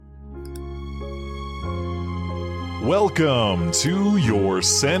Welcome to your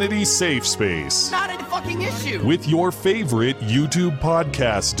sanity safe space. Not a fucking issue. With your favorite YouTube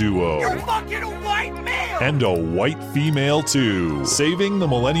podcast duo. You're fucking a white male. And a white female too. Saving the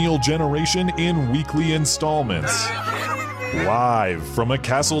millennial generation in weekly installments. Live from a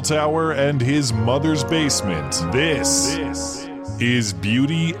castle tower and his mother's basement. This is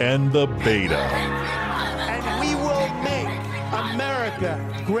Beauty and the Beta. And we will make America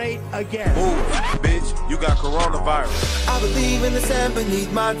great again. Move, bitch, you got coronavirus. I believe in the sand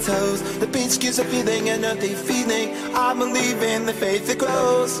beneath my toes. The beach gives a feeling, an earthly feeling. I believe in the faith that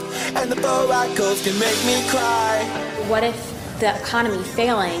grows. And the bow I coast can make me cry. What if the economy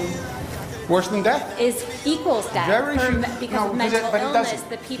failing worse than death equals death because of mental illness,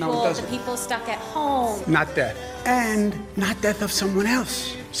 the people stuck at home? Not death. And not death of someone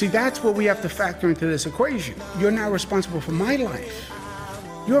else. See, that's what we have to factor into this equation. You're now responsible for my life.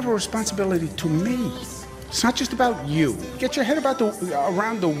 You have a responsibility to me. It's not just about you. Get your head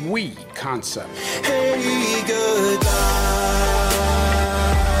around the we concept. Hey, goodbye.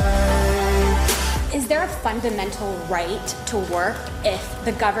 Is there a fundamental right to work if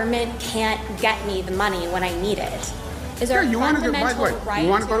the government can't get me the money when I need it? Is there a fundamental right? You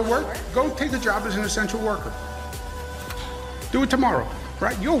want to go to work? Go take a job as an essential worker. Do it tomorrow,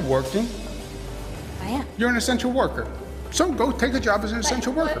 right? You're working. I am. You're an essential worker. So go take a job as an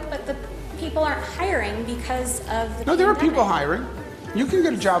essential worker. But the people aren't hiring because of the No, there are people hiring. You can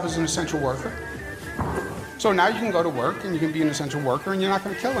get a job as an essential worker. So now you can go to work and you can be an essential worker and you're not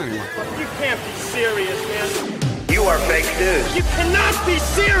going to kill anyone. You can't be serious, man. You are fake news. You cannot be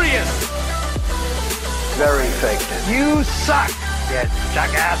serious. Very fake news. You suck, you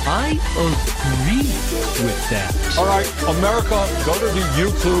jackass. I agree with that. All right, America, go to the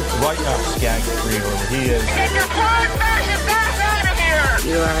YouTube right now. Gang Green, whoever he is. Get your blood fascist ass out of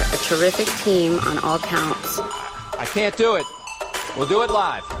here. You are a terrific team on all counts. I can't do it. We'll do it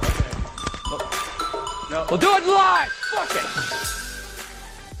live. No. We'll do it live. Fuck it.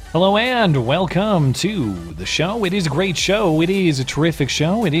 Hello and welcome to the show. It is a great show. It is a terrific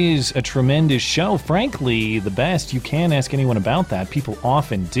show. It is a tremendous show. Frankly, the best. You can ask anyone about that. People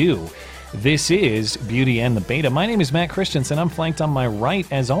often do. This is Beauty and the Beta. My name is Matt Christensen. I'm flanked on my right,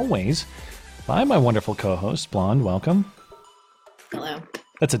 as always, by my wonderful co-host, Blonde. Welcome. Hello.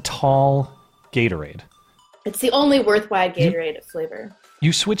 That's a tall Gatorade. It's the only worthwhile Gatorade flavor.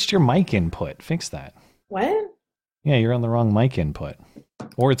 You switched your mic input. Fix that. What? Yeah, you're on the wrong mic input.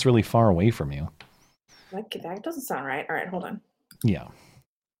 Or it's really far away from you. That doesn't sound right. All right, hold on. Yeah.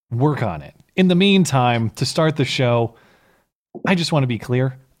 Work on it. In the meantime, to start the show, I just want to be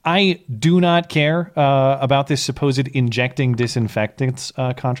clear. I do not care about this supposed injecting disinfectants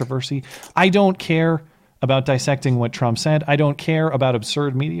controversy. I don't care about dissecting what Trump said. I don't care about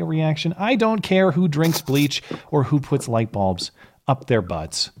absurd media reaction. I don't care who drinks bleach or who puts light bulbs up their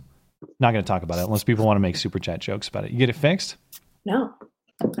butts. Not going to talk about it unless people want to make super chat jokes about it. You get it fixed? No,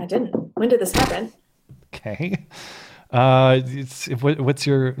 I didn't. When did this happen? Okay. What's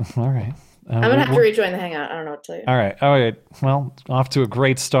your... All right. I'm going to have to rejoin the Hangout. I don't know what to tell you. All right. Well, off to a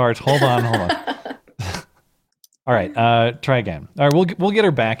great start. Hold on. All right. Try again. All right. We'll get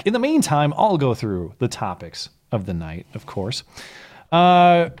her back. In the meantime, I'll go through the topics of the night, of course.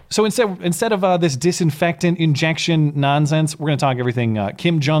 So instead of this disinfectant injection nonsense, we're going to talk everything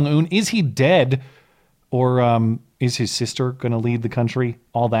Kim Jong-un. Is he dead? Or is his sister going to lead the country?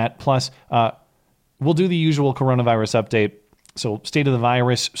 All that. Plus, we'll do the usual coronavirus update. So state of the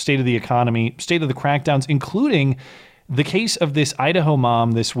virus, state of the economy, state of the crackdowns, including the case of this Idaho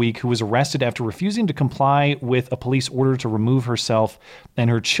mom this week who was arrested after refusing to comply with a police order to remove herself and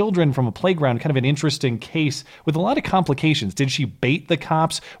her children from a playground. Kind of an interesting case with a lot of complications. Did she bait the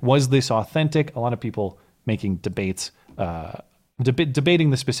cops? Was this authentic? A lot of people making debates,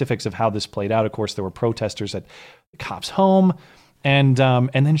 debating the specifics of how this played out. Of course, there were protesters at the cops' home, and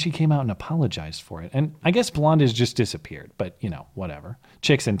then she came out and apologized for it. And I guess Blonde has just disappeared, but whatever.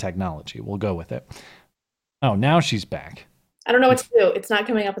 Chicks and technology, we'll go with it. Oh, now she's back. I don't know what to do. It's not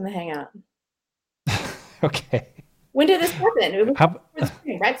coming up in the Hangout. Okay. When did this happen? It was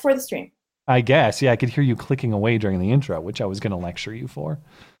right before the stream. I guess. Yeah, I could hear you clicking away during the intro, which I was going to lecture you for.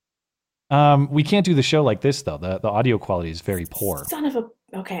 We can't do the show like this, though. The audio quality is very poor. Son of a...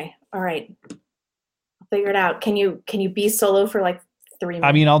 Okay. All right. I'll figure it out. Can you be solo for like 3 minutes?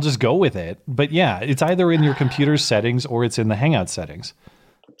 I mean, I'll just go with it. But yeah, it's either in your computer's settings or it's in the Hangout settings.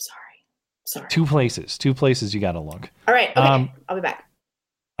 I'm sorry. Two places you got to look. All right. Okay. I'll be back.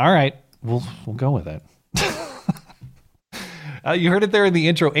 All right. We'll go with it. You heard it there in the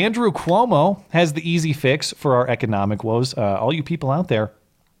intro. Andrew Cuomo has the easy fix for our economic woes. All you people out there,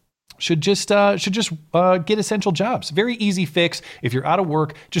 should just get essential jobs. Very easy fix. If you're out of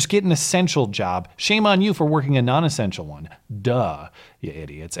work, just get an essential job. Shame on you for working a non-essential one. Duh, you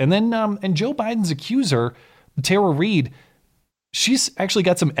idiots. And then and Joe Biden's accuser, Tara Reid, she's actually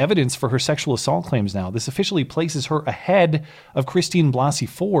got some evidence for her sexual assault claims now. This officially places her ahead of Christine Blasey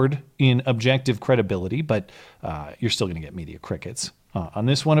Ford in objective credibility, but you're still going to get media crickets on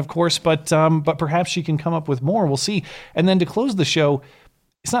this one, of course. But perhaps she can come up with more. We'll see. And then to close the show,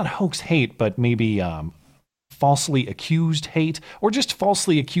 it's not hoax hate, but maybe falsely accused hate or just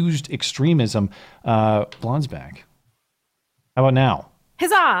falsely accused extremism. Blonde's back. How about now?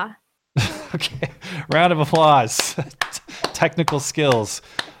 Huzzah! Okay, round of applause. Technical skills.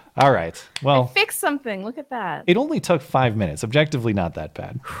 All right. Well, I fixed something. Look at that. It only took 5 minutes. Objectively, not that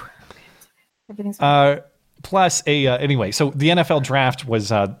bad. Everything's fine. Plus, anyway, so the NFL draft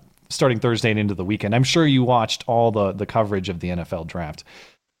was starting Thursday and into the weekend. I'm sure you watched all the coverage of the NFL draft.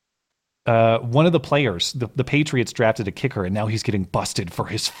 One of the players, the Patriots drafted a kicker, and now he's getting busted for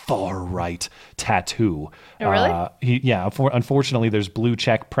his far-right tattoo. Oh, really? Unfortunately, there's blue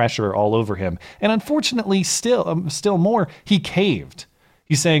check pressure all over him. And unfortunately, still more, he caved.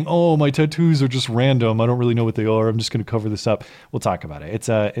 He's saying, "Oh, my tattoos are just random. I don't really know what they are. I'm just going to cover this up." We'll talk about it. It's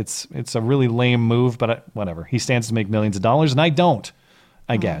a really lame move, but whatever. He stands to make millions of dollars, and I don't,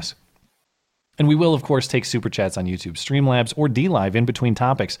 I guess. And we will, of course, take super chats on YouTube, Streamlabs, or DLive in between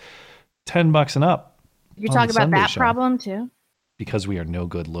topics. $10 and up. You talk about Sunday that show. Problem too? Because we are no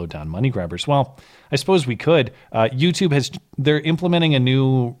good low down money grabbers. Well, I suppose we could. YouTube they're implementing a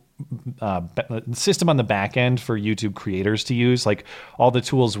new system on the back end for YouTube creators to use. Like all the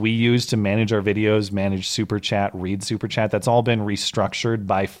tools we use to manage our videos, manage super chat, read super chat, that's all been restructured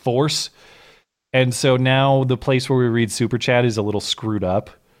by force. And so now the place where we read super chat is a little screwed up.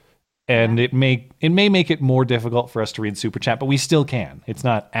 And it may make it more difficult for us to read super chat, but we still can. It's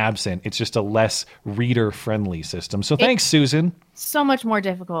not absent. It's just a less reader-friendly system. So thanks, Susan. So much more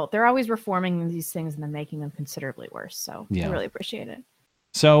difficult. They're always reforming these things and then making them considerably worse. So Yeah. I really appreciate it.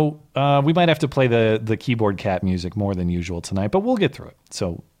 So we might have to play the keyboard cat music more than usual tonight, but we'll get through it.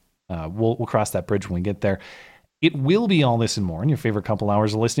 So we'll cross that bridge when we get there. It will be all this and more in your favorite couple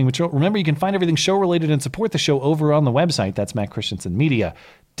hours of listening. Which remember, you can find everything show-related and support the show over on the website. That's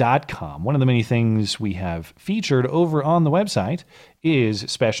mattchristiansenmedia.com. One of the many things we have featured over on the website is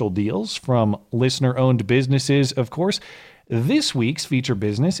special deals from listener-owned businesses, of course. This week's feature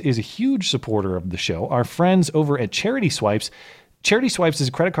business is a huge supporter of the show. Our friends over at Charity Swipes. Charity Swipes is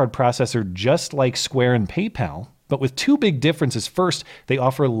a credit card processor just like Square and PayPal, but with two big differences. First, they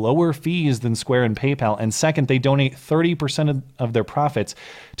offer lower fees than Square and PayPal. And second, they donate 30% of their profits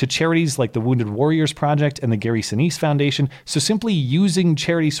to charities like the Wounded Warriors Project and the Gary Sinise Foundation. So simply using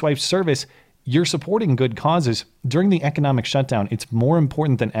Charity Swipes service, you're supporting good causes. During the economic shutdown, it's more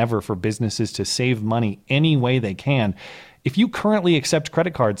important than ever for businesses to save money any way they can. If you currently accept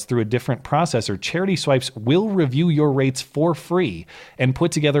credit cards through a different processor, Charity Swipes will review your rates for free and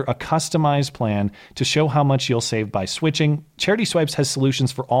put together a customized plan to show how much you'll save by switching. Charity Swipes has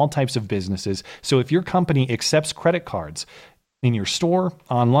solutions for all types of businesses. So if your company accepts credit cards in your store,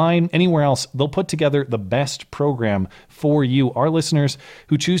 online, anywhere else, they'll put together the best program for you. Our listeners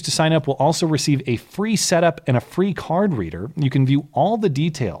who choose to sign up will also receive a free setup and a free card reader. You can view all the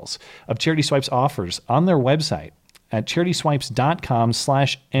details of Charity Swipes offers on their website at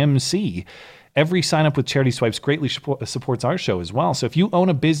charityswipes.com/MC. Every sign up with Charity Swipes greatly supports our show as well. So if you own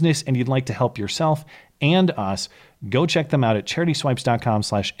a business and you'd like to help yourself and us, go check them out at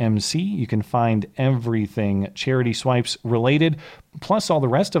charityswipes.com/MC. You can find everything Charity Swipes related, plus all the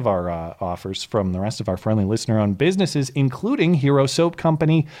rest of our offers from the rest of our friendly listener-owned businesses, including Hero Soap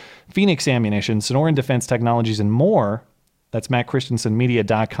Company, Phoenix Ammunition, Sonoran Defense Technologies, and more. That's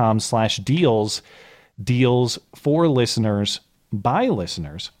mattchristiansenmedia.com/deals. Deals for listeners by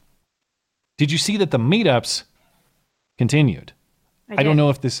listeners. Did you see that the meetups continued? I don't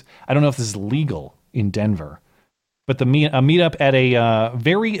know if this is legal in Denver, but a meetup at a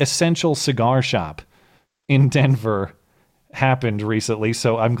very essential cigar shop in Denver happened recently.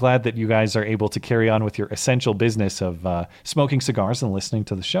 So I'm glad that you guys are able to carry on with your essential business of smoking cigars and listening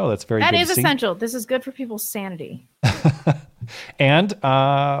to the show. That's very good. That is essential. This is good for people's sanity. And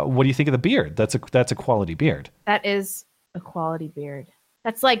what do you think of the beard? That's a quality beard. That is a quality beard.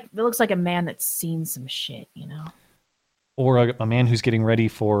 It looks like a man that's seen some shit, you know? Or a man who's getting ready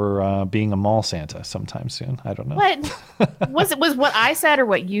for being a mall Santa sometime soon. I don't know. What? Was what I said or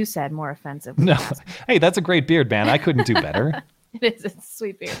what you said more offensive? No. Hey, that's a great beard, man. I couldn't do better. It is a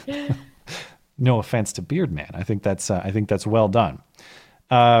sweet beard. No offense to Beard Man. I think that's well done.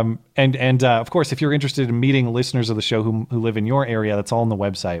 And of course, if you're interested in meeting listeners of the show who live in your area, that's all on the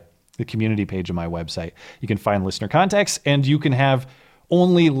website. the community page of my website. You can find listener contacts, and you can have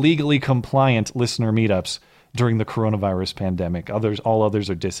only legally compliant listener meetups during the coronavirus pandemic. All others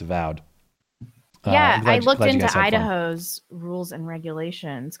are disavowed. Yeah, I looked into Idaho's rules and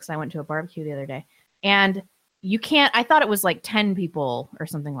regulations because I went to a barbecue the other day, and you can't. I thought it was like 10 people or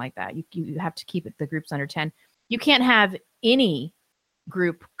something like that. You have to keep the groups under 10. You can't have any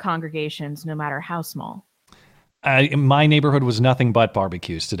group congregations, no matter how small. My neighborhood was nothing but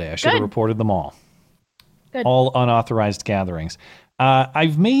barbecues today. I should have reported them all. Good. All unauthorized gatherings.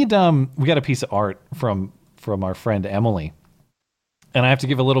 I've made we got a piece of art from our friend Emily, and I have to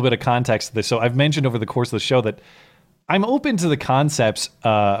give a little bit of context to this. So I've mentioned over the course of the show that I'm open to the concepts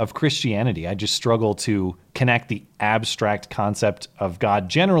of Christianity. I just struggle to connect the abstract concept of God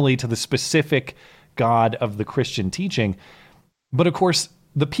generally to the specific God of the Christian teaching. But of course,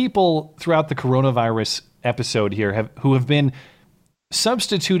 the people throughout the coronavirus episode here who have been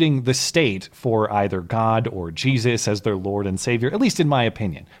substituting the state for either God or Jesus as their Lord and Savior, at least in my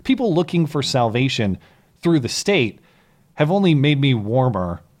opinion. People looking for salvation through the state have only made me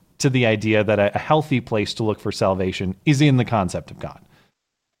warmer to the idea that a healthy place to look for salvation is in the concept of God.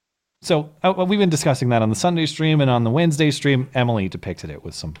 So we've been discussing that on the Sunday stream, and on the Wednesday stream, Emily depicted it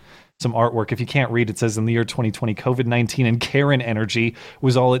with some artwork. If you can't read, it says, in the year 2020, COVID-19 and Karen energy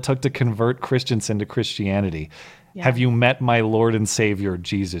was all it took to convert Christians into Christianity. Yeah. Have you met my Lord and Savior,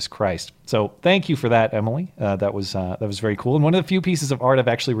 Jesus Christ? So thank you for that, Emily. That was very cool. And one of the few pieces of art I've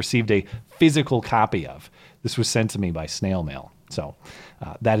actually received a physical copy of. This was sent to me by snail mail. So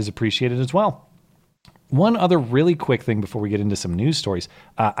that is appreciated as well. One other really quick thing before we get into some news stories.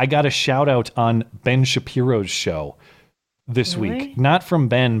 I got a shout out on Ben Shapiro's show this week. Not from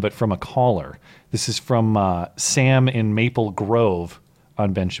Ben, but from a caller. This is from Sam in Maple Grove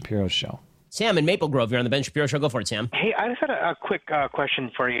on Ben Shapiro's show. Sam in Maple Grove, you're on the Ben Shapiro Show. Go for it, Sam. Hey, I just had a quick question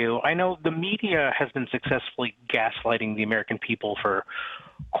for you. I know the media has been successfully gaslighting the American people for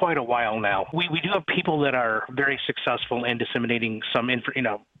quite a while now. We do have people that are very successful in disseminating some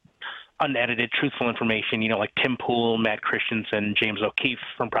unedited, truthful information, like Tim Pool, Matt Christensen, James O'Keefe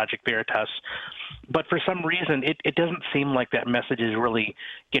from Project Veritas. But for some reason, it doesn't seem like that message is really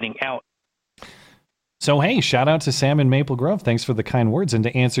getting out. So, hey, shout out to Sam in Maple Grove. Thanks for the kind words. And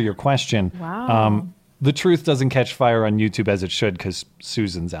to answer your question, the truth doesn't catch fire on YouTube as it should because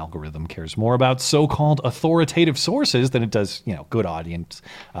Susan's algorithm cares more about so-called authoritative sources than it does, good audience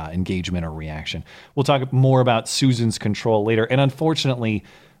engagement or reaction. We'll talk more about Susan's control later. And unfortunately,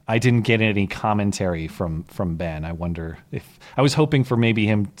 I didn't get any commentary from Ben. I wonder if I was hoping for maybe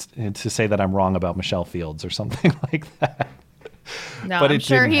him to say that I'm wrong about Michelle Fields or something like that. No, but I'm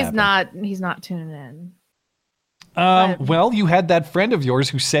sure he's not tuning in. Well, you had that friend of yours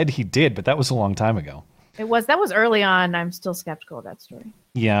who said he did, but that was a long time ago. That was early on. I'm still skeptical of that story.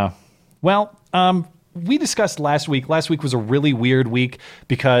 Yeah. Well, we discussed last week. Last week was a really weird week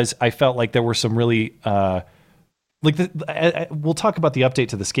because I felt like there were some really we'll talk about the update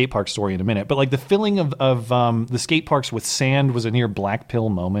to the skate park story in a minute, but like the filling of the skate parks with sand was a near black pill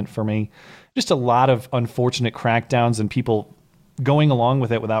moment for me. Just a lot of unfortunate crackdowns and people going along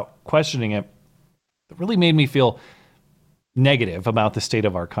with it without questioning it. It really made me feel negative about the state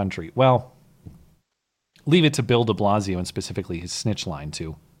of our country. Well, leave it to Bill de Blasio and specifically his snitch line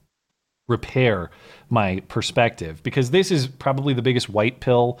to repair my perspective, because this is probably the biggest white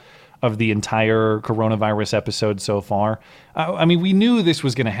pill of the entire coronavirus episode so far. I mean, we knew this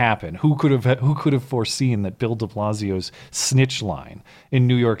was going to happen. Who could have foreseen that Bill de Blasio's snitch line in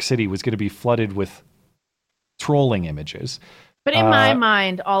New York City was going to be flooded with trolling images? But in my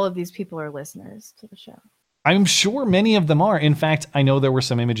mind, all of these people are listeners to the show. I'm sure many of them are. In fact, I know there were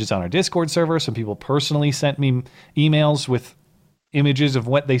some images on our Discord server. Some people personally sent me emails with images of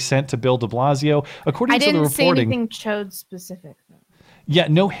what they sent to Bill de Blasio. According to the reporting, see anything Chode specific, though. Yeah,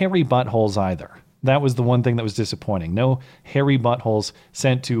 no hairy buttholes either. That was the one thing that was disappointing. No hairy buttholes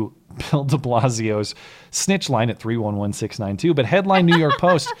sent to Bill de Blasio's snitch line at 311692. But headline New York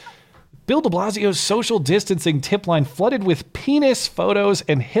Post, Bill de Blasio's social distancing tip line flooded with penis photos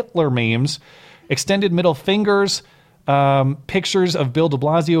and Hitler memes, extended middle fingers, pictures of Bill de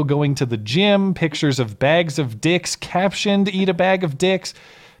Blasio going to the gym, pictures of bags of dicks captioned "Eat a bag of dicks,"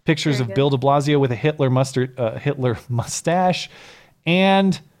 pictures of Bill de Blasio with a Hitler mustache.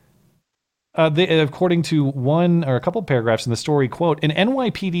 And according to one or a couple paragraphs in the story, quote, an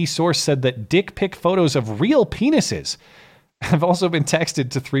NYPD source said that dick pic photos of real penises have also been texted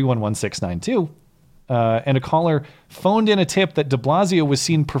to 311692. And a caller phoned in a tip that de Blasio was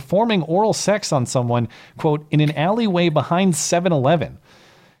seen performing oral sex on someone, quote, in an alleyway behind 7-Eleven.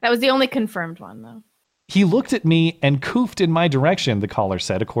 That was the only confirmed one, though. He looked at me and coofed in my direction, the caller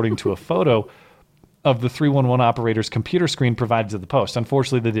said, according to a photo of the 311 operator's computer screen provided to the Post.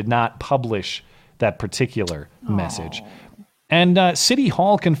 Unfortunately, they did not publish that particular message. And City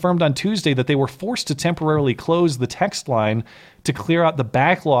Hall confirmed on Tuesday that they were forced to temporarily close the text line to clear out the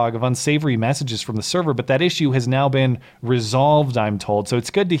backlog of unsavory messages from the server, but that issue has now been resolved, I'm told. So it's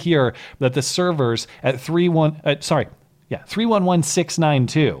good to hear that the servers at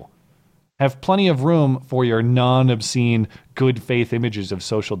 311692 have plenty of room for your non-obscene, good faith images of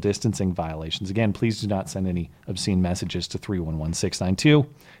social distancing violations. Again, please do not send any obscene messages to 311692.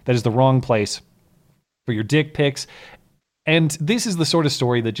 That is the wrong place for your dick pics. And this is the sort of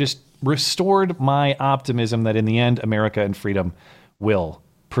story that just restored my optimism that in the end, America and freedom will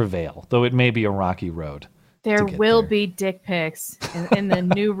prevail, though it may be a rocky road. There will be dick pics in the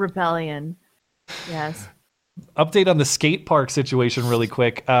new rebellion. Yes. Update on the skate park situation really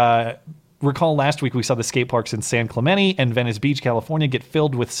quick. Recall last week we saw the skate parks in San Clemente and Venice Beach, California get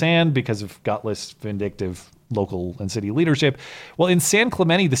filled with sand because of gutless, vindictive local and city leadership. Well, in San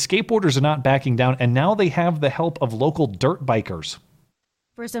Clemente, the skateboarders are not backing down, and now they have the help of local dirt bikers.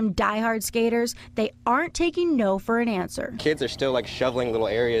 For some diehard skaters, they aren't taking no for an answer. Kids are still like shoveling little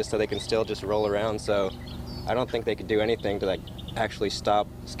areas so they can still just roll around, so I don't think they could do anything to like actually stop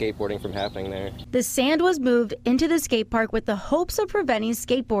skateboarding from happening there. The sand was moved into the skate park with the hopes of preventing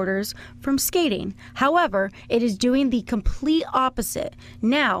skateboarders from skating. However, it is doing the complete opposite.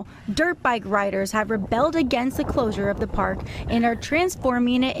 Now, dirt bike riders have rebelled against the closure of the park and are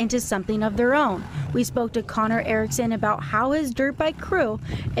transforming it into something of their own. We spoke to Connor Erickson about how his dirt bike crew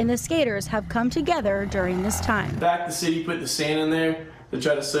and the skaters have come together during this time. Back the city put the sand in there to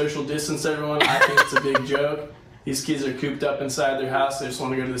try to social distance everyone. I think it's a big joke. These kids are cooped up inside their house. They just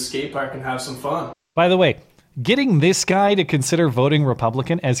want to go to the skate park and have some fun. By the way, getting this guy to consider voting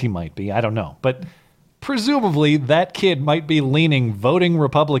Republican, as he might be, I don't know, but presumably that kid might be leaning voting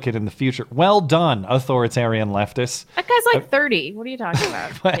Republican in the future. Well done, authoritarian leftists. That guy's like 30. What are you talking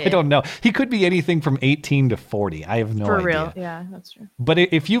about? I don't know. He could be anything from 18 to 40. I have no idea. For real. Yeah, that's true. But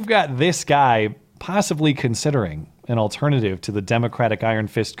if you've got this guy possibly considering an alternative to the Democratic iron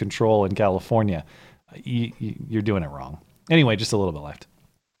fist control in California, you're doing it wrong. Anyway, just a little bit left.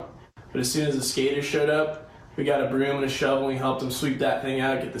 But as soon as the skaters showed up, we got a broom and a shovel and helped them sweep that thing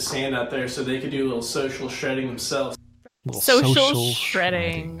out, get the sand out there so they could do a little social shredding themselves. Social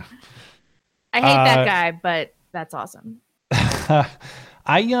shredding. I hate that guy, but that's awesome. I've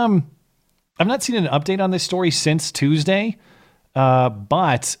not seen an update on this story since Tuesday,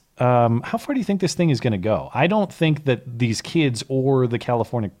 but how far do you think this thing is going to go? I don't think that these kids or the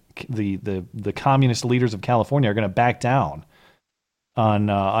communist leaders of California are going to back down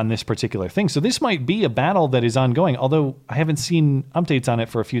on this particular thing. So this might be a battle that is ongoing, although I haven't seen updates on it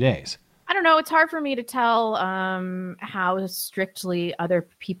for a few days. I don't know. It's hard for me to tell how strictly other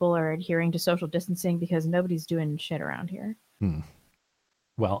people are adhering to social distancing because nobody's doing shit around here.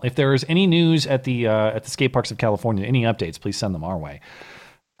 Well, if there is any news at the skate parks of California, any updates, please send them our way.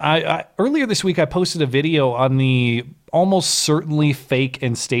 Earlier this week, I posted a video on the almost certainly fake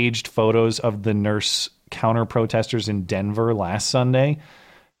and staged photos of the nurse counter-protesters in Denver last Sunday.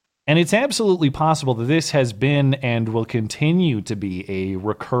 And it's absolutely possible that this has been and will continue to be a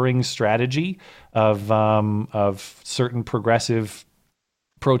recurring strategy of certain progressive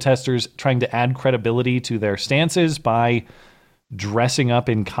protesters trying to add credibility to their stances by dressing up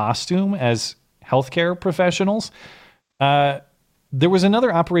in costume as healthcare professionals. There was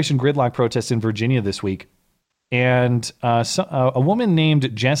another Operation Gridlock protest in Virginia this week, and a woman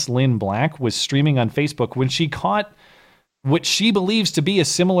named Jess Lynn Black was streaming on Facebook when she caught what she believes to be a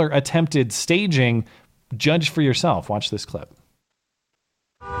similar attempted staging. Judge for yourself. Watch this clip.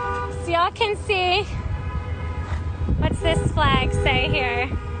 So y'all can see, what's this flag say here?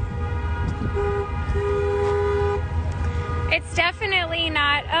 It's definitely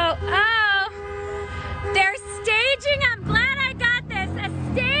not, they're staging, I'm glad I got this, a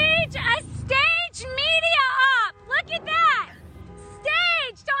stage media op, look at that,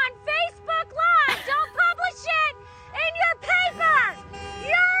 staged on Facebook Live, don't publish it in your paper,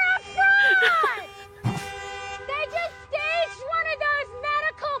 you're a fraud! They just staged one of those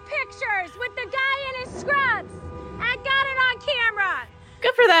medical pictures with the guy in his scrubs and got it on camera.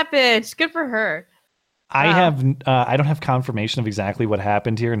 Good for that bitch, good for her. I don't have confirmation of exactly what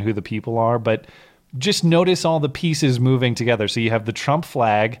happened here and who the people are, but just notice all the pieces moving together. So you have the Trump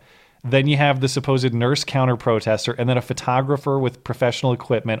flag, then you have the supposed nurse counter-protester, and then a photographer with professional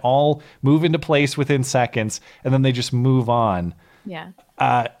equipment, all move into place within seconds, and then they just move on. Yeah.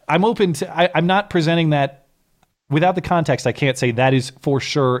 I'm open to... I'm not presenting that... Without the context, I can't say that is for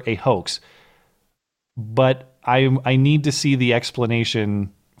sure a hoax. but I need to see the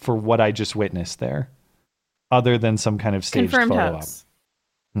explanation for what I just witnessed there, other than some kind of staged Confirmed photo hoax.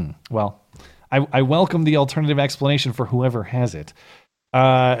 op. Well, I welcome the alternative explanation for whoever has it.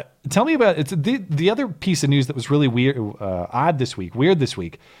 Tell me about the other piece of news that was really weird this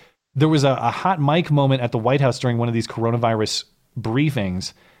week. There was a hot mic moment at the White House during one of these coronavirus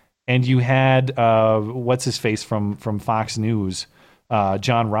briefings, and you had what's his face from Fox News,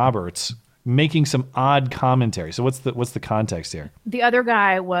 John Roberts, making some odd commentary. So what's the context here? The other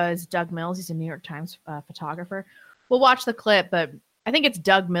guy was Doug Mills. He's a New York Times photographer. We'll watch the clip, but I think it's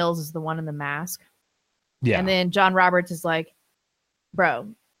Doug Mills is the one in the mask. Yeah. And then John Roberts is like, bro,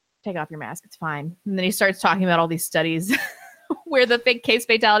 take off your mask. It's fine. And then he starts talking about all these studies where the fake case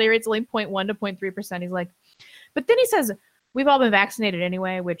fatality rate's only 0.1 to 0.3%. He's like, but then he says, we've all been vaccinated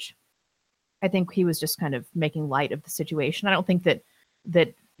anyway, which I think he was just kind of making light of the situation. I don't think that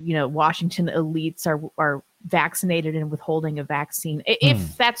Washington elites are vaccinated and withholding a vaccine.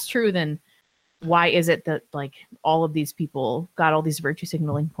 If that's true, then why is it that like all of these people got all these virtue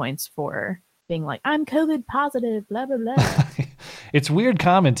signaling points for being like, I'm COVID positive, blah, blah, blah. It's weird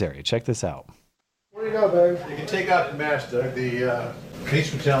commentary. Check this out. What do you know, babe? You can take out the mask, Doug. The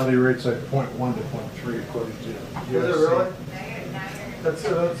case fatality rate's like 0.1 to 0.3 according to USC. Is it really?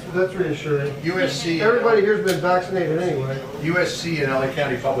 That's reassuring. USC. Everybody here's been vaccinated anyway. USC and LA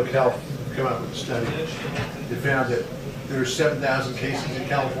County Public Health come out with a study. They found that there are 7,000 cases in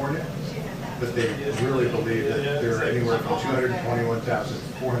California, but they really believe that there are anywhere from 221,000 to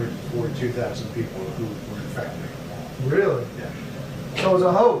 442,000 people who were infected. Really? Yeah. So it was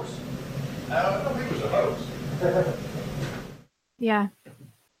a hoax. I don't think it was a hoax. Yeah.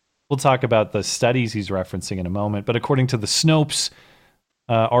 We'll talk about the studies he's referencing in a moment, but according to the Snopes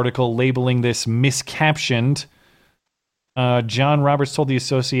article labeling this miscaptioned, John Roberts told the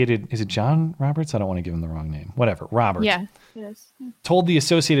Associated... Is it John Roberts? I don't want to give him the wrong name. Whatever. Roberts. Yeah, it is. Told the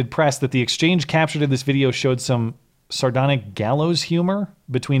Associated Press that the exchange captured in this video showed some sardonic gallows humor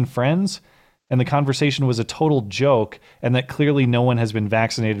between friends, and the conversation was a total joke, and that clearly no one has been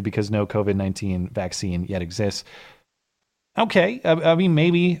vaccinated because no COVID-19 vaccine yet exists. Okay, I mean,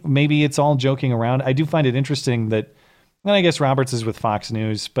 maybe it's all joking around. I do find it interesting that, and I guess Roberts is with Fox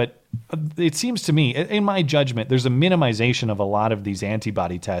News, but it seems to me, in my judgment, there's a minimization of a lot of these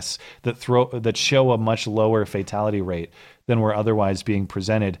antibody tests that show a much lower fatality rate than were otherwise being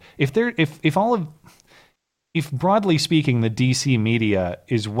presented. If broadly speaking, the DC media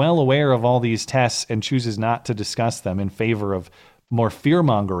is well aware of all these tests and chooses not to discuss them in favor of more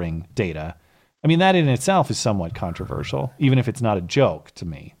fear-mongering data, I mean, that in itself is somewhat controversial, even if it's not a joke to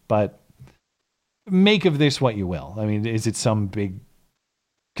me. But make of this what you will. I mean, is it some big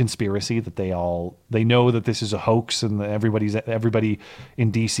conspiracy that they know that this is a hoax and that everybody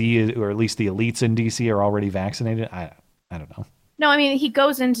in DC, or at least the elites in DC, are already vaccinated? I don't know. No, I mean, he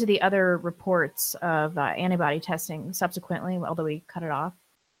goes into the other reports of antibody testing subsequently, although he cut it off.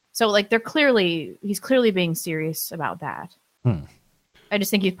 So, like, he's clearly being serious about that. I just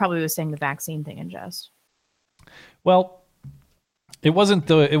think he probably was saying the vaccine thing in jest. Well, it wasn't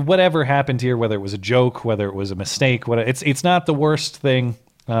whatever happened here, whether it was a joke, whether it was a mistake. It's not the worst thing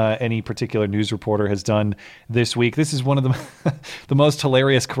any particular news reporter has done this week. This is one of the most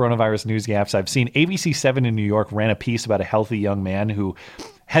hilarious coronavirus news gaffes I've seen. ABC7 in New York ran a piece about a healthy young man who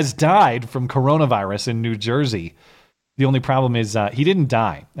has died from coronavirus in New Jersey. The only problem is he didn't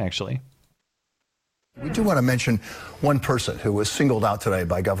die, actually. We do want to mention one person who was singled out today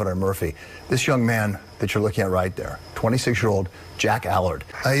by Governor Murphy. This young man that you're looking at right there, 26-year-old Jack Allard.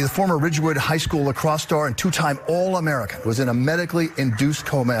 He's a former Ridgewood High School lacrosse star and two-time All-American. Was in a medically induced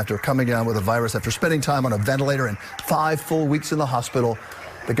coma after coming down with a virus after spending time on a ventilator and 5 full weeks in the hospital.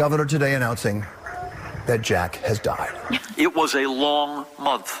 The governor today announcing that Jack has died. It was a long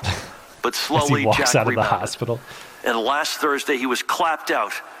month, but slowly As he walks Jack out of the rebounded. hospital. And last Thursday, he was clapped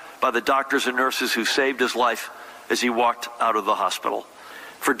out by the doctors and nurses who saved his life as he walked out of the hospital.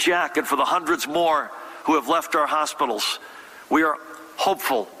 For Jack and for the hundreds more who have left our hospitals, we are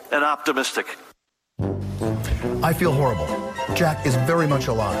hopeful and optimistic. I feel horrible. Jack is very much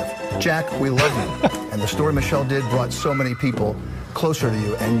alive. Jack, we love you. And the story Michelle did brought so many people closer to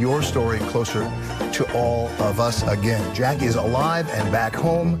you, and your story closer to all of us again. Jack is alive and back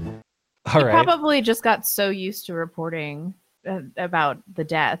home. All right. Probably just got so used to reporting about the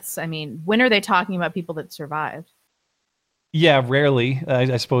deaths. I mean, when are they talking about people that survived? Yeah, rarely.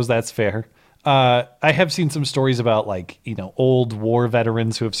 I suppose that's fair. I have seen some stories about, like, old war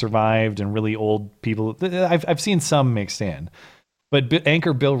veterans who have survived and really old people. I've seen some mixed in. But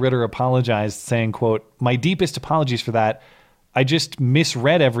anchor Bill Ritter apologized, saying, quote, "My deepest apologies for that. I just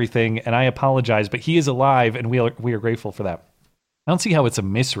misread everything, and I apologize, but he is alive, and we are grateful for that. I don't see how it's a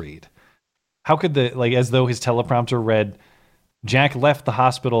misread. How could as though his teleprompter read, Jack left the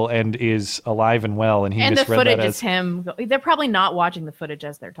hospital and is alive and well, and he misread that as... And the footage is him. They're probably not watching the footage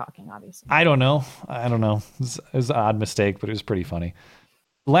as they're talking, obviously. I don't know. It was an odd mistake, but it was pretty funny.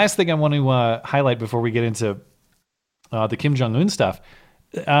 Last thing I want to highlight before we get into the Kim Jong-un stuff.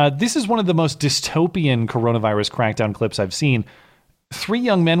 This is one of the most dystopian coronavirus crackdown clips I've seen. 3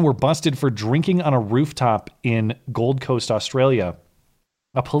 young men were busted for drinking on a rooftop in Gold Coast, Australia.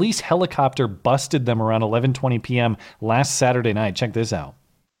 A police helicopter busted them around 11:20 p.m. last Saturday night. Check this out.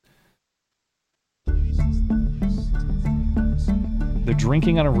 They're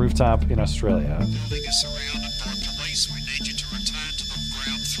drinking on a rooftop in Australia. The building is surrounded by police. We need you to return to the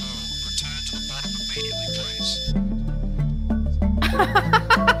ground floor. Return to the bottom immediately, please.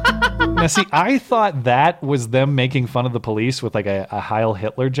 Now, see, I thought that was them making fun of the police with like a Heil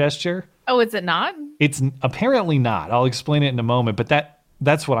Hitler gesture. Oh, is it not? It's apparently not. I'll explain it in a moment, but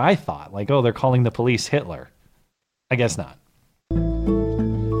that's what I thought. Like, oh, they're calling the police Hitler. I guess not.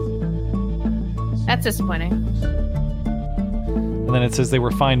 That's disappointing. And then it says they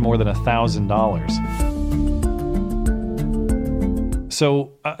were fined more than $1,000.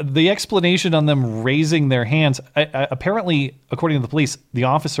 So the explanation on them raising their hands, apparently, according to the police, the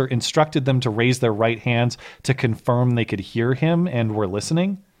officer instructed them to raise their right hands to confirm they could hear him and were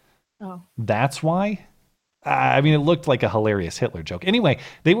listening. Oh. That's why? I mean, it looked like a hilarious Hitler joke. Anyway,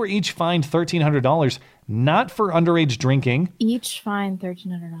 they were each fined $1,300, not for underage drinking. Each fined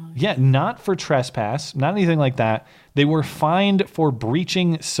 $1,300. Yeah, not for trespass, not anything like that. They were fined for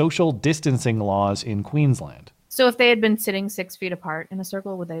breaching social distancing laws in Queensland. So if they had been sitting 6 feet apart in a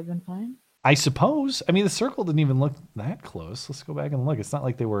circle, would they have been fined? I suppose. I mean, the circle didn't even look that close. Let's go back and look. It's not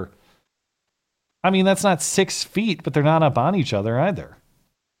like they were... I mean, that's not 6 feet, but they're not up on each other either.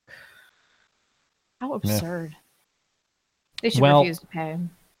 How absurd. They should refuse to pay.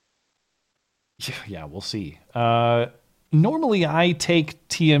 Yeah, we'll see. Normally, I take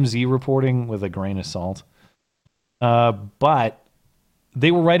TMZ reporting with a grain of salt. But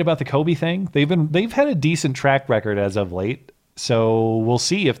they were right about the Kobe thing. They've had a decent track record as of late. So we'll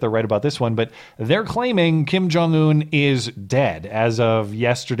see if they're right about this one. But they're claiming Kim Jong-un is dead. As of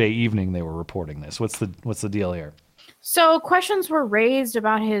yesterday evening, they were reporting this. What's the deal here? So questions were raised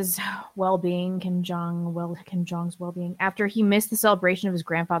about his well-being, Kim Jong's well-being, after he missed the celebration of his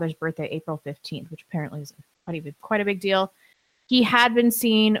grandfather's birthday, April 15th, which apparently is quite a big deal. He had been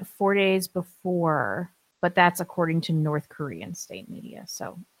seen 4 days before, but that's according to North Korean state media.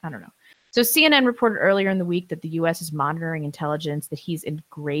 So I don't know. So CNN reported earlier in the week that the U.S. is monitoring intelligence that he's in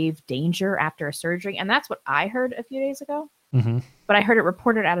grave danger after a surgery. And that's what I heard a few days ago. Mm-hmm. But I heard it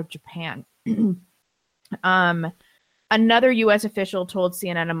reported out of Japan. Another U.S. official told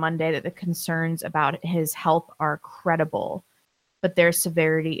CNN on Monday that the concerns about his health are credible, but their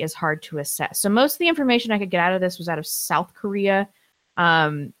severity is hard to assess. So most of the information I could get out of this was out of South Korea,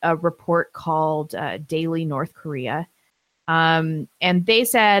 a report called Daily North Korea. And they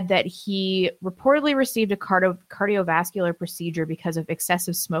said that he reportedly received a cardiovascular procedure because of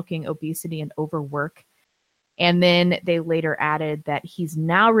excessive smoking, obesity, and overwork. And then they later added that he's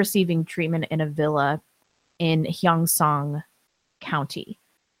now receiving treatment in a villa in Gyeongsang County.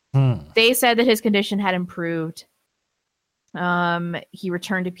 They said that his condition had improved. He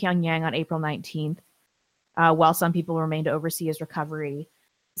returned to Pyongyang on April 19th, while some people remained to oversee his recovery.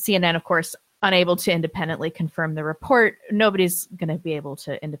 CNN, of course, unable to independently confirm the report. Nobody's going to be able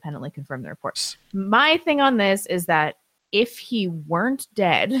to independently confirm the report. My thing on this is that if he weren't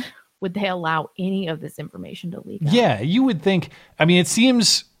dead, would they allow any of this information to leak out? Yeah, you would think. I mean, it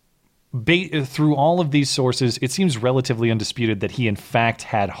seems... through all of these sources, it seems relatively undisputed that he in fact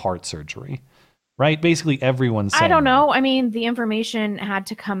had heart surgery, right? Basically, everyone's saying I don't know. I mean, the information had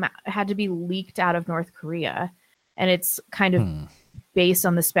to be leaked out of North Korea, and it's kind of based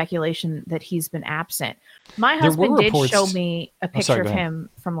on the speculation that he's been absent. My husband did show me a picture of him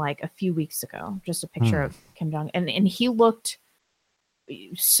from like a few weeks ago, just a picture of Kim Jong, and he looked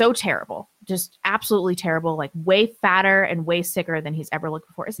so terrible, just absolutely terrible, like way fatter and way sicker than he's ever looked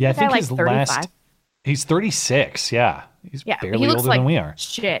before. Isn't I think like 35? He's 36. Yeah. He's barely older like than we are.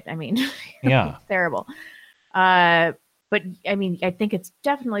 Shit. I mean, yeah, terrible. But I mean, I think it's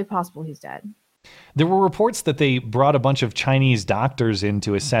definitely possible he's dead. There were reports that they brought a bunch of Chinese doctors in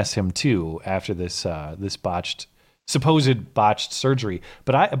to assess him too after this supposed botched surgery.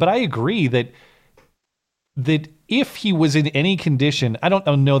 But I agree that if he was in any condition, I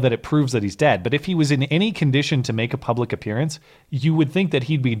don't know that it proves that he's dead, but if he was in any condition to make a public appearance, you would think that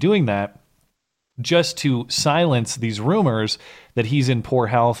he'd be doing that just to silence these rumors that he's in poor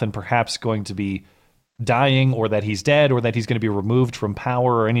health and perhaps going to be dying, or that he's dead, or that he's going to be removed from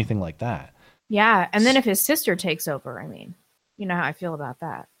power or anything like that. Yeah, and then if his sister takes over, I mean, you know how I feel about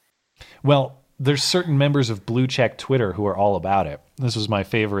that. Well, there's certain members of Blue Check Twitter who are all about it. This was my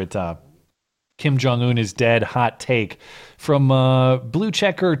favorite Kim Jong-un is dead hot take from Blue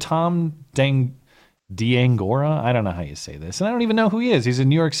Checker Tom D'Angora. I don't know how you say this, and I don't even know who he is. He's in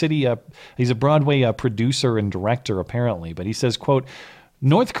New York City. He's a Broadway producer and director, apparently. But he says, quote,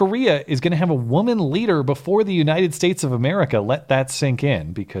 North Korea is going to have a woman leader before the United States of America. Let that sink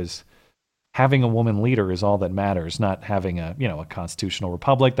in, because having a woman leader is all that matters, not having a constitutional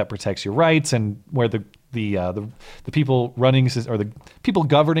republic that protects your rights and where the people running or the people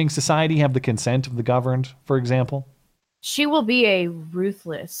governing society have the consent of the governed, for example. She will be a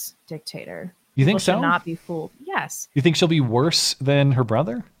ruthless dictator. You think People so? should not be fooled. Yes. You think she'll be worse than her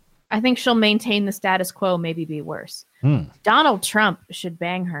brother? I think she'll maintain the status quo, maybe be worse. Donald Trump should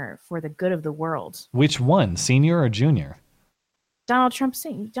bang her for the good of the world. Which one, senior or junior? Donald Trump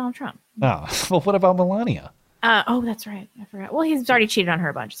senior. Donald Trump. Oh, well, what about Melania? Oh, that's right. I forgot. Well, he's already cheated on her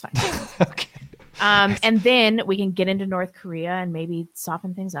a bunch. It's fine. Okay. And then we can get into North Korea and maybe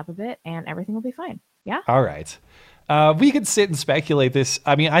soften things up a bit, and everything will be fine. Yeah. All right. We could sit and speculate this.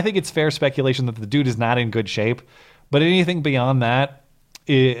 I mean, I think it's fair speculation that the dude is not in good shape, but anything beyond that,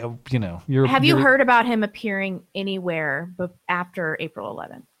 Have you heard about him appearing anywhere after April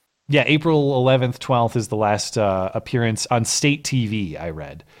 11th? Yeah, April 11th, 12th is the last appearance on state TV, I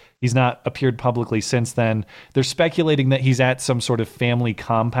read. He's not appeared publicly since then. They're speculating that he's at some sort of family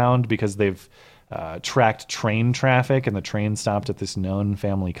compound because they've tracked train traffic and the train stopped at this known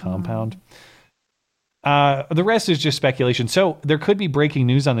family compound. The rest is just speculation. So there could be breaking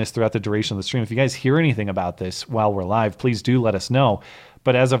news on this throughout the duration of the stream. If you guys hear anything about this while we're live, please do let us know.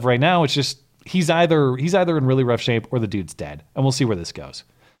 But as of right now, it's just he's either in really rough shape or the dude's dead, and we'll see where this goes.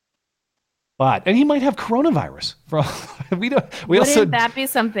 And he might have coronavirus. Wouldn't that be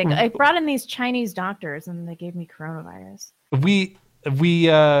something? I brought in these Chinese doctors, and they gave me coronavirus.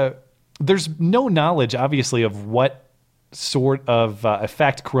 There's no knowledge, obviously, of what sort of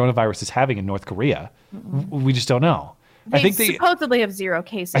effect coronavirus is having in North Korea. We just don't know. I think they supposedly have 0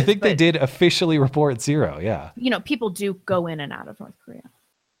 cases. I think they did officially report 0. Yeah. People do go in and out of North Korea.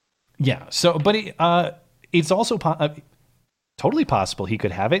 Yeah. So, but it's also totally possible he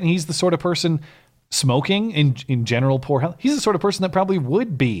could have it. And he's the sort of person smoking in general poor health. He's the sort of person that probably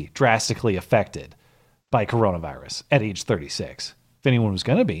would be drastically affected by coronavirus at age 36. If anyone was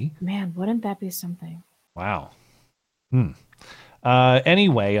going to be. Man, wouldn't that be something? Wow.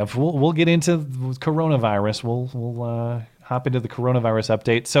 Anyway, we'll get into coronavirus. We'll hop into the coronavirus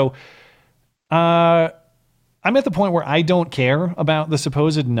update. So, I'm at the point where I don't care about the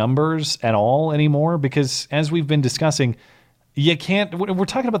supposed numbers at all anymore, because as we've been discussing, we're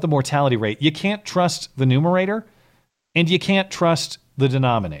talking about the mortality rate. You can't trust the numerator and you can't trust the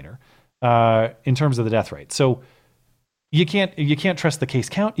denominator in terms of the death rate. So you can't trust the case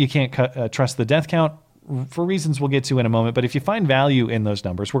count. You can't trust the death count for reasons we'll get to in a moment. But if you find value in those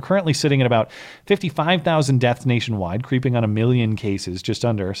numbers, we're currently sitting at about 55,000 deaths nationwide, creeping on 1 million cases, just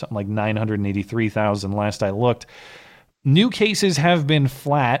under something like 983,000 last I looked. New cases have been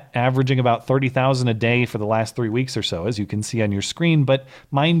flat, averaging about 30,000 a day for the last 3 weeks or so, as you can see on your screen. But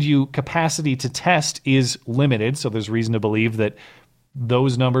mind you, capacity to test is limited, so there's reason to believe that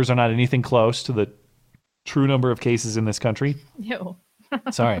those numbers are not anything close to the true number of cases in this country. Ew.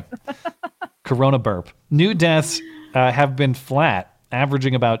 Sorry. Corona burp. New deaths have been flat,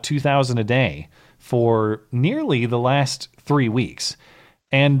 averaging about 2,000 a day for nearly the last 3 weeks.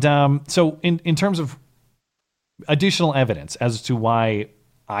 And so in terms of additional evidence as to why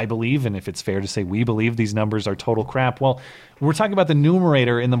I believe, and if it's fair to say we believe, these numbers are total crap, well, we're talking about the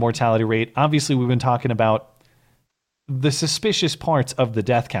numerator in the mortality rate. Obviously, we've been talking about the suspicious parts of the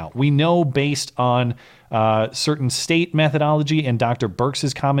death count. We know based on certain state methodology and Dr.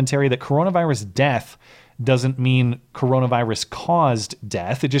 Birx's commentary that coronavirus death doesn't mean coronavirus caused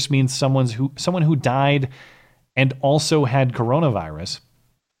death. It just means someone who died and also had coronavirus,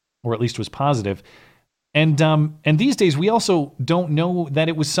 or at least was positive. And these days, we also don't know that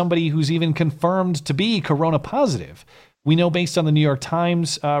it was somebody who's even confirmed to be corona positive. We know based on the New York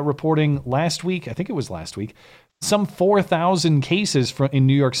Times reporting last week, I think it was last week, some 4,000 cases in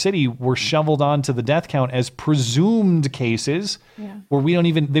New York City were shoveled onto the death count as presumed cases, where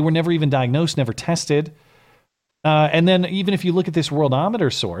they were never even diagnosed, never tested. And then even if you look at this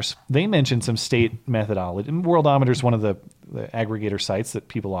Worldometer source, they mentioned some state methodology. And Worldometer is one of the aggregator sites that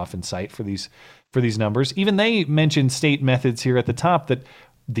people often cite for these numbers. Even they mentioned state methods here at the top that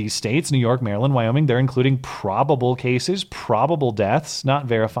these states, New York, Maryland, Wyoming, they're including probable cases, probable deaths, not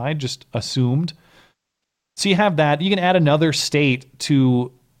verified, just assumed. So you have that. You can add another state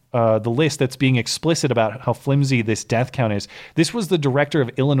to the list that's being explicit about how flimsy this death count is. This was the director of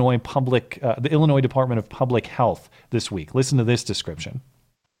the Illinois Department of Public Health this week. Listen to this description.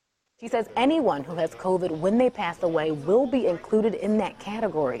 She says anyone who has COVID when they pass away will be included in that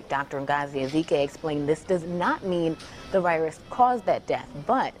category. Dr. Ngozi Ezike explained this does not mean the virus caused that death,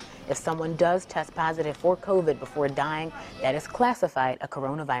 but if someone does test positive for COVID before dying, that is classified a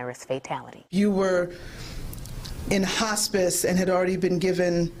coronavirus fatality. You were in hospice and had already been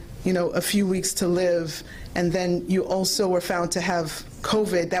given, a few weeks to live, and then you also were found to have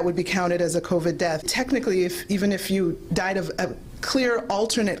COVID, that would be counted as a COVID death. Technically, even if you died of a clear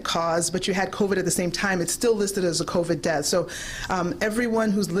alternate cause, but you had COVID at the same time, it's still listed as a COVID death. So everyone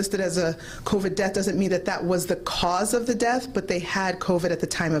who's listed as a COVID death doesn't mean that that was the cause of the death, but they had COVID at the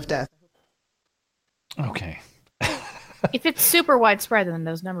time of death. Okay. If it's super widespread, then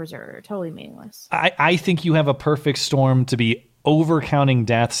those numbers are totally meaningless. I think you have a perfect storm to be overcounting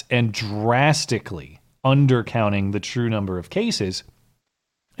deaths and drastically undercounting the true number of cases.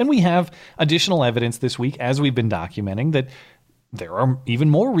 And we have additional evidence this week, as we've been documenting, that there are even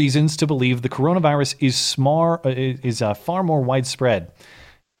more reasons to believe the coronavirus is far more widespread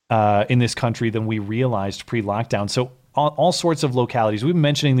in this country than we realized pre-lockdown. So all sorts of localities, we've been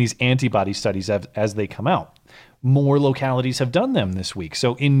mentioning these antibody studies as they come out. More localities have done them this week.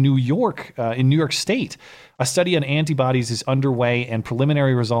 So in New York State, a study on antibodies is underway, and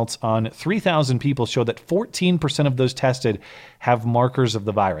preliminary results on 3,000 people show that 14% of those tested have markers of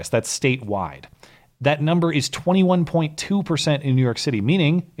the virus. That's statewide. That number is 21.2% in New York City,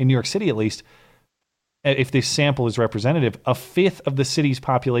 meaning, in New York City at least, if this sample is representative, a fifth of the city's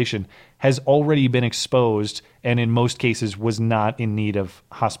population has already been exposed and in most cases was not in need of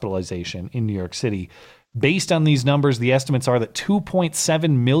hospitalization in New York City. Based on these numbers, the estimates are that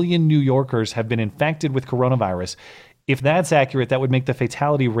 2.7 million New Yorkers have been infected with coronavirus. If that's accurate, that would make the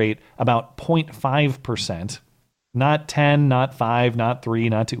fatality rate about 0.5%. Not 10, not 5, not 3,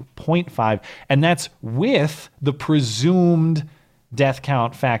 not 2, 0.5. And that's with the presumed death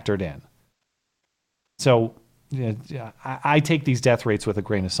count factored in. So I take these death rates with a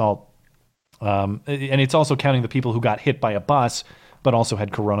grain of salt. And it's also counting the people who got hit by a bus but also had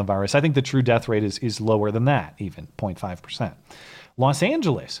coronavirus. I think the true death rate is lower than that, even 0.5%. Los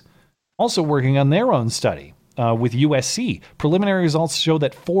Angeles, also working on their own study with USC. Preliminary results show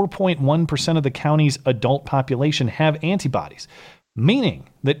that 4.1% of the county's adult population have antibodies, meaning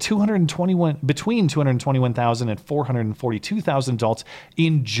that between 221,000 and 442,000 adults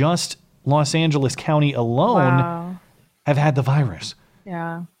in just Los Angeles County alone have had the virus.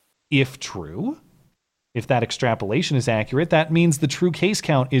 Yeah. If true, if that extrapolation is accurate, that means the true case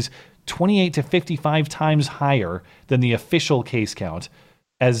count is 28 to 55 times higher than the official case count,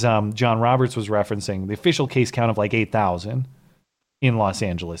 as John Roberts was referencing, the official case count of like 8,000 in Los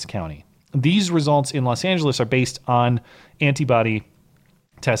Angeles County. These results in Los Angeles are based on antibody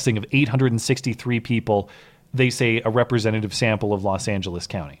testing of 863 people, they say a representative sample of Los Angeles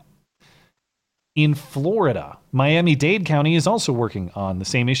County. In Florida, Miami-Dade County is also working on the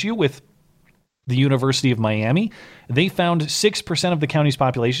same issue with the University of Miami. They found 6% of the county's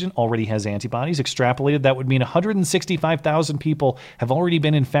population already has antibodies. Extrapolated, that would mean 165,000 people have already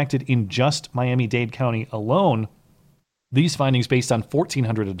been infected in just Miami-Dade County alone. These findings based on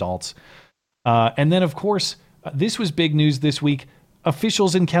 1,400 adults. And then, of course, this was big news this week.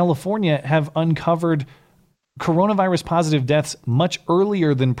 Officials in California have uncovered coronavirus positive deaths much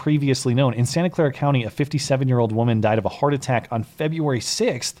earlier than previously known. In Santa Clara County, a 57-year-old woman died of a heart attack on February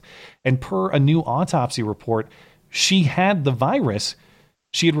 6th. And per a new autopsy report, she had the virus.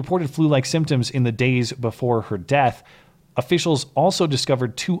 She had reported flu-like symptoms in the days before her death. Officials also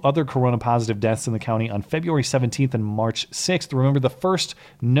discovered 2 other corona-positive deaths in the county on February 17th and March 6th. Remember, the first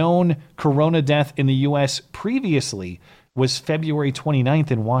known corona death in the U.S. previously was February 29th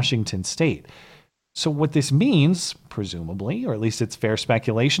in Washington State. So what this means, presumably, or at least it's fair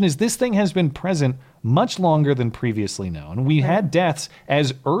speculation, is this thing has been present much longer than previously known. We had deaths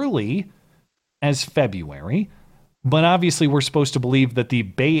as early as February, but obviously we're supposed to believe that the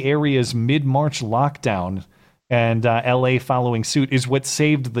Bay Area's mid-March lockdown and LA following suit is what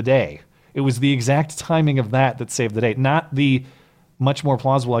saved the day. It was the exact timing of that saved the day, not the much more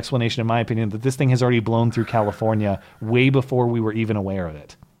plausible explanation, in my opinion, that this thing has already blown through California way before we were even aware of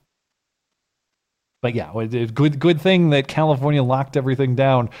it. But yeah, good thing that California locked everything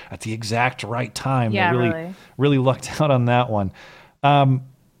down at the exact right time. Yeah, they really lucked out on that one.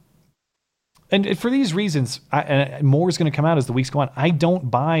 And for these reasons, and more is going to come out as the weeks go on. I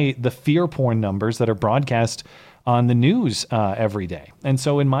don't buy the fear porn numbers that are broadcast on the news every day. And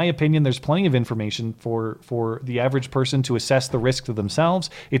so in my opinion, there's plenty of information for the average person to assess the risk to themselves.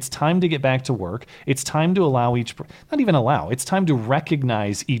 It's time to get back to work. It's time to allow it's time to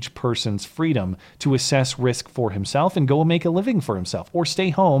recognize each person's freedom to assess risk for himself and go and make a living for himself, or stay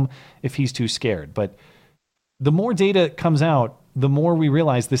home if he's too scared. But the more data comes out, the more we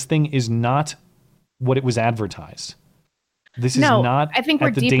realize this thing is not what it was advertised. This is not I think we're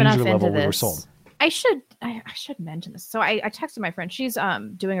at the deep danger enough level into we were this. sold. I should mention this. So I texted my friend. She's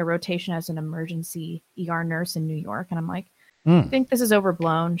doing a rotation as an emergency ER nurse in New York, and I'm like, I think this is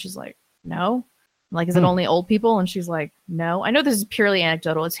overblown. She's like, no. I'm like, is it only old people? And she's like, no. I know this is purely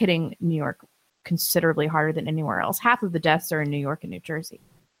anecdotal. It's hitting New York considerably harder than anywhere else. Half of the deaths are in New York and New Jersey.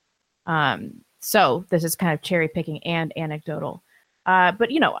 So this is kind of cherry picking and anecdotal. But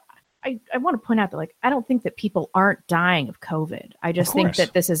I want to point out that, like, I don't think that people aren't dying of COVID. I just think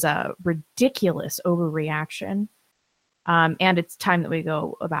that this is a ridiculous overreaction. And it's time that we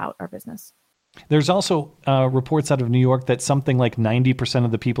go about our business. There's also reports out of New York that something like 90%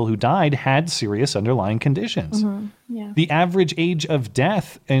 of the people who died had serious underlying conditions. Mm-hmm. Yeah. The average age of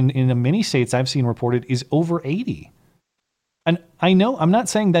death in many states I've seen reported is over 80. And I know, I'm not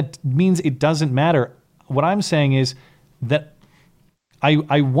saying that means it doesn't matter. What I'm saying is that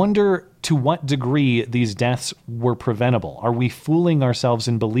I wonder to what degree these deaths were preventable. Are we fooling ourselves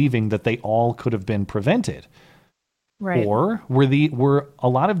in believing that they all could have been prevented? Right. Or were a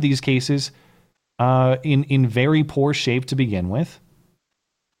lot of these cases in very poor shape to begin with,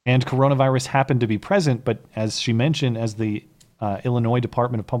 and coronavirus happened to be present, but as she mentioned, as the Illinois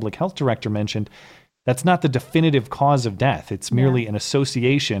Department of Public Health Director mentioned, that's not the definitive cause of death. It's merely an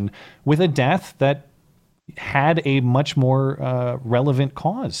association with a death that had a much more relevant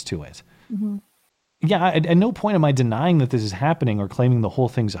cause to it. Mm-hmm. Yeah, at no point am I denying that this is happening or claiming the whole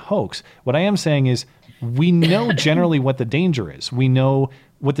thing's a hoax. What I am saying is we know generally what the danger is. We know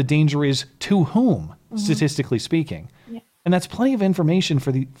what the danger is to whom, statistically speaking. Yeah. And that's plenty of information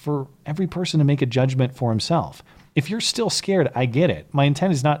for every person to make a judgment for himself. If you're still scared, I get it. My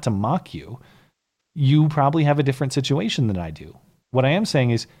intent is not to mock you. You probably have a different situation than I do. What I am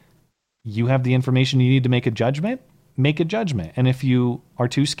saying is you have the information you need to make a judgment, And if you are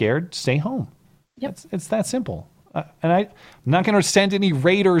too scared, stay home. Yep. It's that simple. And I'm not going to send any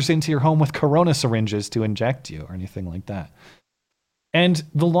raiders into your home with corona syringes to inject you or anything like that. And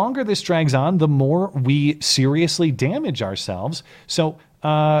the longer this drags on, the more we seriously damage ourselves. So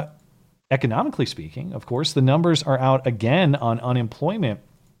economically speaking, of course, the numbers are out again on unemployment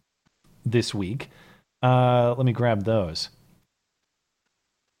this week. Let me grab those.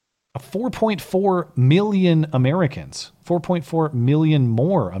 4.4 million Americans, 4.4 million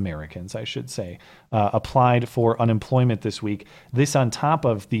more Americans, I should say, applied for unemployment this week. This on top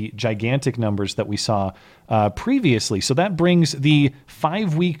of the gigantic numbers that we saw previously. So that brings the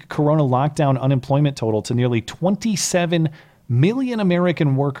 5-week corona lockdown unemployment total to nearly 27 million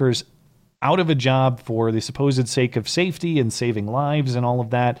American workers out of a job for the supposed sake of safety and saving lives and all of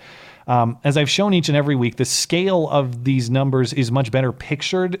that. As I've shown each and every week, the scale of these numbers is much better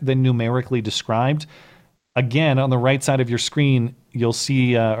pictured than numerically described. Again, on the right side of your screen, you'll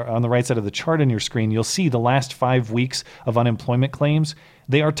see, on the right side of the chart on your screen, you'll see the last 5 weeks of unemployment claims.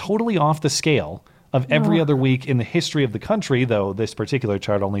 They are totally off the scale of every other week in the history of the country, though this particular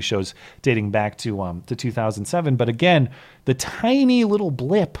chart only shows dating back to 2007. But again, the tiny little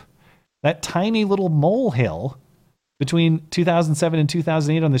blip, that tiny little molehill between 2007 and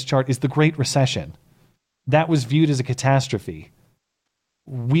 2008 on this chart is the Great Recession. That was viewed as a catastrophe.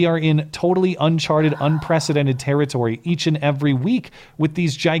 We are in totally uncharted, unprecedented territory each and every week with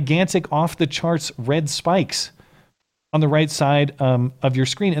these gigantic off-the-charts red spikes on the right side of your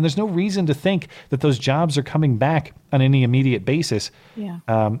screen. And there's no reason to think that those jobs are coming back on any immediate basis. Yeah.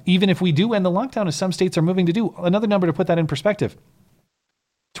 Even if we do end the lockdown, as some states are moving to do. Another number to put that in perspective.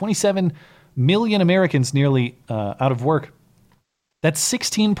 27 million Americans nearly out of work. That's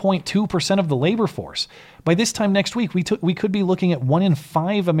 16.2% of the labor force. By this time next week, we could be looking at 1 in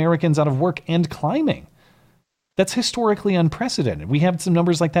 5 Americans out of work and climbing. That's historically unprecedented. We had some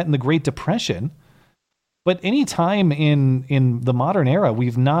numbers like that in the Great Depression. But any time in the modern era,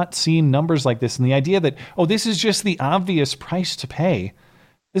 we've not seen numbers like this. And the idea that, this is just the obvious price to pay.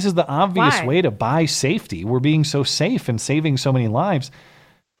 This is the obvious way to buy safety. We're being so safe and saving so many lives.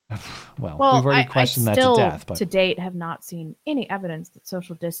 Well, we've already questioned that to death. But to date, have not seen any evidence that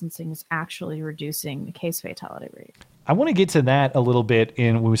social distancing is actually reducing the case fatality rate. I want to get to that a little bit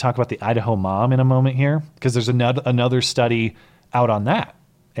when we talk about the Idaho mom in a moment here, because there's another study out on that.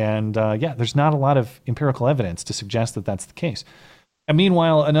 And there's not a lot of empirical evidence to suggest that that's the case. And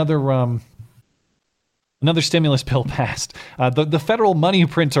meanwhile, another stimulus bill passed. The federal money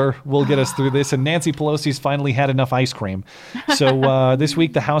printer will get us through this, and Nancy Pelosi's finally had enough ice cream. So this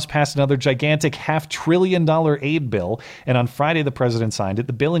week, the House passed another gigantic $500 billion aid bill, and on Friday, the president signed it.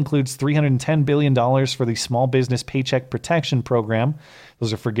 The bill includes $310 billion for the Small Business Paycheck Protection Program.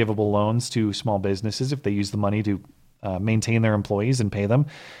 Those are forgivable loans to small businesses if they use the money to maintain their employees and pay them,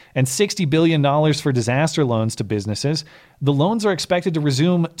 and $60 billion for disaster loans to businesses. The loans are expected to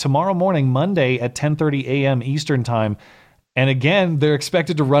resume tomorrow morning, Monday at 10:30 a.m. Eastern time. And again, they're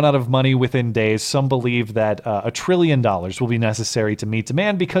expected to run out of money within days. Some believe that $1 trillion will be necessary to meet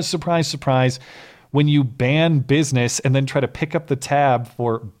demand because, surprise, surprise, when you ban business and then try to pick up the tab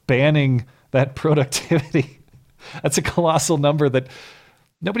for banning that productivity, that's a colossal number that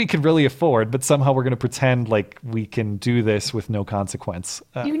nobody can really afford, but somehow we're going to pretend like we can do this with no consequence.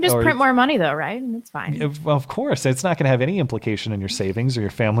 You can just print more money, though, right? And it's fine. Of course. It's not going to have any implication in your savings or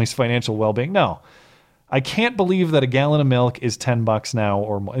your family's financial well-being. No. I can't believe that a gallon of milk is $10 now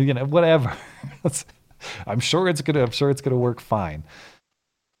or more, whatever. I'm sure it's going to work fine.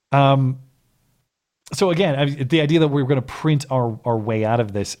 So again, the idea that we're going to print our way out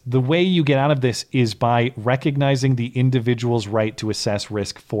of this, the way you get out of this is by recognizing the individual's right to assess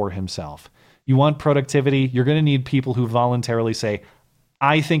risk for himself. You want productivity, you're going to need people who voluntarily say,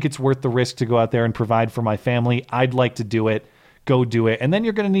 I think it's worth the risk to go out there and provide for my family. I'd like to do it. Go do it. And then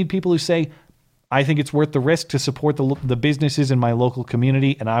you're going to need people who say, I think it's worth the risk to support the businesses in my local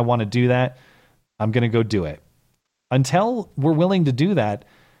community, and I want to do that. I'm going to go do it. Until we're willing to do that,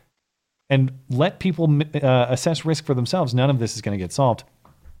 and let people assess risk for themselves, none of this is going to get solved.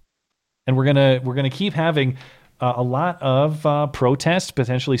 And we're gonna keep having a lot of protest,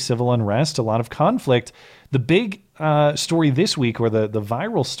 potentially civil unrest, a lot of conflict. The big story this week, or the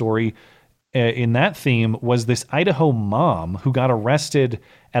viral story in that theme, was this Idaho mom who got arrested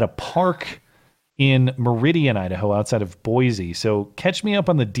at a park in Meridian, Idaho, outside of Boise. So catch me up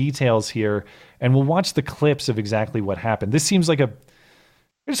on the details here, and we'll watch the clips of exactly what happened. This seems like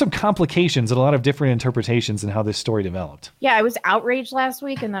there's some complications and a lot of different interpretations in how this story developed. Yeah, I was outraged last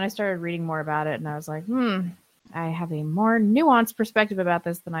week, and then I started reading more about it, and I was like, I have a more nuanced perspective about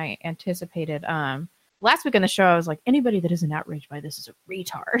this than I anticipated. Last week on the show, I was like, anybody that isn't outraged by this is a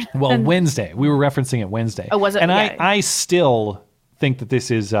retard. Well, Wednesday. We were referencing it Wednesday. Oh, was it? And yeah. I still think that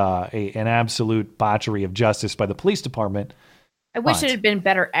this is an absolute botchery of justice by the police department. I wish it had been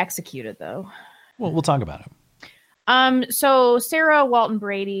better executed, though. Well, we'll talk about it. So Sarah Walton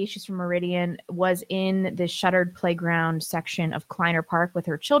Brady, she's from Meridian, was in the shuttered playground section of Kleiner Park with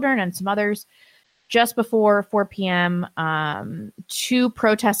her children and some others just before 4 p.m. To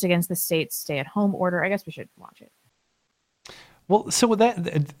protest against the state's stay-at-home order. I guess we should watch it. Well, so with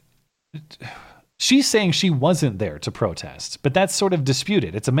that, she's saying she wasn't there to protest, but that's sort of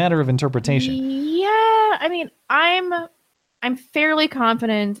disputed. It's a matter of interpretation. Yeah, I mean, I'm fairly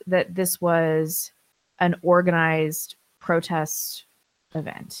confident that this was an organized protest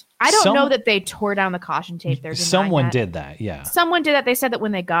event. I don't know that they tore down the caution tape. Someone did that, yeah. Someone did that. They said that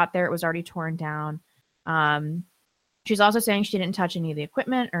when they got there, it was already torn down. She's also saying she didn't touch any of the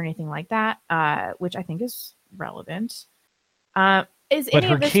equipment or anything like that, which I think is relevant. But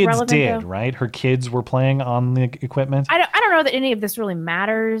her kids did, right? Her kids were playing on the equipment? I don't know that any of this really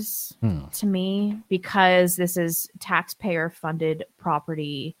matters to me, because this is taxpayer-funded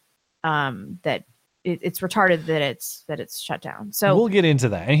property that it's retarded that it's shut down. So we'll get into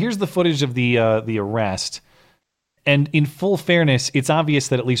that. And here's the footage of the arrest. And in full fairness, it's obvious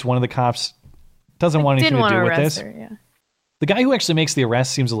that at least one of the cops doesn't want anything to do with this. Her, yeah. The guy who actually makes the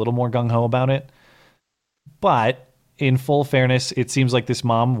arrest seems a little more gung-ho about it. But in full fairness, it seems like this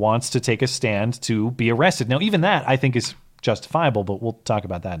mom wants to take a stand to be arrested. Now, even that, I think, is justifiable, but we'll talk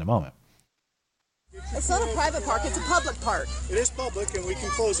about that in a moment. It's not a private park, it's a public park. It is public, and we can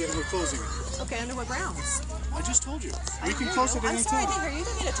close it, and we're closing it. Okay, under what grounds? I just told you. We can close it anytime. I'm sorry, I didn't hear you. You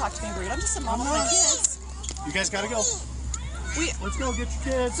don't need to talk to me rude. I'm just a mom with my kids. You guys gotta go. Let's go get your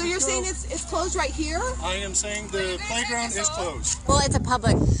kids. So you're saying it's closed right here? I am saying the playground is closed. Well, it's a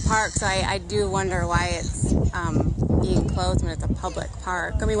public park, so I do wonder why it's being closed when it's a public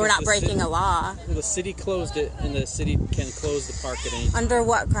park. I mean, we're not breaking a law. Well, the city closed it, and the city can close the park at any time. Under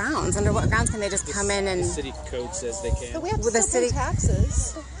what grounds? Under what grounds can they just come in and... The city code says they can. But we have to still pay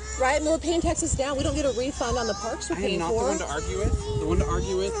taxes. Right? I mean, we're paying taxes now. We don't get a refund on the parks we're paying for. I am not the one to argue with. The one to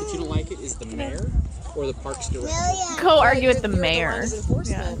argue with, if you don't like it, is the mayor or the parks director. Go argue with the mayor.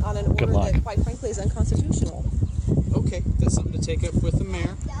 Yeah. On an order that, quite frankly, is unconstitutional. Okay, that's something to take up with the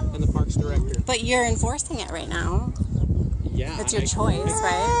mayor and the parks director. But you're enforcing it right now. Yeah, It's your choice,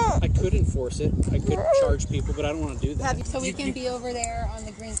 right? I could enforce it. I could charge people, but I don't want to do that. So we can be over there on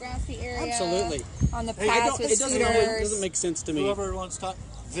the green grassy area. Absolutely. On the paths with It scooters. doesn't make sense to me. Whoever wants to talk,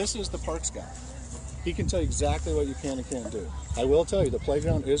 this is the parks guy. He can tell you exactly what you can and can't do. I will tell you, the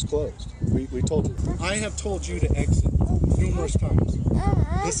playground is closed. We told you. I have told you to exit numerous times.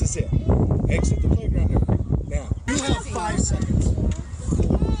 This is it. Exit the playground area. Now, you have 5 seconds.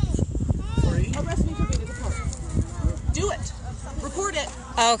 3. Arrest me for being at the park. Do it. Report it.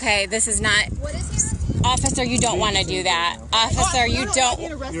 Okay, this is not. Officer, you don't want to do that. Officer, you don't.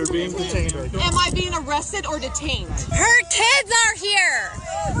 You're being detained right now. Am I being arrested or detained? Her kids are here.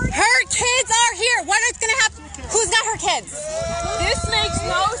 Her kids are here. What is going to happen? Who's got her kids? This makes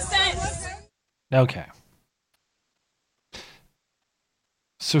no sense. Okay.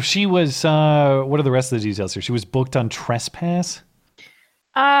 So she was, what are the rest of the details here? She was booked on trespass?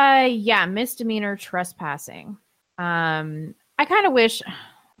 Yeah, misdemeanor trespassing. I kind of wish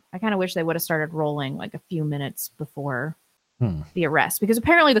they would have started rolling like a few minutes before the arrest, because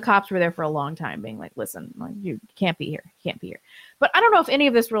apparently the cops were there for a long time being like, listen, like, you can't be here. You can't be here. But I don't know if any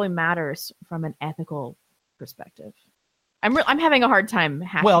of this really matters from an ethical perspective. I'm having a hard time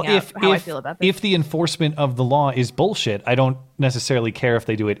hashing out how I feel about this. If the enforcement of the law is bullshit, I don't necessarily care if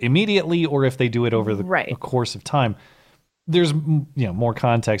they do it immediately or if they do it over the course of time. There's more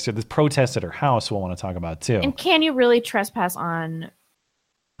context here. This protest at her house we'll want to talk about too. And can you really trespass on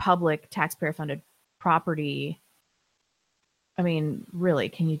public taxpayer-funded property? I mean, really,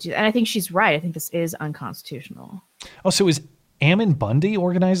 can you do that? And I think she's right. I think this is unconstitutional. Oh, so is Ammon Bundy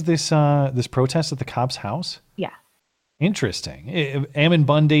organized this protest at the cop's house? Yeah. Interesting. Ammon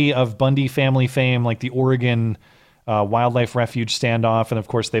Bundy of Bundy family fame, like the Oregon wildlife refuge standoff. And of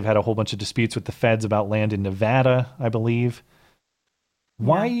course, they've had a whole bunch of disputes with the feds about land in Nevada, I believe.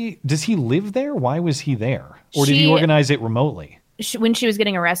 Why does he live there? Why was he there? Or did he organize it remotely? When she was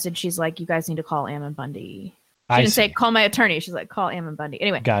getting arrested, she's like, you guys need to call Ammon Bundy. She didn't say, call my attorney. She's like, call Ammon Bundy.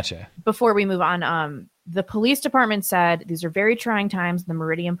 Anyway. Gotcha. Before we move on, the police department said these are very trying times. The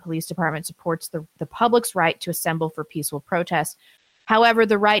Meridian Police Department supports the public's right to assemble for peaceful protests. However,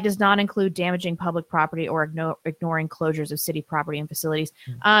 the right does not include damaging public property or ignoring closures of city property and facilities.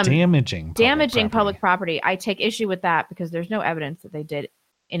 Damaging public property. I take issue with that because there's no evidence that they did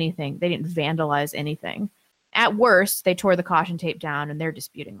anything. They didn't vandalize anything. At worst, they tore the caution tape down, and they're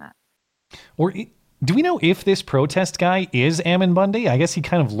disputing that. Or do we know if this protest guy is Ammon Bundy? I guess he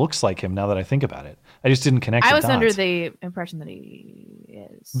kind of looks like him now that I think about it. I just didn't connect the dots. Under the impression that he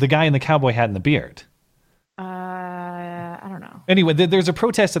is. The guy in the cowboy hat and the beard. I don't know. Anyway, there's a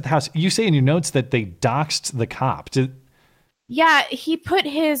protest at the house. You say in your notes that they doxed the cop. Yeah, he put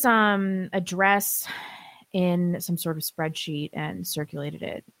his address in some sort of spreadsheet and circulated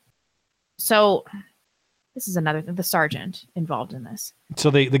it. So this is another thing. The sergeant involved in this.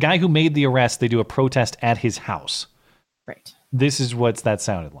 So the guy who made the arrest, they do a protest at his house. Right. This is what that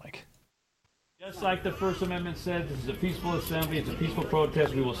sounded like. Just like the First Amendment said, this is a peaceful assembly. It's a peaceful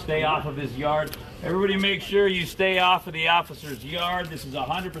protest. We will stay off of his yard. Everybody make sure you stay off of the officer's yard. This is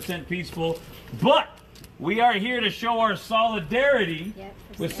 100% peaceful. But we are here to show our solidarity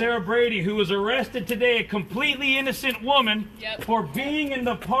with Sarah Brady, who was arrested today, a completely innocent woman, for being in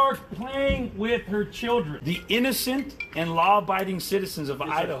the park playing with her children. The innocent and law-abiding citizens of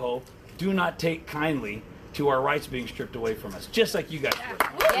Idaho do not take kindly to our rights being stripped away from us, just like you guys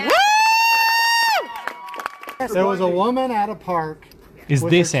would. There was a woman at a park. Is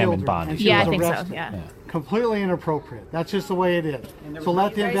this Ammon Bundy? Yeah, I think so. Yeah. Completely inappropriate. That's just the way it is. So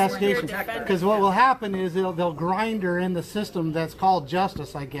let the investigation, because what will happen is they'll grind her in the system that's called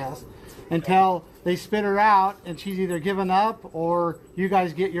justice, I guess, until they spit her out and she's either given up or you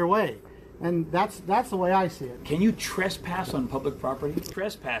guys get your way. And that's the way I see it. Can you trespass on public property?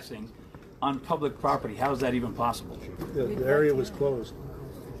 Trespassing on public property, how is that even possible? The area was closed.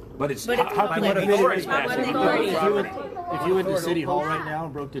 But how can you be trespassing? If you went to City Hall right now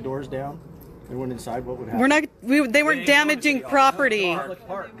and broke the doors down and went inside, what would happen? They weren't damaging property.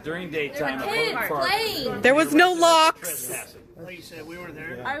 During daytime, a public park. There was no locks. Like you said, we were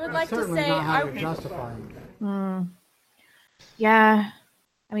there. I would like to Certainly say, not how to justify it. Yeah.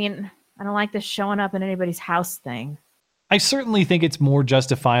 I mean, I don't like this showing up in anybody's house thing. I certainly think it's more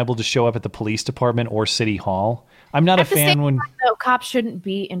justifiable to show up at the police department or city hall. I'm not a fan when cops shouldn't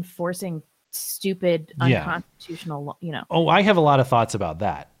be enforcing stupid, unconstitutional, Oh, I have a lot of thoughts about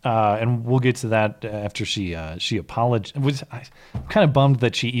that, and we'll get to that after she apologized. I'm kind of bummed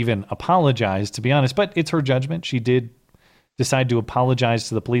that she even apologized, to be honest. But it's her judgment. She did decide to apologize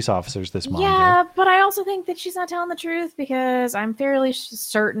to the police officers this month. Yeah, but I also think that she's not telling the truth, because I'm fairly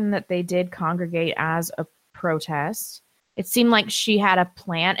certain that they did congregate as a protest. It seemed like she had a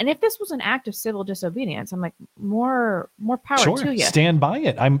plan. And if this was an act of civil disobedience, I'm like, more power to you. Stand by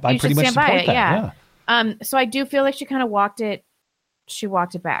it. I pretty much support that. Yeah. So I do feel like she kind of walked it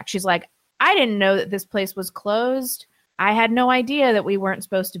back. She's like, I didn't know that this place was closed. I had no idea that we weren't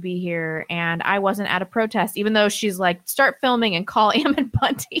supposed to be here, and I wasn't at a protest, even though she's like, start filming and call Ammon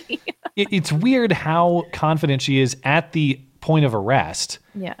Bundy. It's weird how confident she is at the point of arrest.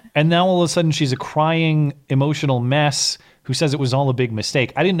 Yeah. And now all of a sudden she's a crying, emotional mess who says it was all a big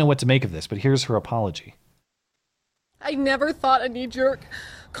mistake. I didn't know what to make of this, but here's her apology. I never thought a knee-jerk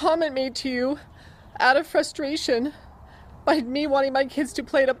comment made to you out of frustration by me wanting my kids to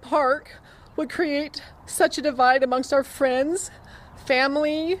play at a park would create such a divide amongst our friends,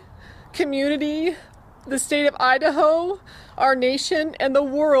 family, community, the state of Idaho, our nation, and the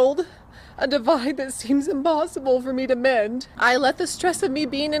world. A divide that seems impossible for me to mend. I let the stress of me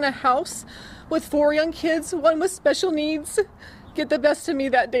being in a house with 4 young kids, one with special needs, get the best of me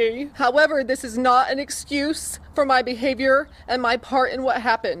that day. However, this is not an excuse for my behavior and my part in what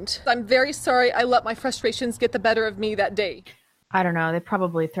happened. I'm very sorry I let my frustrations get the better of me that day. I don't know. They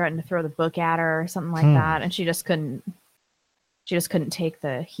probably threatened to throw the book at her or something like that, and she just couldn't take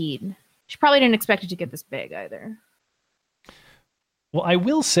the heat. She probably didn't expect it to get this big either. Well, I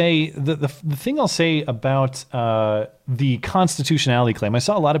will say the thing I'll say about the constitutionality claim, I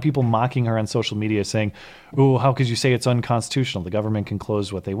saw a lot of people mocking her on social media saying, oh, how could you say it's unconstitutional? The government can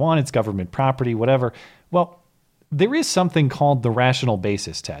close what they want. It's government property, whatever. Well, there is something called the rational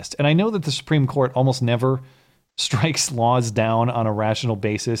basis test. And I know that the Supreme Court almost never strikes laws down on a rational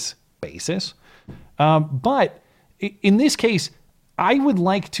basis. But in this case, I would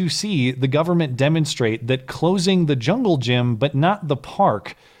like to see the government demonstrate that closing the jungle gym, but not the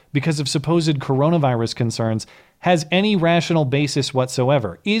park, because of supposed coronavirus concerns, has any rational basis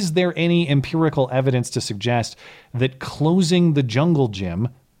whatsoever. Is there any empirical evidence to suggest that closing the jungle gym,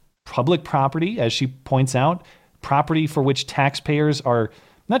 public property, as she points out, property for which taxpayers are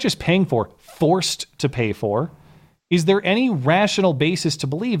not just paying for, forced to pay for, is there any rational basis to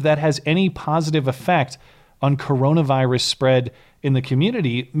believe that has any positive effect on coronavirus spread in the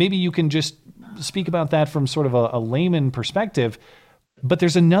community? Maybe you can just speak about that from sort of a layman perspective. But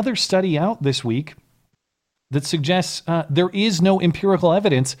there's another study out this week that suggests there is no empirical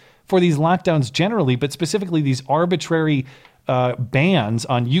evidence for these lockdowns generally, but specifically these arbitrary bans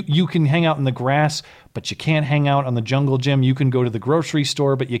on you can hang out in the grass, but you can't hang out on the jungle gym. You can go to the grocery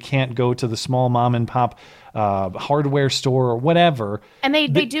store, but you can't go to the small mom and pop hardware store or whatever. And they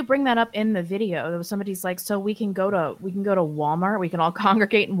do bring that up in the video. There was somebody's like, so we can go to Walmart. We can all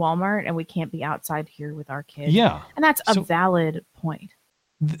congregate in Walmart, and we can't be outside here with our kids. Yeah, and that's a valid point.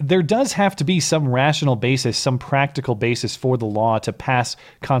 There does have to be some rational basis, some practical basis for the law to pass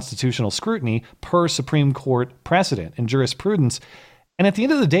constitutional scrutiny per Supreme Court precedent and jurisprudence. And at the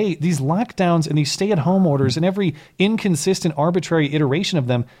end of the day, these lockdowns and these stay-at-home orders and every inconsistent, arbitrary iteration of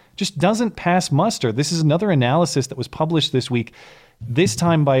them just doesn't pass muster. This is another analysis that was published this week, this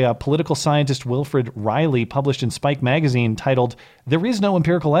time by political scientist Wilfred Riley, published in Spike magazine, titled, "There is no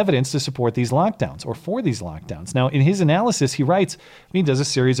empirical evidence to support these lockdowns or for these lockdowns." Now, in his analysis, he writes, he does a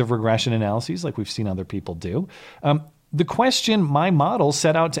series of regression analyses like we've seen other people do. The question my model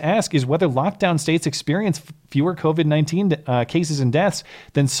set out to ask is whether lockdown states experience fewer COVID-19 cases and deaths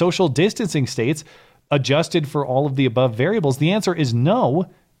than social distancing states adjusted for all of the above variables. The answer is no.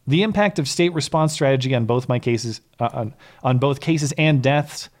 The impact of state response strategy on both cases and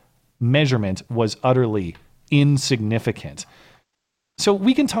deaths measurement was utterly insignificant. So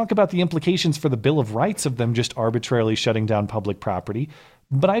we can talk about the implications for the Bill of Rights of them just arbitrarily shutting down public property,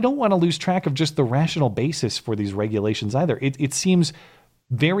 but I don't want to lose track of just the rational basis for these regulations either. It seems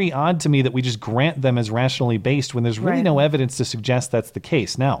very odd to me that we just grant them as rationally based when there's really no evidence to suggest that's the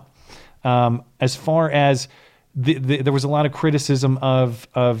case. Now, as far as there was a lot of criticism of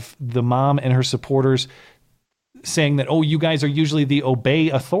the mom and her supporters saying that, oh, you guys are usually the obey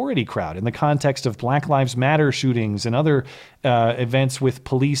authority crowd in the context of Black Lives Matter shootings and other events with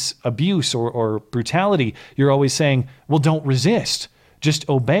police abuse or brutality. You're always saying, well, don't resist. Just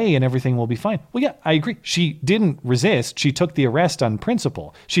obey and everything will be fine. Well, yeah, I agree. She didn't resist. She took the arrest on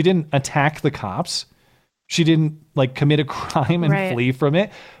principle. She didn't attack the cops. She didn't commit a crime and flee from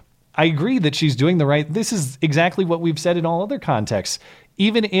it. I agree that she's doing the right. This is exactly what we've said in all other contexts.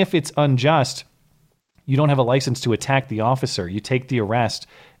 Even if it's unjust, you don't have a license to attack the officer. You take the arrest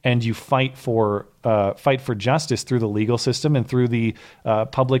and you fight for justice through the legal system and through the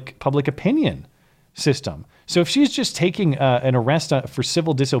public opinion system. So if she's just taking an arrest for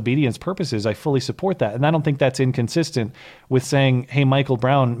civil disobedience purposes, I fully support that. And I don't think that's inconsistent with saying, hey, Michael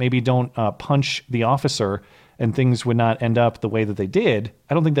Brown, maybe don't punch the officer and things would not end up the way that they did,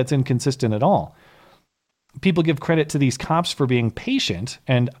 I don't think that's inconsistent at all. People give credit to these cops for being patient,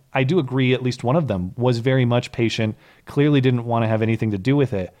 and I do agree at least one of them was very much patient, clearly didn't want to have anything to do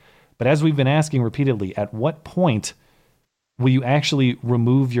with it. But as we've been asking repeatedly, at what point will you actually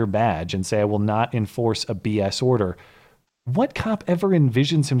remove your badge and say, I will not enforce a BS order? What cop ever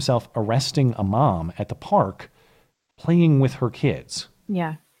envisions himself arresting a mom at the park playing with her kids?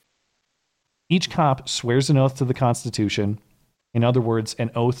 Yeah. Each cop swears an oath to the Constitution. In other words,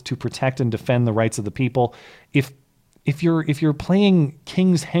 an oath to protect and defend the rights of the people. If you're playing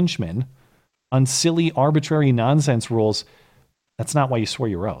King's henchman on silly, arbitrary nonsense rules, that's not why you swore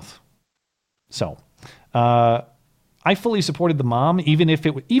your oath. So, I fully supported the mom, even if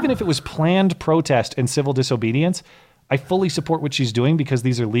it was planned protest and civil disobedience. I fully support what she's doing because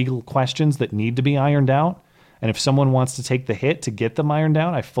these are legal questions that need to be ironed out. And if someone wants to take the hit to get them ironed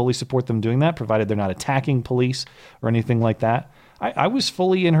out, I fully support them doing that, provided they're not attacking police or anything like that. I was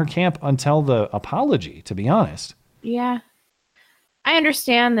fully in her camp until the apology, to be honest. Yeah. I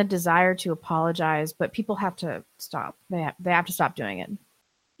understand the desire to apologize, but people have to stop. They have to stop doing it.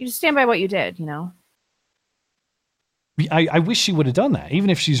 You just stand by what you did, you know? I wish she would have done that. Even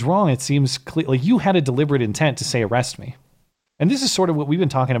if she's wrong, it seems clear. Like, you had a deliberate intent to say, arrest me. And this is sort of what we've been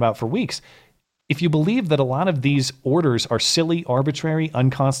talking about for weeks. If you believe that a lot of these orders are silly, arbitrary,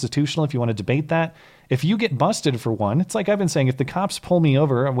 unconstitutional, if you want to debate that, if you get busted for one, it's like I've been saying, if the cops pull me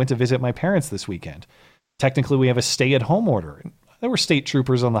over, I went to visit my parents this weekend. Technically, we have a stay-at-home order. There were state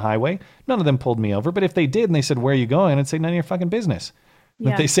troopers on the highway. None of them pulled me over. But if they did and they said, where are you going? I'd say, none of your fucking business.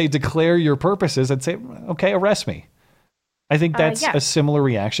 Yeah. If they say, declare your purposes, I'd say, okay, arrest me. I think that's a similar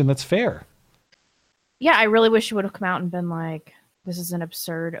reaction that's fair. Yeah, I really wish you would have come out and been like, this is an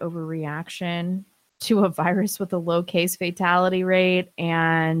absurd overreaction to a virus with a low case fatality rate,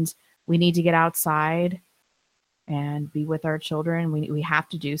 and we need to get outside and be with our children. We have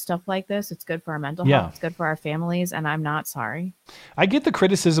to do stuff like this. It's good for our mental health. It's good for our families, and I'm not sorry. I get the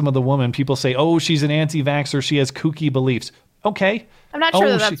criticism of the woman. People say, oh, she's an anti-vaxxer. She has kooky beliefs. Okay. I'm not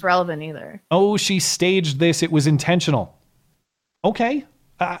sure that's relevant either. Oh, she staged this. It was intentional. Okay.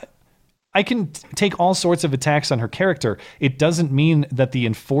 I can take all sorts of attacks on her character. It doesn't mean that the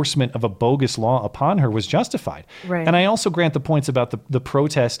enforcement of a bogus law upon her was justified. Right. And I also grant the points about the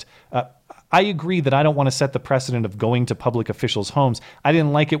protest. I agree that I don't want to set the precedent of going to public officials' homes. I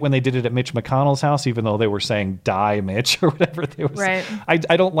didn't like it when they did it at Mitch McConnell's house, even though they were saying, die, Mitch, or whatever they were saying. I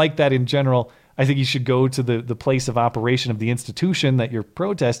don't like that in general. I think you should go to the place of operation of the institution that you're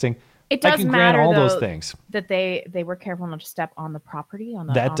protesting. It does I can matter, grant all though, those things. That they were careful not to step on the property.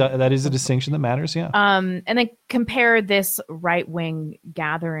 That is a distinction that matters, yeah. And then compare this right-wing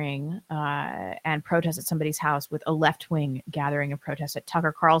gathering and protest at somebody's house with a left-wing gathering and protest at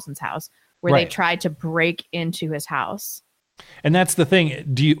Tucker Carlson's house, where they tried to break into his house. And that's the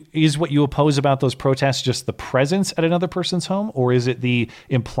thing. Is what you oppose about those protests just the presence at another person's home, or is it the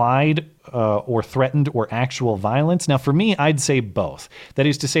implied or threatened or actual violence? Now, for me, I'd say both. That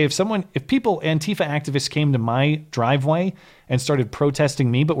is to say, if people, Antifa activists came to my driveway and started protesting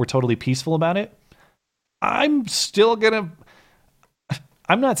me, but were totally peaceful about it, I'm still gonna.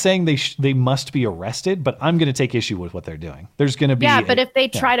 I'm not saying they must be arrested, but I'm going to take issue with what they're doing. There's going to be but if they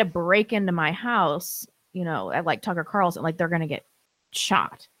try to break into my house, you know, at like Tucker Carlson, like they're going to get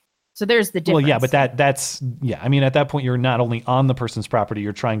shot. So there's the difference. Well, yeah, but that's I mean, at that point, you're not only on the person's property,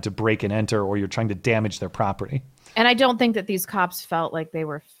 you're trying to break and enter, or you're trying to damage their property. And I don't think that these cops felt like they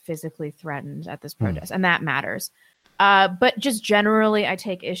were physically threatened at this protest, and that matters. But just generally, I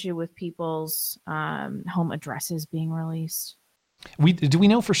take issue with people's home addresses being released. Do we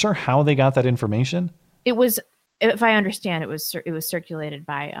know for sure how they got that information? It was, if I understand, it was circulated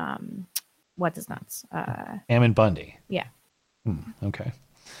by what's his nuts? Ammon Bundy. Yeah. Okay.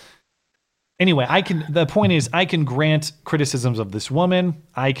 Anyway, the point is, I can grant criticisms of this woman.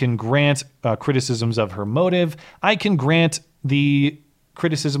 I can grant criticisms of her motive. I can grant the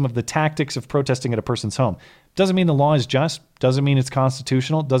criticism of the tactics of protesting at a person's home. Doesn't mean the law is just. Doesn't mean it's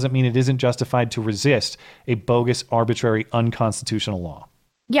constitutional. Doesn't mean it isn't justified to resist a bogus, arbitrary, unconstitutional law.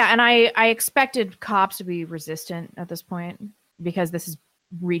 Yeah, and I expected cops to be resistant at this point because this has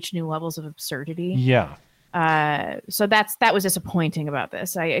reached new levels of absurdity. Yeah. So that was disappointing about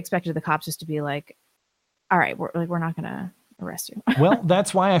this. I expected the cops just to be like, all right, we're not going to arrest you. Well,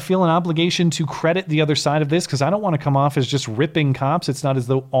 that's why I feel an obligation to credit the other side of this, because I don't want to come off as just ripping cops. It's not as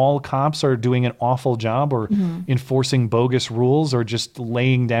though all cops are doing an awful job or enforcing bogus rules or just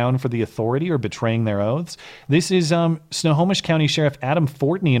laying down for the authority or betraying their oaths. This is Snohomish County Sheriff Adam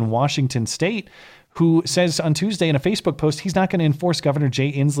Fortney in Washington State, who says on Tuesday in a Facebook post he's not going to enforce Governor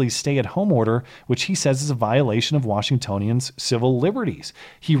Jay Inslee's stay-at-home order, which he says is a violation of Washingtonians' civil liberties.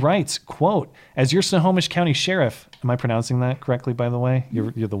 He writes, quote, as your Snohomish County Sheriff, am I pronouncing that correctly, by the way?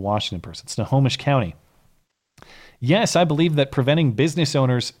 You're the Washington person. Snohomish County. Yes, I believe that preventing business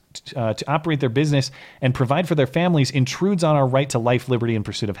owners to operate their business and provide for their families intrudes on our right to life, liberty, and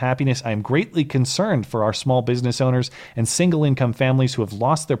pursuit of happiness. I am greatly concerned for our small business owners and single-income families who have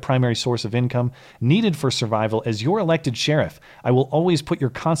lost their primary source of income needed for survival. As your elected sheriff, I will always put your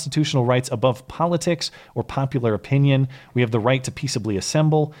constitutional rights above politics or popular opinion. We have the right to peaceably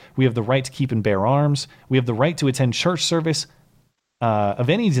assemble. We have the right to keep and bear arms. We have the right to attend church service of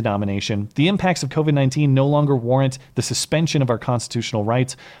any denomination. The impacts of COVID-19 no longer warrant the suspension of our constitutional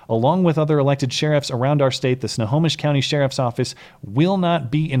rights. Along with other elected sheriffs around our state, the Snohomish County Sheriff's Office will not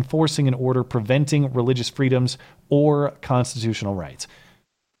be enforcing an order preventing religious freedoms or constitutional rights.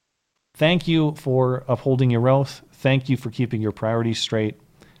 Thank you for upholding your oath. Thank you for keeping your priorities straight.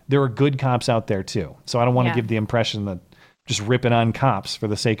 There are good cops out there too. So I don't want to give the impression that just ripping on cops for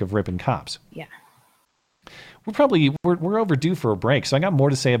the sake of ripping cops. Yeah. We're overdue for a break. So I got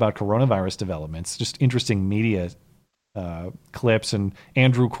more to say about coronavirus developments, just interesting media clips, and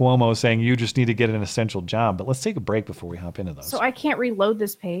Andrew Cuomo saying you just need to get an essential job. But let's take a break before we hop into those. So I can't reload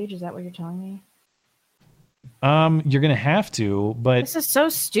this page. Is that what you're telling me? You're gonna have to, but this is so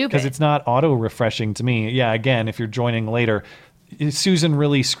stupid because it's not auto refreshing to me. Yeah, again, if you're joining later, Susan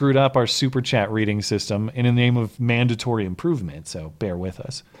really screwed up our super chat reading system in the name of mandatory improvement. So bear with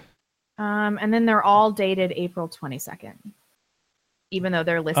us. And then they're all dated April 22nd, even though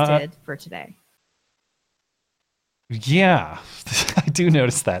they're listed for today. Yeah, I do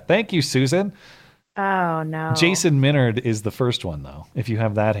notice that. Thank you, Susan. Oh, no. Jason Minard is the first one, though, if you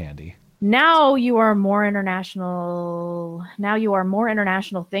have that handy. Now you are more international. Now you are more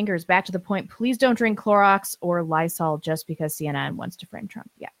international thinkers. Back to the point. Please don't drink Clorox or Lysol just because CNN wants to frame Trump.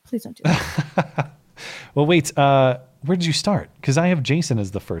 Yeah, please don't do that. Well, wait. Where did you start? Because I have Jason as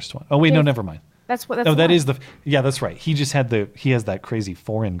the first one. Oh, wait, no, never mind. That's what. No, that is the. Yeah, that's right. He just had he has that crazy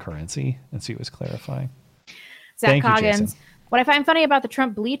foreign currency, and so he was clarifying. Zach Thank Coggins. you, Jason. What I find funny about the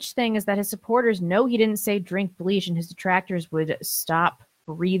Trump bleach thing is that his supporters know he didn't say drink bleach, and his detractors would stop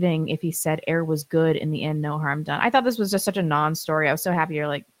breathing if he said air was good. In the end, no harm done. I thought this was just such a non-story. I was so happy. You're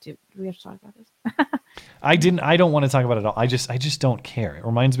like, dude, do we have to talk about this? I don't want to talk about it at all. I just don't care. It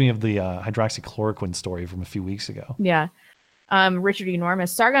reminds me of the hydroxychloroquine story from a few weeks ago. Yeah. Richard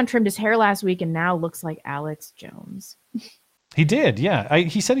Enormous. Sargon trimmed his hair last week and now looks like Alex Jones. He did, yeah.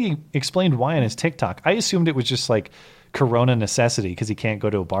 He said he explained why on his TikTok. I assumed it was just like Corona necessity because he can't go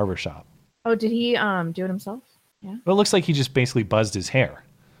to a barbershop. Oh, did he do it himself? Yeah. Well, it looks like he just basically buzzed his hair.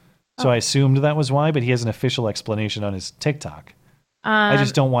 So I assumed that was why, but he has an official explanation on his TikTok. I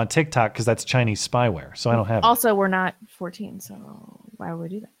just don't want TikTok because that's Chinese spyware, so I don't have it. Also, we're not 14, so why would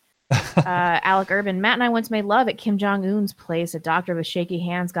we do that? Alec Urban. Matt and I once made love at Kim Jong-un's place. A doctor with shaky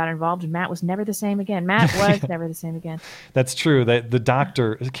hands got involved, and Matt was never the same again. Matt was never the same again. That's true. The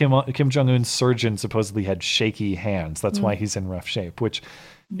doctor, Kim Jong-un's surgeon, supposedly had shaky hands. That's why he's in rough shape, which,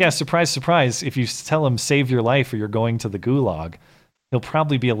 yeah, surprise, surprise. If you tell him save your life or you're going to the gulag, he'll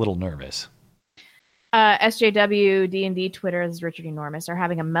probably be a little nervous. SJW D&D Twitter, this is Richard Enormous, are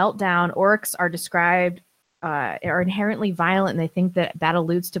having a meltdown. Orcs are described are inherently violent, and they think that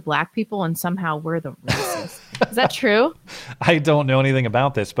alludes to black people, and somehow we're the racists. Is that true? I don't know anything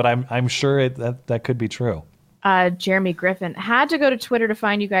about this, but I'm sure that could be true. Jeremy Griffin had to go to Twitter to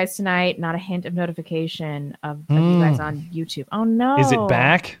find you guys tonight. Not a hint of notification of you guys on YouTube. Oh no! Is it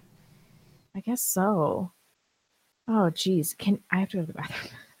back? I guess so. Oh geez, I have to go to the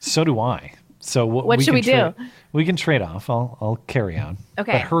bathroom? So do I. So what should we do? We can trade off. I'll carry on.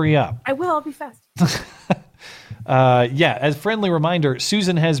 Okay. But hurry up. I will. I'll be fast. Yeah, as a friendly reminder,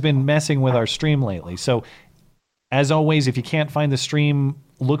 Susan has been messing with our stream lately. So as always, if you can't find the stream,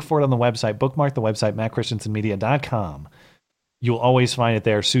 look for it on the website. Bookmark the website, mattchristiansenmedia.com. You'll always find it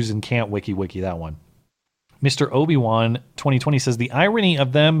there. Susan can't wiki that one. Mr. Obi-Wan 2020 says, the irony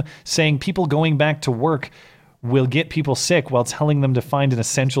of them saying people going back to work will get people sick while telling them to find an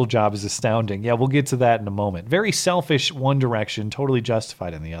essential job is astounding. Yeah, we'll get to that in a moment. Very selfish one direction, totally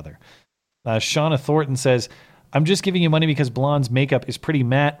justified in the other. Shauna Thornton says, I'm just giving you money because Blonde's makeup is pretty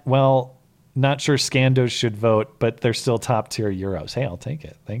matte. Well, not sure Scandos should vote, but they're still top tier Euros. Hey, I'll take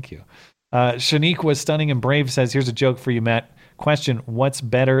it. Thank you. Shanique was stunning and brave says, here's a joke for you, Matt. Question, what's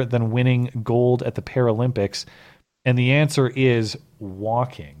better than winning gold at the Paralympics? And the answer is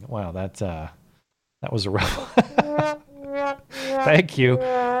walking. Wow, that was a rough one. Thank you.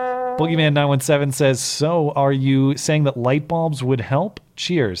 Boogeyman917 says, so are you saying that light bulbs would help?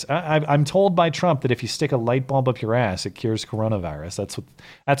 Cheers. I'm told by Trump that if you stick a light bulb up your ass, it cures coronavirus.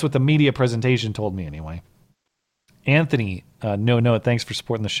 That's what the media presentation told me anyway. Anthony, no, thanks for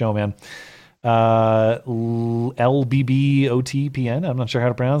supporting the show, man. LBBOTPN, I'm not sure how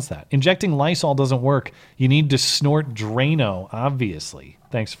to pronounce that. Injecting Lysol doesn't work. You need to snort Drano, obviously.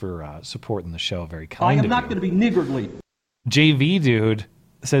 Thanks for supporting the show. Very kind of you. I am not going to be niggardly. JV Dude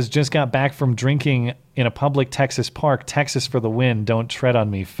says, just got back from drinking in a public Texas park. Texas for the win. Don't tread on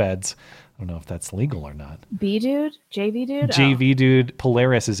me, feds. I don't know if that's legal or not. B Dude? JV Dude? JV Dude.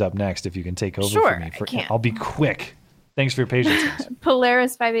 Polaris is up next if you can take over for me. I'll be quick. Thanks for your patience, guys.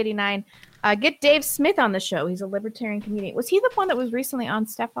 Polaris 589. Get Dave Smith on the show. He's a libertarian comedian. Was he the one that was recently on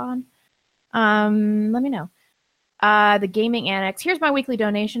Stefan? Let me know. The Gaming Annex. Here's my weekly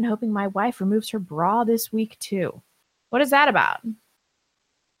donation, hoping my wife removes her bra this week too. What is that about?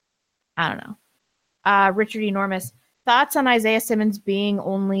 I don't know. Richard Enormous. Thoughts on Isaiah Simmons being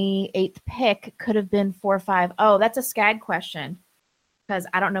only 8th pick, could have been 4-5. Oh, that's a SCAG question because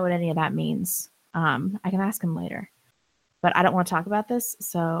I don't know what any of that means. I can ask him later, but I don't want to talk about this,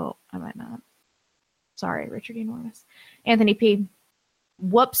 so I might not. Sorry, Richard Enormous. Anthony P.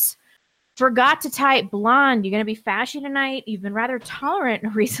 Whoops. Forgot to type blonde. You're going to be fashy tonight. You've been rather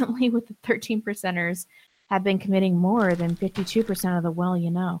tolerant recently with the 13%ers have been committing more than 52% of the well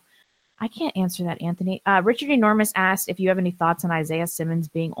you know. I can't answer that, Anthony. Richard Enormous asked if you have any thoughts on Isaiah Simmons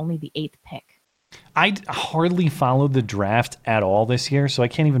being only the 8th pick. I hardly followed the draft at all this year, so I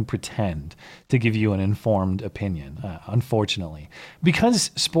can't even pretend to give you an informed opinion, unfortunately. Because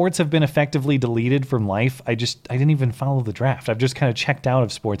sports have been effectively deleted from life, I didn't even follow the draft. I've just kind of checked out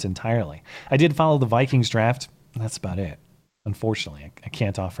of sports entirely. I did follow the Vikings draft, and that's about it. Unfortunately, I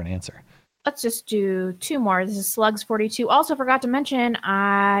can't offer an answer. Let's just do 2 more. This is Slugs42. Also forgot to mention,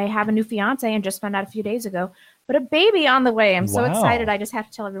 I have a new fiance and just found out a few days ago, but a baby on the way. I'm so excited. I just have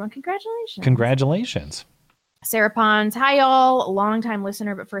to tell everyone, congratulations. Congratulations. Sarah Pons. Hi, y'all. Long-time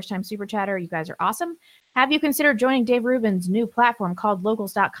listener, but first-time super chatter. You guys are awesome. Have you considered joining Dave Rubin's new platform called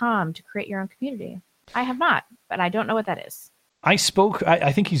locals.com to create your own community? I have not, but I don't know what that is. I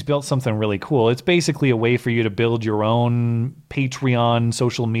think he's built something really cool. It's basically a way for you to build your own Patreon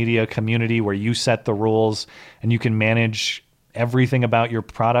social media community where you set the rules and you can manage everything about your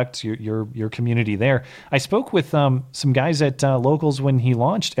product, your community there. I spoke with some guys at Locals when he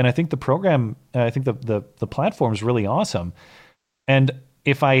launched, and I think the program, the platform is really awesome. And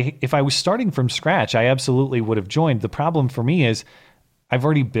if I was starting from scratch, I absolutely would have joined. The problem for me is I've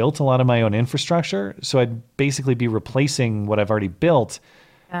already built a lot of my own infrastructure, so I'd basically be replacing what I've already built.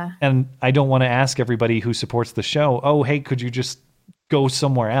 And I don't want to ask everybody who supports the show, oh, hey, could you just go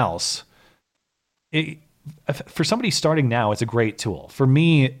somewhere else? For somebody starting now, it's a great tool. For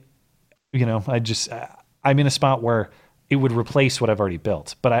me, I'm in a spot where it would replace what I've already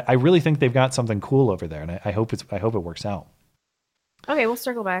built. But I really think they've got something cool over there, and I hope it works out. Okay, we'll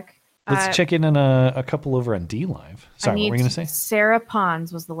circle back. Let's check in on a couple over on D-Live. Sorry, what were you going to say? Sarah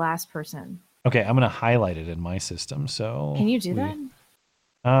Pons was the last person. Okay, I'm going to highlight it in my system. So can you do that?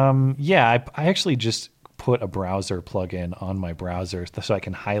 Yeah, I actually just put a browser plugin on my browser so I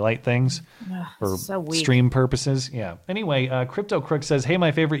can highlight things for stream purposes. Yeah. Anyway, Crypto Crook says, hey,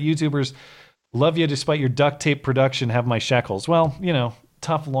 my favorite YouTubers, love you despite your duct tape production, have my shekels. Well,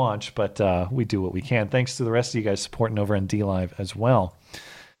 tough launch, but we do what we can. Thanks to the rest of you guys supporting over on D-Live as well.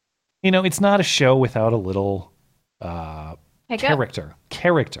 It's not a show without a little character.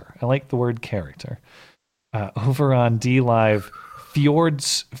 Character. I like the word character. Over on D-Live, Fjord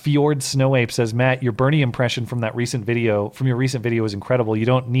Snow Ape says, Matt, your Bernie impression from your recent video is incredible. You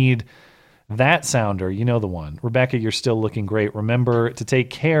don't need that sounder. You know the one. Rebecca, you're still looking great. Remember to take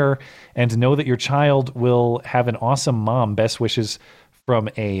care and to know that your child will have an awesome mom. Best wishes from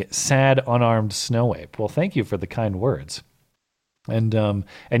a sad, unarmed Snow Ape. Well, thank you for the kind words. And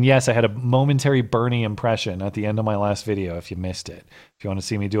yes, I had a momentary Bernie impression at the end of my last video, if you missed it, if you want to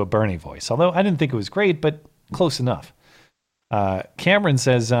see me do a Bernie voice. Although I didn't think it was great, but close enough. Cameron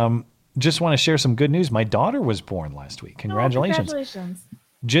says, just want to share some good news. My daughter was born last week. Congratulations. Congratulations.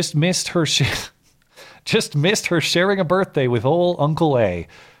 Just missed her sharing a birthday with old Uncle A,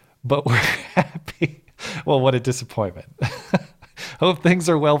 but we're happy. Well, what a disappointment. Hope things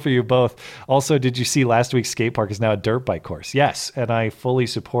are well for you both. Also, did you see last week's skate park is now a dirt bike course? Yes, and I fully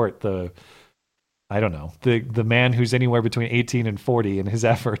support the man who's anywhere between 18 and 40 in his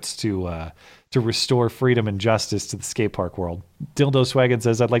efforts to restore freedom and justice to the skate park world. Dildo Swaggin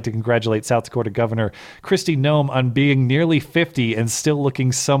says, I'd like to congratulate South Dakota Governor Kristi Noem on being nearly 50 and still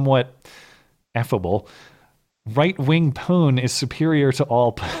looking somewhat affable. Right-wing poon is superior to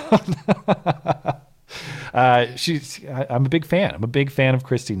all poon. I'm a big fan. I'm a big fan of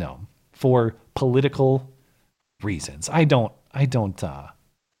Kristi Noem for political reasons. I don't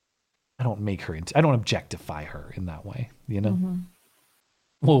make her I don't objectify her in that way, you know. Mm-hmm.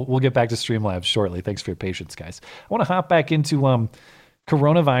 We'll get back to Streamlabs shortly. Thanks for your patience, guys. I want to hop back into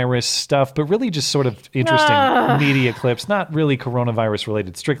coronavirus stuff, but really just sort of interesting media clips, not really coronavirus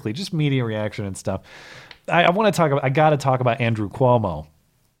related strictly, just media reaction and stuff. I got to talk about Andrew Cuomo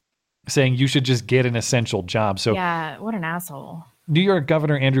saying you should just get an essential job. So yeah, what an asshole. New York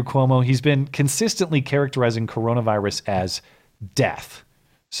Governor Andrew Cuomo, he's been consistently characterizing coronavirus as death.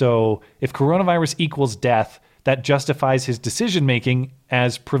 So if coronavirus equals death, that justifies his decision-making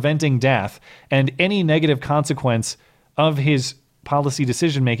as preventing death, and any negative consequence of his policy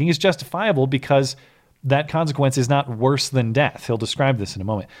decision-making is justifiable because that consequence is not worse than death. He'll describe this in a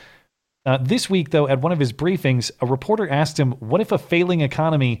moment. This week, though, at one of his briefings, a reporter asked him, what if a failing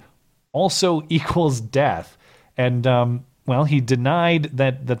economy also equals death? And, well, he denied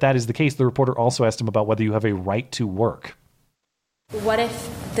that is the case. The reporter also asked him about whether you have a right to work. What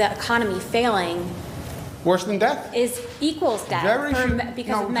if the economy failing worse than death equals death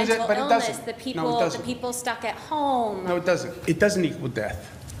because of mental illness? The people stuck at home. No, it doesn't. It doesn't equal death.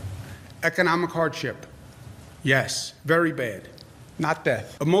 Economic hardship, yes, very bad, not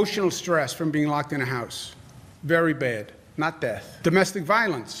death. Emotional stress from being locked in a house, very bad, not death. Domestic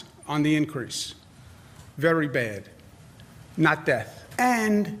violence on the increase, very bad, not death,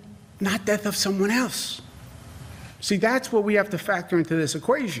 and not death of someone else. See, that's what we have to factor into this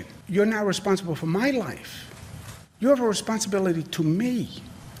equation. You're now responsible for my life. You have a responsibility to me.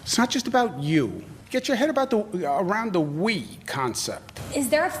 It's not just about you. Get your head around the we concept. Is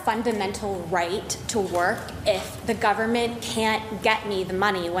there a fundamental right to work if the government can't get me the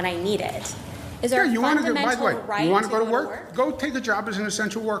money when I need it? Is there a fundamental right you want to go to work? Go take a job as an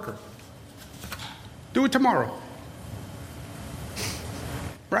essential worker. Do it tomorrow.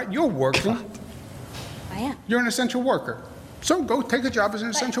 Right? You're working. I am. You're an essential worker. So go take a job as an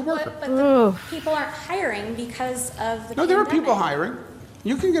essential worker. But the people aren't hiring because of the No, there are people hiring.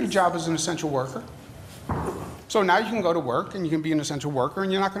 You can get a job as an essential worker. So now you can go to work and you can be an essential worker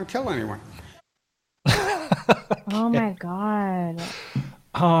and you're not going to kill anyone. Oh my God.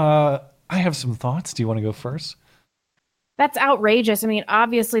 I have some thoughts. Do you want to go first? That's outrageous. I mean,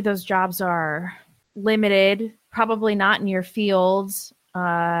 obviously those jobs are limited, probably not in your fields.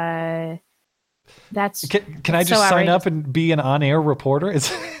 That's can I just sign up and be an on-air reporter?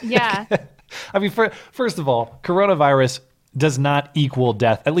 Yeah. I mean, first of all, coronavirus does not equal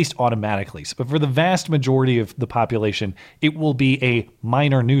death, at least automatically. But for the vast majority of the population, it will be a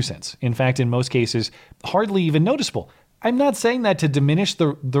minor nuisance. In fact, in most cases, hardly even noticeable. I'm not saying that to diminish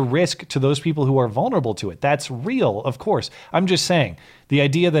the risk to those people who are vulnerable to it. That's real, of course. I'm just saying the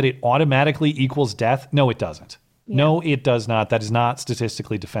idea that it automatically equals death, no, it doesn't. Yeah. No, it does not. That is not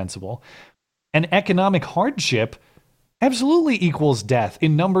statistically defensible. And economic hardship absolutely equals death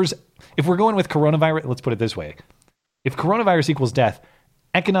in numbers. If we're going with coronavirus, let's put it this way. If coronavirus equals death,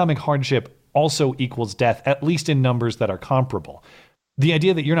 economic hardship also equals death, at least in numbers that are comparable. The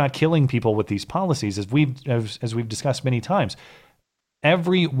idea that you're not killing people with these policies, as we've discussed many times,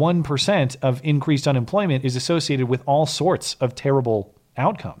 every 1% of increased unemployment is associated with all sorts of terrible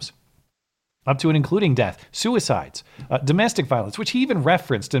outcomes, up to and including death, suicides, domestic violence, which he even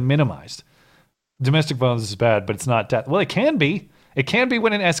referenced and minimized. Domestic violence is bad, but it's not death. Well, it can be. It can be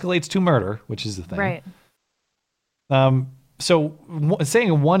when it escalates to murder, which is the thing. Right. So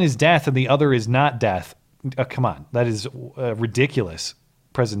saying one is death and the other is not death, come on, that is a ridiculous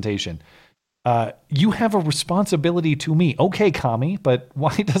presentation. You have a responsibility to me. Okay, commie, but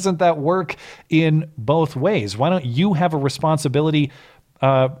why doesn't that work in both ways? Why don't you have a responsibility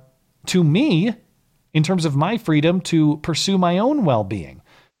to me in terms of my freedom to pursue my own well-being?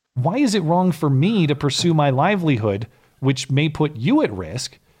 Why is it wrong for me to pursue my livelihood, which may put you at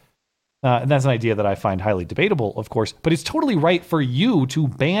risk? And that's an idea that I find highly debatable, of course, but it's totally right for you to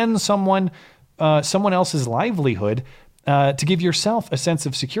ban someone else's livelihood to give yourself a sense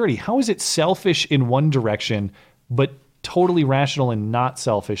of security. How is it selfish in one direction, but totally rational and not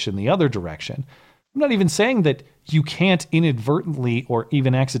selfish in the other direction? I'm not even saying that you can't inadvertently or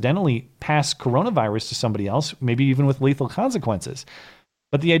even accidentally pass coronavirus to somebody else, maybe even with lethal consequences.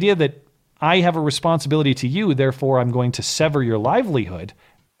 But the idea that I have a responsibility to you, therefore I'm going to sever your livelihood,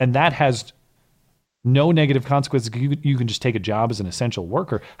 and that has no negative consequences. You can just take a job as an essential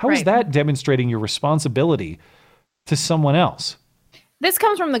worker. How is that demonstrating your responsibility to someone else? This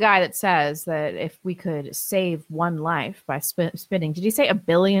comes from the guy that says that if we could save one life by spending, did he say $1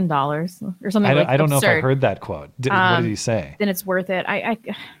 billion or something? I don't know if I heard that quote. What did he say? Then it's worth it.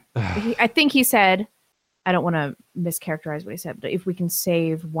 I think he said I don't want to mischaracterize what he said, but if we can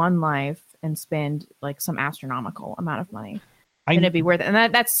save one life and spend like some astronomical amount of money, then it'd be worth it.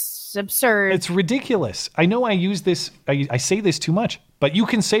 And that's absurd. It's ridiculous. I know I use this, I say this too much, but you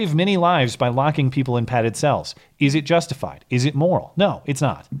can save many lives by locking people in padded cells. Is it justified? Is it moral? No, it's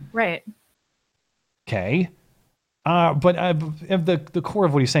not. Right. Okay. But the core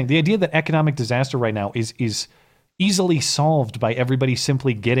of what he's saying, the idea that economic disaster right now is easily solved by everybody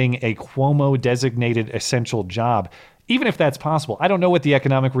simply getting a Cuomo designated essential job, even if that's possible. I don't know what the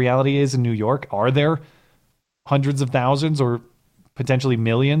economic reality is in New York. Are there hundreds of thousands or potentially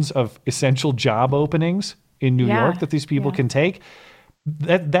millions of essential job openings in New York that these people can take?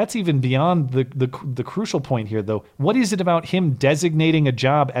 That's even beyond the crucial point here, though. What is it about him designating a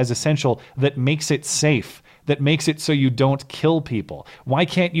job as essential that makes it safe, that makes it so you don't kill people? Why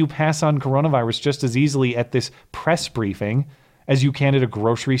can't you pass on coronavirus just as easily at this press briefing as you can at a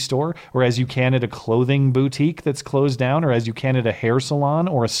grocery store, or as you can at a clothing boutique that's closed down, or as you can at a hair salon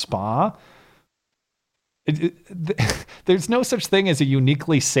or a spa? There's no such thing as a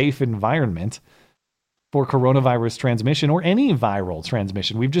uniquely safe environment for coronavirus transmission or any viral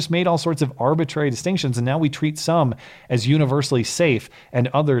transmission. We've just made all sorts of arbitrary distinctions, and now we treat some as universally safe and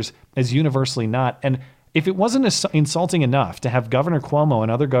others as universally not. And if it wasn't insulting enough to have Governor Cuomo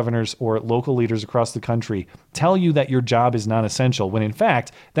and other governors or local leaders across the country tell you that your job is not essential, when in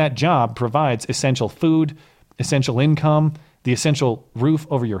fact that job provides essential food, essential income, the essential roof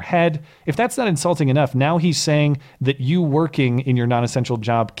over your head, if that's not insulting enough, now he's saying that you working in your non-essential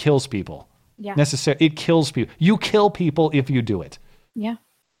job kills people. Yeah. It kills people. You kill people if you do it. Yeah.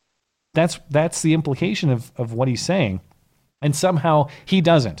 That's the implication of what he's saying. And somehow he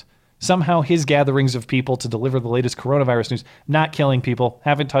doesn't. Somehow his gatherings of people to deliver the latest coronavirus news, not killing people,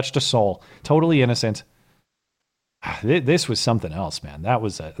 haven't touched a soul, totally innocent. This was something else, man. That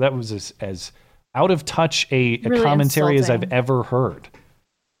was as out of touch a really commentary insulting as I've ever heard.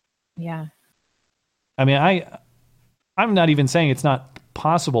 Yeah. I mean, I'm not even saying it's not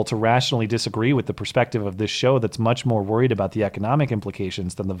possible to rationally disagree with the perspective of this show that's much more worried about the economic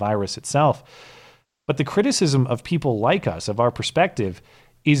implications than the virus itself. But the criticism of people like us, of our perspective,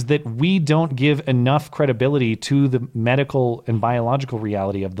 is that we don't give enough credibility to the medical and biological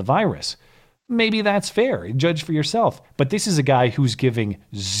reality of the virus. Maybe that's fair. Judge for yourself. But this is a guy who's giving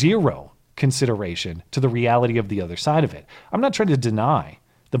zero consideration to the reality of the other side of it. I'm not trying to deny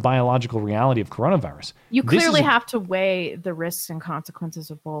the biological reality of coronavirus. You clearly have to weigh the risks and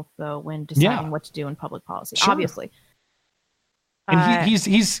consequences of both, though, when deciding what to do in public policy. Sure. Obviously. And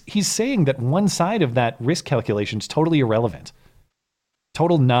he's saying that one side of that risk calculation is totally irrelevant.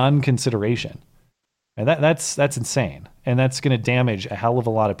 Total non-consideration. And that's insane. And that's going to damage a hell of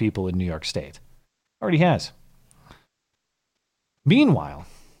a lot of people in New York State. Already has. Meanwhile,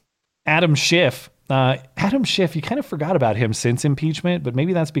 Adam Schiff, you kind of forgot about him since impeachment, but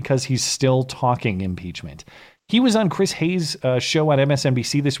maybe that's because he's still talking impeachment. He was on Chris Hayes' show on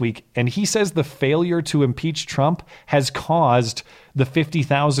MSNBC this week, and he says the failure to impeach Trump has caused the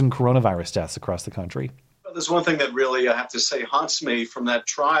 50,000 coronavirus deaths across the country. There's one thing that really, I have to say, haunts me from that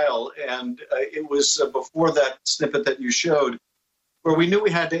trial, and it was before that snippet that you showed, where we knew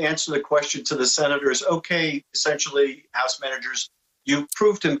we had to answer the question to the senators, okay, essentially, House managers, you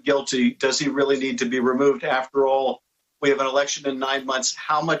proved him guilty. Does he really need to be removed? After all, we have an election in 9 months.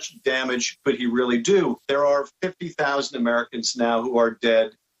 How much damage could he really do? There are 50,000 Americans now who are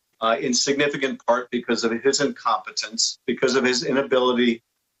dead in significant part because of his incompetence, because of his inability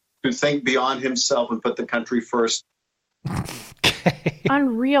to think beyond himself and put the country first.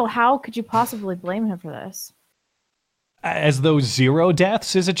 Unreal. How could you possibly blame him for this? As though 0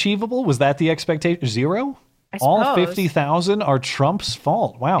 deaths is achievable? Was that the expectation? 0? All 50,000 are Trump's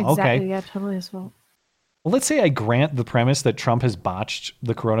fault. Wow, exactly, okay. Yeah, totally his fault. Well, let's say I grant the premise that Trump has botched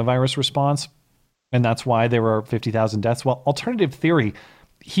the coronavirus response, and that's why there were 50,000 deaths. Well, alternative theory,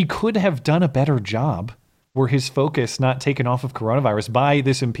 he could have done a better job were his focus not taken off of coronavirus by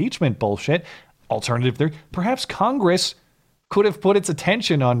this impeachment bullshit. Alternative theory, perhaps Congress could have put its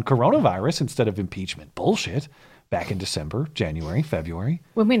attention on coronavirus instead of impeachment bullshit back in December, January, February.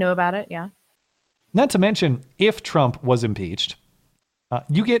 When we knew about it, yeah. Not to mention, if Trump was impeached,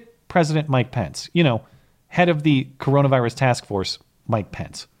 you get President Mike Pence, head of the coronavirus task force, Mike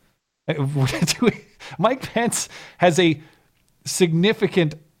Pence. Mike Pence has a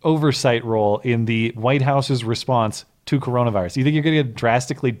significant oversight role in the White House's response to coronavirus. You think you're going to get a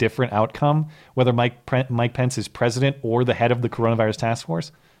drastically different outcome, whether Mike Pence is president or the head of the coronavirus task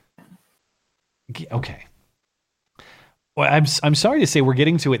force? Okay. Well, I'm sorry to say we're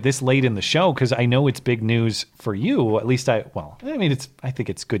getting to it this late in the show because I know it's big news for you. At least I think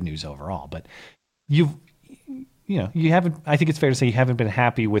it's good news overall. But you haven't. I think it's fair to say you haven't been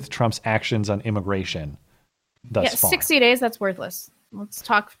happy with Trump's actions on immigration thus far. 60 days, that's worthless. Let's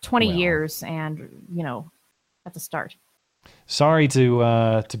talk 20 years, and at the start. Sorry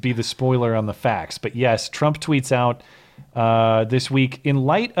to be the spoiler on the facts, but yes, Trump tweets out this week in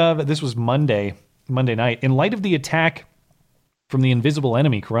light of this was Monday night, in light of the attack from the invisible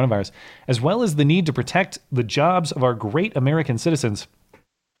enemy, coronavirus, as well as the need to protect the jobs of our great American citizens,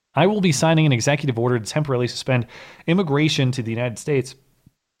 I will be signing an executive order to temporarily suspend immigration to the United States.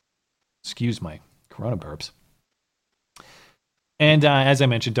 Excuse my corona burps. And as I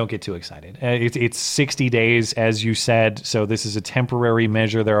mentioned, don't get too excited. It's 60 days, as you said, so this is a temporary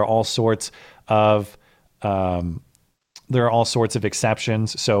measure. There are all sorts of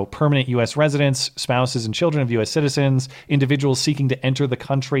exceptions. So permanent U.S. residents, spouses and children of U.S. citizens, individuals seeking to enter the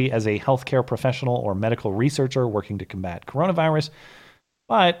country as a healthcare professional or medical researcher working to combat coronavirus.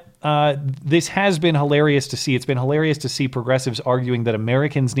 But this has been hilarious to see. It's been hilarious to see progressives arguing that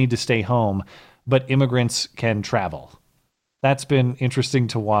Americans need to stay home, but immigrants can travel. That's been interesting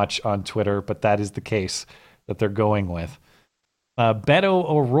to watch on Twitter, but that is the case that they're going with. Beto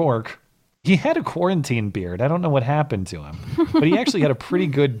O'Rourke, he had a quarantine beard. I don't know what happened to him, but he actually had a pretty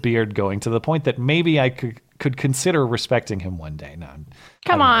good beard going, to the point that maybe I could consider respecting him one day. No,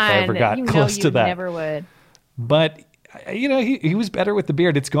 come on, if I ever got close to that. Never would. But he was better with the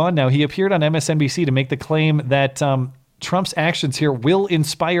beard. It's gone now. He appeared on MSNBC to make the claim that Trump's actions here will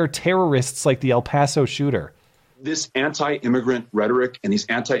inspire terrorists like the El Paso shooter. This anti-immigrant rhetoric and these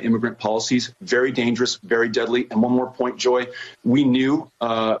anti-immigrant policies, very dangerous, very deadly. And one more point, Joy, we knew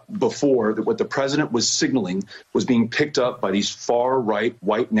before that what the president was signaling was being picked up by these far-right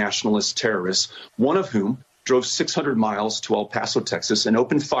white nationalist terrorists, one of whom drove 600 miles to El Paso, Texas, and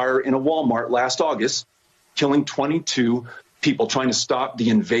opened fire in a Walmart last August, killing 22 people, trying to stop the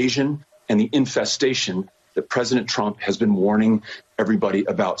invasion and the infestation that President Trump has been warning everybody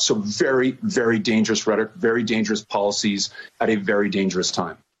about. So very, very dangerous rhetoric, very dangerous policies at a very dangerous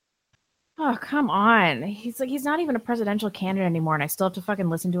time. Oh, come on. He's not even a presidential candidate anymore, and I still have to fucking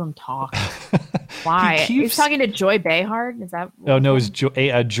listen to him talk. Why? He's talking to Joy Behar? Is that? Oh, no, it's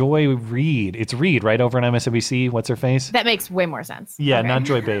Joy Reid. It's Reid, right, over on MSNBC. What's her face? That makes way more sense. Yeah, okay. Not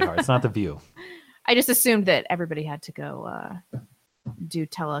Joy Behar. It's not The View. I just assumed that everybody had to go do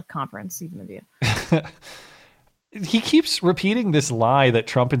teleconference, even The View. He keeps repeating this lie that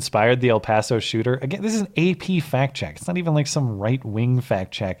Trump inspired the El Paso shooter. Again, this is an AP fact check. It's not even like some right-wing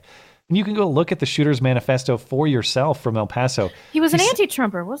fact check. And you can go look at the shooter's manifesto for yourself from El Paso. He was an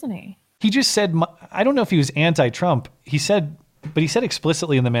anti-Trumper, wasn't he? He just said, I don't know if he was anti-Trump. He said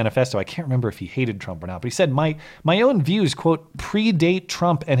explicitly in the manifesto, I can't remember if he hated Trump or not, but he said, my own views, quote, predate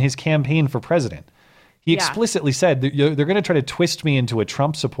Trump and his campaign for president. He explicitly said, they're going to try to twist me into a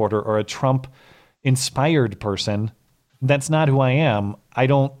Trump supporter or a Trump inspired person. That's not who I am. I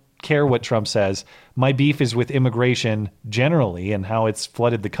don't care what Trump says. My beef is with immigration generally and how it's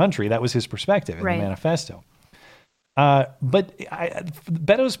flooded the country. That was his perspective in the manifesto. But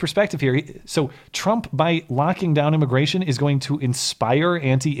Beto's perspective here, so Trump, by locking down immigration, is going to inspire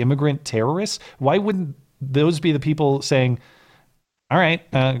anti-immigrant terrorists. Why wouldn't those be the people saying, all right,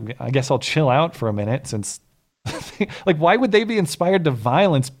 I guess I'll chill out for a minute, since like, why would they be inspired to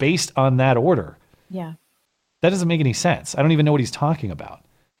violence based on that order? Yeah. That doesn't make any sense. I don't even know what he's talking about.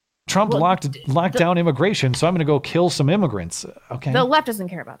 Trump locked down immigration, so I'm going to go kill some immigrants. Okay. The left doesn't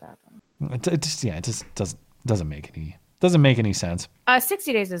care about that. It just doesn't make any sense.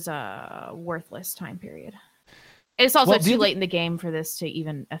 60 days is a worthless time period. It's also too late in the game for this to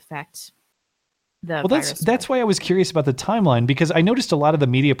even affect the virus. That's why I was curious about the timeline, because I noticed a lot of the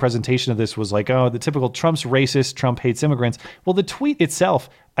media presentation of this was like, oh, the typical Trump's racist, Trump hates immigrants. Well, the tweet itself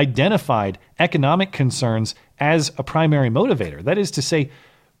identified economic concerns as a primary motivator. That is to say,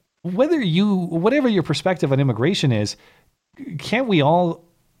 whatever your perspective on immigration is, can't we all,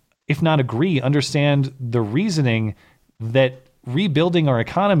 if not agree, understand the reasoning that rebuilding our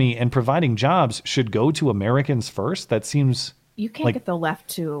economy and providing jobs should go to Americans first? That seems you can't get the left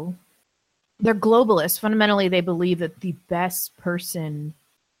to. They're globalists. Fundamentally, they believe that the best person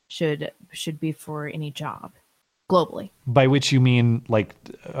should be for any job globally. By which you mean like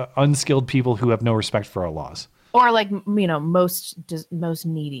unskilled people who have no respect for our laws, or like most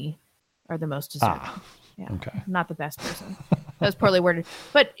needy are the most deserving. Yeah. Okay. Not the best person. That was poorly worded.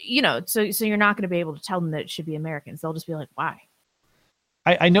 But so you're not going to be able to tell them that it should be Americans. They'll just be like, why?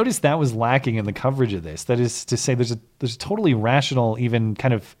 I noticed that was lacking in the coverage of this. That is to say, there's a totally rational, even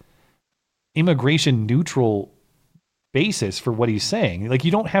kind of immigration neutral basis for what he's saying. Like,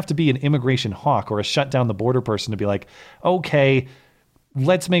 you don't have to be an immigration hawk or a shut down the border person to be like, okay,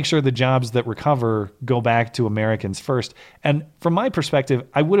 let's make sure the jobs that recover go back to Americans first. And from my perspective,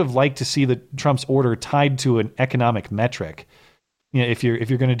 I would have liked to see the Trump's order tied to an economic metric. You know, if you're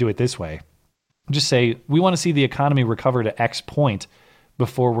going to do it this way, just say we want to see the economy recover to X point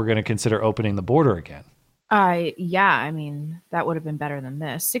before we're going to consider opening the border again. Yeah, I mean, that would have been better than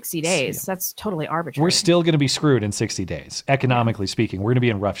this. 60 days, that's totally arbitrary. We're still going to be screwed in 60 days, economically speaking. We're going to be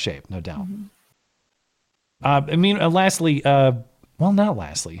in rough shape, no doubt. Lastly, well, not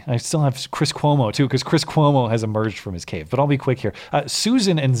lastly. I still have Chris Cuomo, too, because Chris Cuomo has emerged from his cave. But I'll be quick here.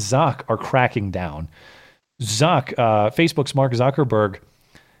 Susan and Zuck are cracking down. Zuck, Facebook's Mark Zuckerberg,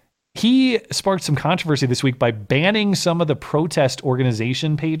 he sparked some controversy this week by banning some of the protest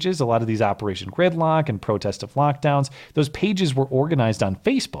organization pages, a lot of these Operation Gridlock and protest of lockdowns. Those pages were organized on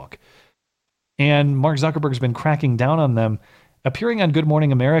Facebook. And Mark Zuckerberg's been cracking down on them, appearing on Good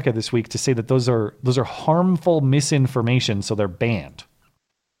Morning America this week to say that those are harmful misinformation, so they're banned.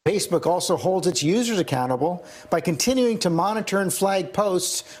 Facebook also holds its users accountable by continuing to monitor and flag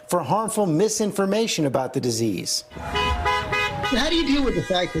posts for harmful misinformation about the disease. How do you deal with the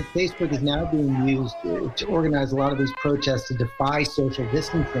fact that Facebook is now being used to organize a lot of these protests to defy social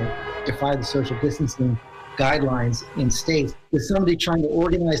distancing, defy the social distancing guidelines in states? Is somebody trying to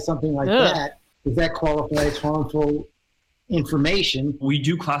organize something like that, does that qualify as harmful information? We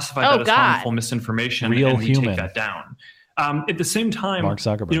do classify that as harmful misinformation, and we take that down. At the same time, Mark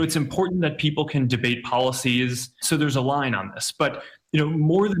Zuckerberg. It's important that people can debate policies. So there's a line on this. But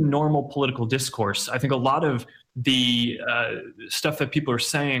more than normal political discourse, I think a lot of the stuff that people are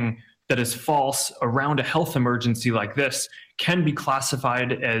saying that is false around a health emergency like this can be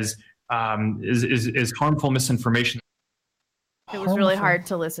classified as is harmful misinformation. It was really hard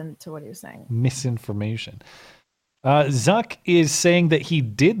to listen to what he was saying. Misinformation. Zuck is saying that he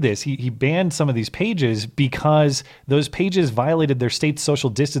did this. He banned some of these pages because those pages violated their state's social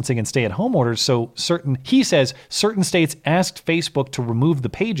distancing and stay-at-home orders. So he says certain states asked Facebook to remove the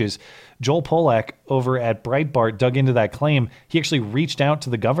pages. Joel Pollack over at Breitbart dug into that claim. He actually reached out to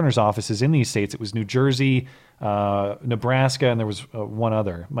the governor's offices in these states. It was New Jersey, Nebraska, and there was one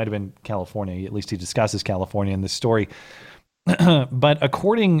other. Might have been California. At least he discusses California in this story. But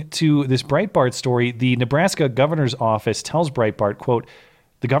according to this Breitbart story, the Nebraska governor's office tells Breitbart, quote,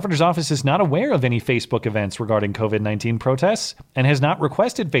 "The governor's office is not aware of any Facebook events regarding COVID-19 protests and has not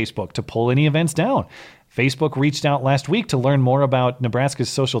requested Facebook to pull any events down. Facebook reached out last week to learn more about Nebraska's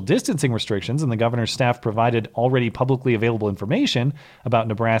social distancing restrictions, and the governor's staff provided already publicly available information about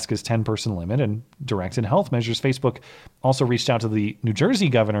Nebraska's 10-person limit and directed health measures. Facebook also reached out to the New Jersey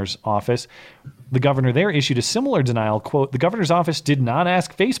governor's office. The governor there issued a similar denial. Quote, "The governor's office did not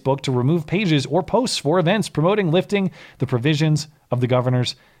ask Facebook to remove pages or posts for events promoting lifting the provisions of the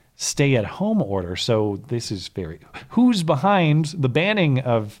governor's stay-at-home order." So this is who's behind the banning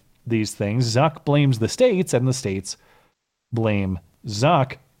of these things? Zuck blames the states, and the states blame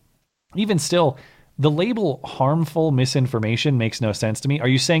Zuck. Even still, the label harmful misinformation makes no sense to me. Are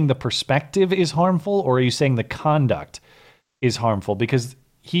you saying the perspective is harmful, or are you saying the conduct is harmful? Because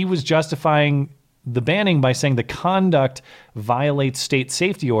he was justifying the banning by saying the conduct violates state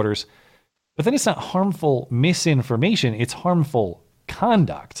safety orders, but then it's not harmful misinformation, it's harmful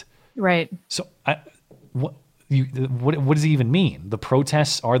conduct. Right. So what does it even mean? The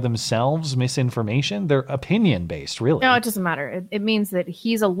protests are themselves misinformation? They're opinion-based, really. No, it doesn't matter. It means that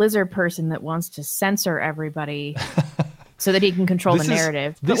he's a lizard person that wants to censor everybody so that he can control the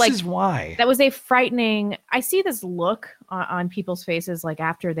narrative. This is why. That was a frightening... I see this look on people's faces, like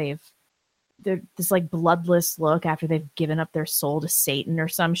after this like bloodless look after they've given up their soul to Satan or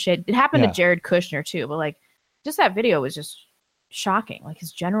some shit. It happened to Jared Kushner, too. But like, just that video was just shocking. Like,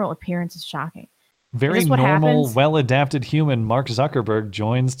 his general appearance is shocking. Very normal, well-adapted human Mark Zuckerberg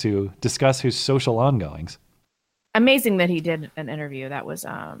joins to discuss his social ongoings. Amazing that he did an interview. That was,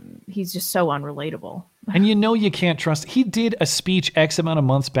 he's just so unrelatable. And you can't trust. He did a speech X amount of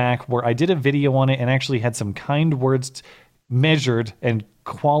months back where I did a video on it and actually had some kind words, measured and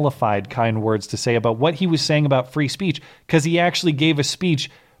qualified kind words to say about what he was saying about free speech, because he actually gave a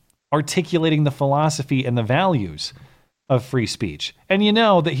speech articulating the philosophy and the values of free speech. And you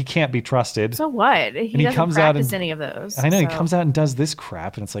know that he can't be trusted. So what? He doesn't practice any of those. I know, he comes out and does this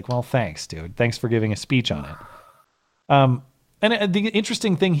crap, and it's like, well, thanks, dude. Thanks for giving a speech on it. And the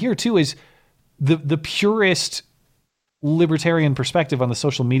interesting thing here, too, is the purest libertarian perspective on the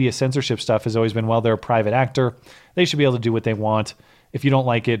social media censorship stuff has always been, well, they're a private actor. They should be able to do what they want. If you don't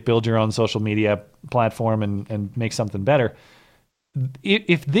like it, build your own social media platform and make something better.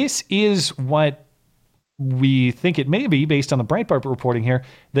 If this is what we think it may be, based on the Breitbart reporting here,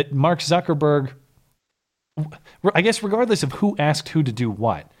 that Mark Zuckerberg I guess regardless of who asked who to do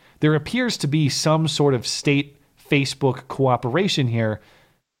what, there appears to be some sort of state Facebook cooperation here,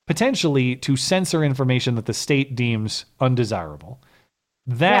 potentially to censor information that the state deems undesirable.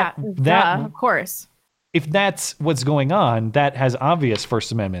 That of course. If that's what's going on, that has obvious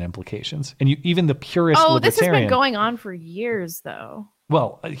First Amendment implications. And even the purest libertarian... this has been going on for years, though.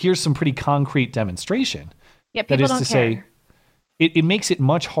 Well, here's some pretty concrete demonstration. Yeah, people don't care. It makes it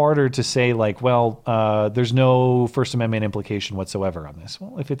much harder to say, like, well, there's no First Amendment implication whatsoever on this.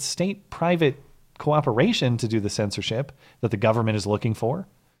 Well, if it's state-private cooperation to do the censorship that the government is looking for...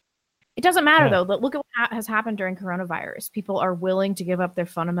 It doesn't matter, though. Look at what has happened during coronavirus. People are willing to give up their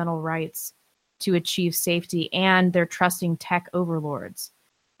fundamental rights to achieve safety, and they're trusting tech overlords.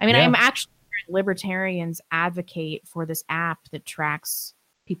 I mean, I'm actually hearing libertarians advocate for this app that tracks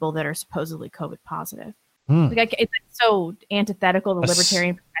people that are supposedly COVID positive. Like, it's so antithetical to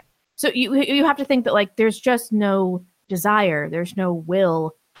libertarian perspective. So you have to think that, like, there's just no desire, there's no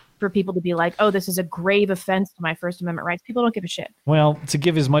will for people to be like, oh, this is a grave offense to my First Amendment rights. People don't give a shit. Well, to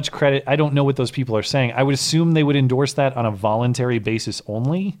give as much credit, I don't know what those people are saying. I would assume they would endorse that on a voluntary basis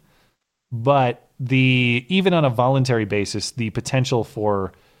only. But even on a voluntary basis, the potential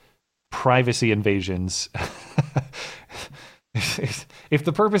for privacy invasions, if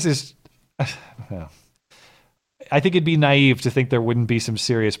the purpose is, I think it'd be naive to think there wouldn't be some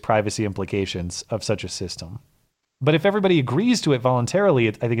serious privacy implications of such a system. But if everybody agrees to it voluntarily,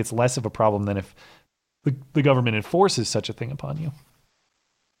 I think it's less of a problem than if the government enforces such a thing upon you.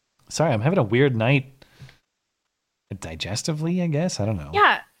 Sorry, I'm having a weird night digestively, I guess. I don't know.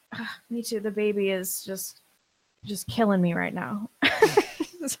 Yeah. Me too. The baby is just killing me right now.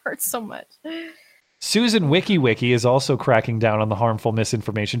 This hurts so much. Susan WikiWiki is also cracking down on the harmful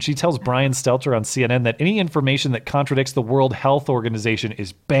misinformation. She tells Brian Stelter on CNN that any information that contradicts the World Health Organization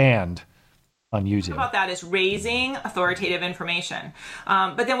is banned on YouTube. About that is raising authoritative information.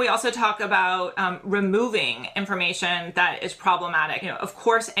 But then we also talk about removing information that is problematic. Of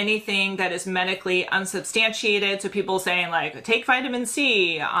course, anything that is medically unsubstantiated. So people saying like, take vitamin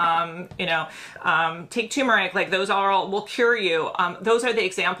C, take turmeric, like those are all will cure you. Those are the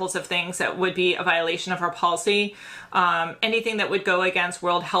examples of things that would be a violation of our policy. Anything that would go against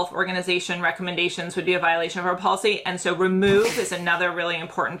World Health Organization recommendations would be a violation of our policy. And so remove is another really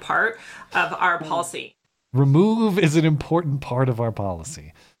important part of our policy. Remove is an important part of our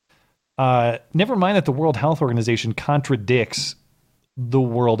policy. Never mind that the World Health Organization contradicts the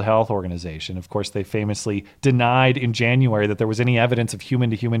World Health Organization. Of course, they famously denied in January that there was any evidence of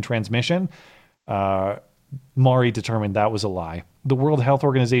human-to-human transmission. Maury determined that was a lie. The World Health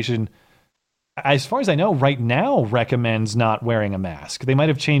Organization, as far as I know, right now recommends not wearing a mask. They might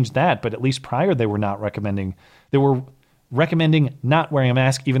have changed that, but at least prior they were not recommending. They were recommending not wearing a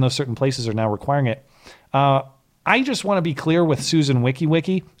mask, even though certain places are now requiring it. I just want to be clear with Susan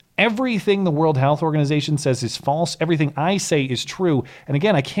WikiWiki. Everything the World Health Organization says is false. Everything I say is true. And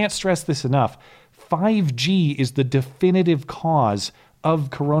again, I can't stress this enough. 5G is the definitive cause of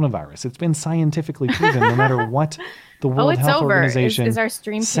coronavirus. It's been scientifically proven no matter what the World Health Organization is our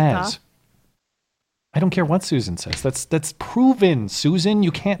stream says. I don't care what Susan says. That's proven, Susan.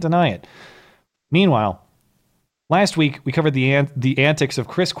 You can't deny it. Meanwhile, last week we covered the antics of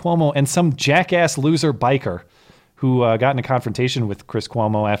Chris Cuomo and some jackass loser biker who got in a confrontation with Chris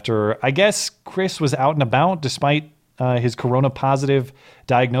Cuomo after, I guess, Chris was out and about despite his corona-positive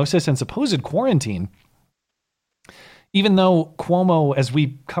diagnosis and supposed quarantine. Even though Cuomo, as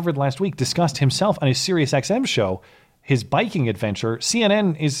we covered last week, discussed himself on his SiriusXM show, his biking adventure,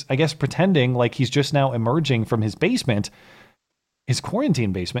 CNN is, I guess, pretending like he's just now emerging from his basement, his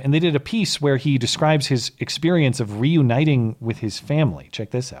quarantine basement, and they did a piece where he describes his experience of reuniting with his family. Check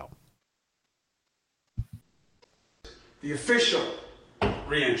this out. The official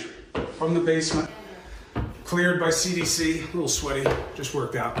re-entry from the basement, cleared by CDC, a little sweaty, just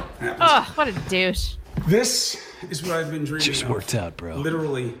worked out. Oh, what a douche. This is what I've been dreaming Just worked out, bro.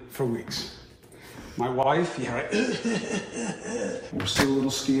 Literally for weeks. My wife, we're still a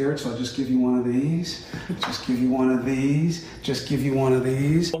little scared, so I'll just give you one of these. Just give you one of these. Just give you one of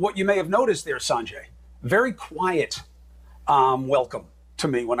these. What you may have noticed there, Sanjay, very quiet welcome to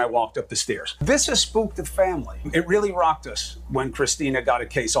me when I walked up the stairs. This has spooked the family. It really rocked us when Christina got a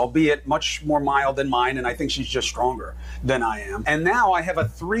case, albeit much more mild than mine, and I think she's just stronger than I am. And now I have a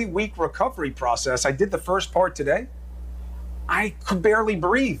 3-week recovery process. I did the first part today. I could barely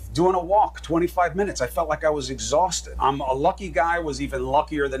breathe doing a walk, 25 minutes. I felt like I was exhausted. I'm a lucky guy, was even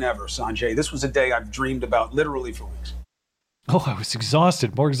luckier than ever, Sanjay. This was a day I've dreamed about literally for weeks. Oh, I was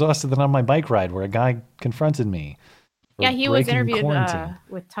exhausted, more exhausted than on my bike ride where a guy confronted me. Yeah, he was interviewed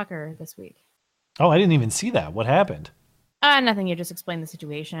with Tucker this week. Oh, I didn't even see that. What happened? Nothing. You just explained the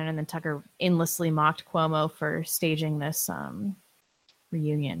situation, and then Tucker endlessly mocked Cuomo for staging this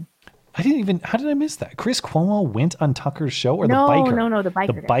reunion. How did I miss that? Chris Cuomo went on Tucker's show, or No, the biker? No, the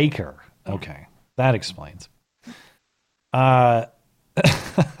biker. The biker. Okay, that explains.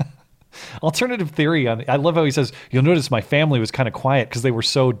 Alternative theory I love how he says, you'll notice my family was kind of quiet because they were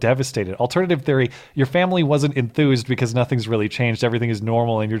so devastated. Alternative theory, your family wasn't enthused because nothing's really changed. Everything is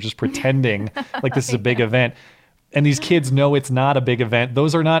normal and you're just pretending like this is a big event. And these kids know it's not a big event.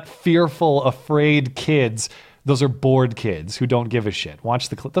 Those are not fearful, afraid kids. Those are bored kids who don't give a shit. Watch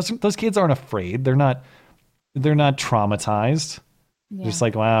the clip. Those kids aren't afraid. They're not traumatized. Yeah. Just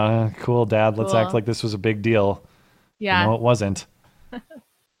like, wow, cool, Dad. Let's act like this was a big deal. Yeah. No, it wasn't.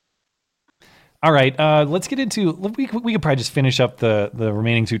 All right, let's get into. We could probably just finish up the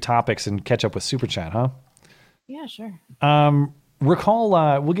remaining two topics and catch up with Super Chat, huh? Yeah, sure.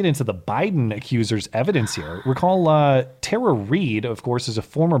 Recall, we'll get into the Biden accuser's evidence here. Recall, Tara Reid, of course, is a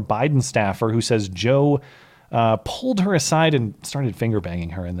former Biden staffer who says Joe pulled her aside and started finger banging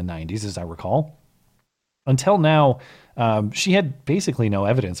her in the 90s, as I recall. Until now, she had basically no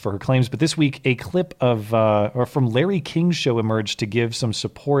evidence for her claims, but this week a clip from Larry King's show emerged to give some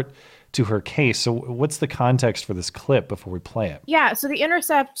support to her case. So what's the context for this clip before we play it? Yeah, so The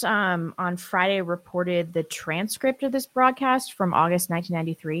Intercept on Friday reported the transcript of this broadcast from August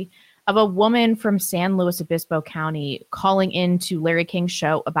 1993 of a woman from San Luis Obispo County calling into Larry King's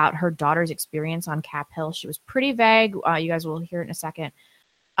show about her daughter's experience on Cap Hill. She was pretty vague. You guys will hear it in a second.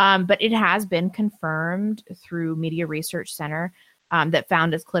 But it has been confirmed through Media Research Center that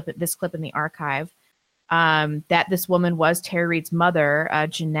found this clip in the archive. That this woman was Tara Reid's mother,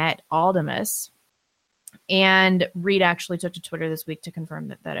 Jeanette Aldemus. And Reid actually took to Twitter this week to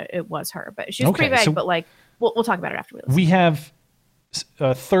confirm that it was her. But she was pretty vague, but we'll talk about it after we listen. We have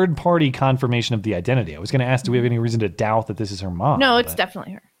a third-party confirmation of the identity. I was going to ask, do we have any reason to doubt that this is her mom? No, it's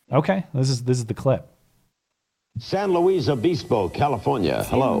definitely her. Okay, this is the clip. San Luis Obispo, California.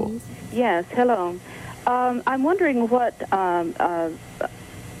 Hello. Yes, hello. I'm wondering what a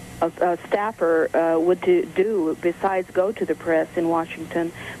staffer would do besides go to the press in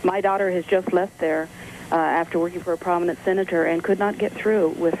Washington. My daughter has just left there after working for a prominent senator and could not get through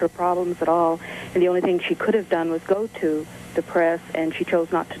with her problems at all. And the only thing she could have done was go to the press, and she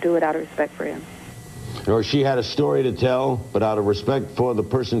chose not to do it out of respect for him. Or she had a story to tell, but out of respect for the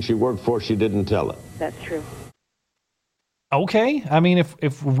person she worked for, she didn't tell it. That's true. Okay. I mean,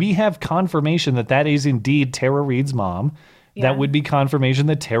 if we have confirmation that is indeed Tara Reid's mom, that would be confirmation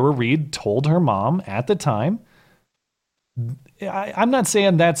that Tara Reid told her mom at the time. I'm not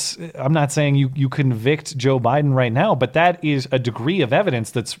saying you convict Joe Biden right now, but that is a degree of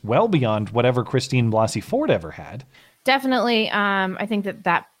evidence that's well beyond whatever Christine Blasey Ford ever had. Definitely. I think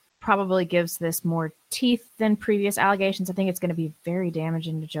that probably gives this more teeth than previous allegations. I think it's going to be very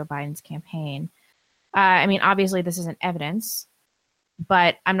damaging to Joe Biden's campaign. I mean, obviously this isn't evidence,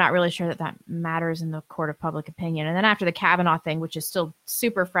 but I'm not really sure that matters in the court of public opinion. And then after the Kavanaugh thing, which is still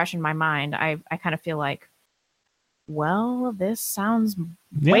super fresh in my mind, I kind of feel like, well, this sounds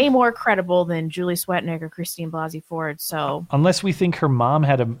way more credible than Julie Swetnick or Christine Blasey Ford. So unless we think her mom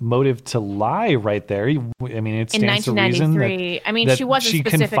had a motive to lie right there, I mean, it stands to reason that she wasn't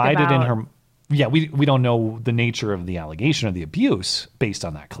specific confided about... in her. Yeah, we don't know the nature of the allegation or the abuse based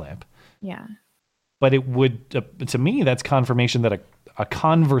on that clip. Yeah. But it would, to me, that's confirmation that a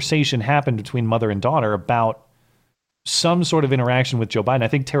conversation happened between mother and daughter about some sort of interaction with Joe Biden. I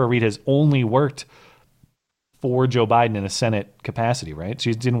think Tara Reid has only worked for Joe Biden in a Senate capacity, right?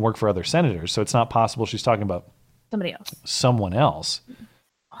 She didn't work for other senators, so it's not possible she's talking about someone else,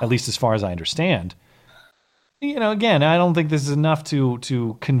 at least as far as I understand. You know, again, I don't think this is enough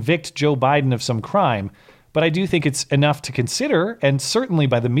to convict Joe Biden of some crime, but I do think it's enough to consider, and certainly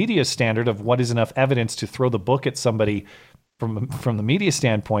by the media standard of what is enough evidence to throw the book at somebody from the media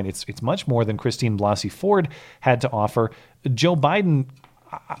standpoint, it's much more than Christine Blasey Ford had to offer. Joe Biden,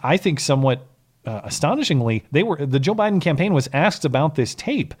 I think somewhat astonishingly, the Joe Biden campaign was asked about this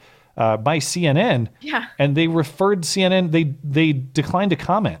tape by CNN, and they referred CNN. They declined to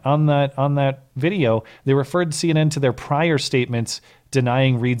comment on that video. They referred CNN to their prior statements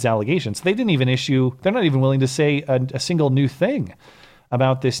denying Reid's allegations. They didn't even they're not even willing to say a single new thing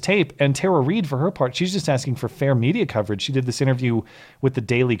about this tape. And Tara Reid, for her part, she's just asking for fair media coverage. She did this interview with the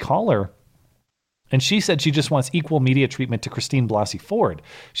Daily Caller, and she said she just wants equal media treatment to Christine Blasey Ford.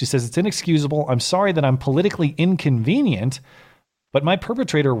 She says, it's inexcusable. I'm sorry that I'm politically inconvenient, but my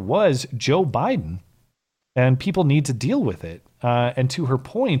perpetrator was Joe Biden, and people need to deal with it. And to her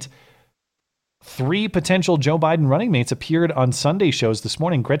point, 3 potential Joe Biden running mates appeared on Sunday shows this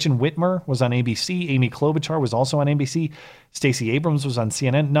morning. Gretchen Whitmer was on ABC. Amy Klobuchar was also on ABC. Stacey Abrams was on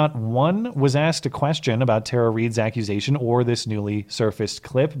CNN. Not one was asked a question about Tara Reade's accusation or this newly surfaced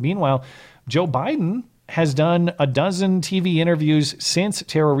clip. Meanwhile, Joe Biden has done a dozen TV interviews since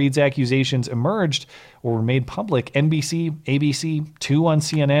Tara Reade's accusations emerged or were made public. NBC, ABC, 2 on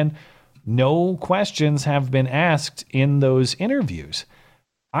CNN. No questions have been asked in those interviews.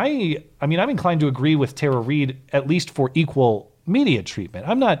 I mean, I'm inclined to agree with Tara Reade, at least for equal media treatment.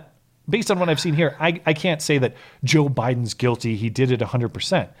 I'm not, based on what I've seen here, I can't say that Joe Biden's guilty. He did it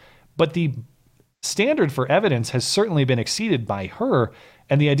 100%. But the standard for evidence has certainly been exceeded by her.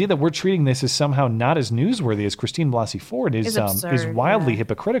 And the idea that we're treating this as somehow not as newsworthy as Christine Blasey Ford is wildly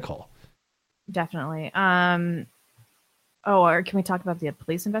hypocritical. Definitely. Or can we talk about the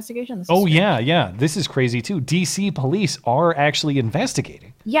police investigation? Yeah. This is crazy too. DC police are actually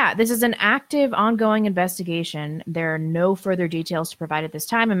investigating. Yeah, this is an active, ongoing investigation. There are no further details to provide at this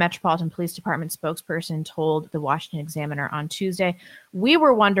time. A Metropolitan Police Department spokesperson told the Washington Examiner on Tuesday. We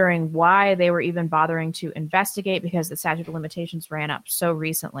were wondering why they were even bothering to investigate because the statute of limitations ran up so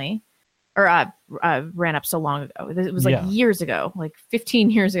recently, or ran up so long ago. It was years ago, like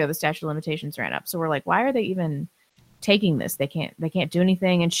 15 years ago, the statute of limitations ran up. So we're like, why are they even taking this? They can't do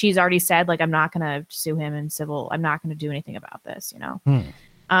anything. And she's already said, like, I'm not going to sue him in civil. I'm not going to do anything about this,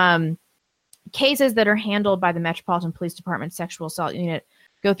 Cases that are handled by the Metropolitan Police Department Sexual Assault Unit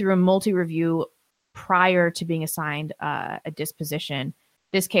go through a multi-review prior to being assigned a disposition.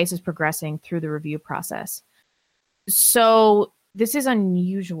 This case is progressing through the review process. So this is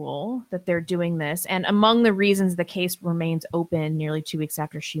unusual that they're doing this. And among the reasons the case remains open nearly 2 weeks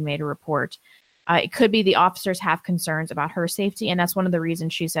after she made a report, it could be the officers have concerns about her safety. And that's one of the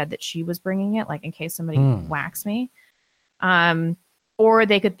reasons she said that she was bringing it, like in case somebody whacks me. Or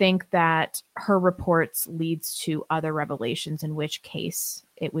they could think that her reports leads to other revelations, in which case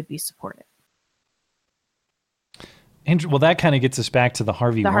it would be supported. And well, that kind of gets us back to the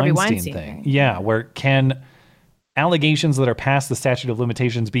Harvey Weinstein thing. Yeah, where can allegations that are past the statute of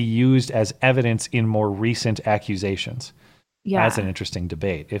limitations be used as evidence in more recent accusations? Yeah. That's an interesting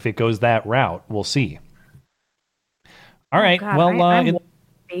debate. If it goes that route, we'll see. All right. God, I'm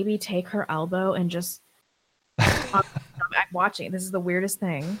baby take her elbow and just I'm watching. This is the weirdest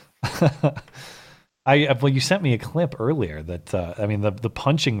thing. Well, you sent me a clip earlier that the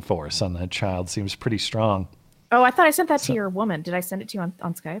punching force on that child seems pretty strong. Oh, I thought I sent that to your woman. Did I send it to you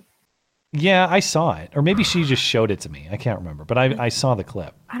on Skype? Yeah, I saw it. Or maybe she just showed it to me. I can't remember, but I saw the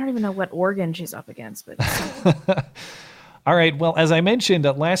clip. I don't even know what organ she's up against, but all right. Well, as I mentioned,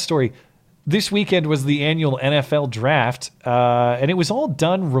 last story, this weekend was the annual NFL draft, and it was all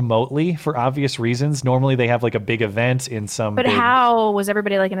done remotely for obvious reasons. Normally they have like a big event in some. But how was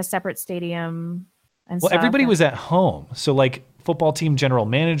everybody like in a separate stadium? And well, everybody was at home. So like football team general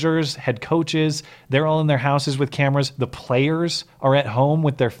managers, head coaches, they're all in their houses with cameras. The players are at home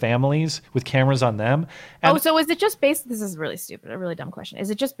with their families with cameras on them. And so is it just based? This is really stupid, a really dumb question.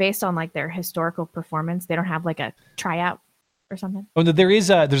 Is it just based on like their historical performance? They don't have like a tryout or something? Oh, no, there's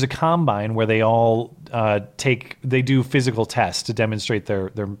a combine where they all they do physical tests to demonstrate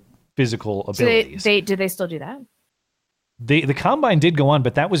their physical abilities. So do they still do that? The combine did go on,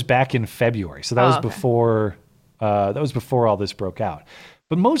 but that was back in February. So that was before all this broke out.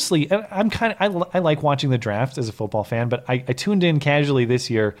 But mostly, I like watching the draft as a football fan, but I tuned in casually this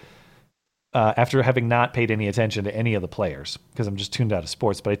year after having not paid any attention to any of the players because I'm just tuned out of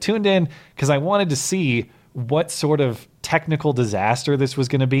sports. But I tuned in because I wanted to see what sort of technical disaster this was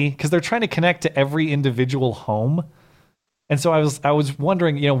going to be, because they're trying to connect to every individual home. And so I was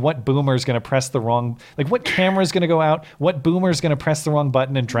wondering, what boomer is going to press the wrong, like what camera is going to go out, what boomer is going to press the wrong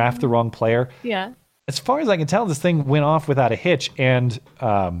button and draft the wrong player. Yeah. As far as I can tell, this thing went off without a hitch, and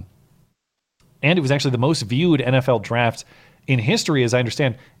it was actually the most viewed NFL draft in history, as I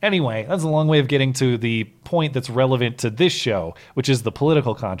understand. Anyway, that's a long way of getting to the point that's relevant to this show, which is the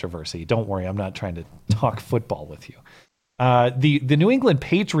political controversy. Don't worry, I'm not trying to talk football with you. The New England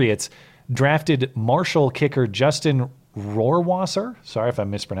Patriots drafted Marshall kicker Justin Rohrwasser. Sorry if I'm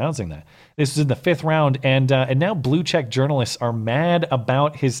mispronouncing that. This is in the 5th round, and now blue check journalists are mad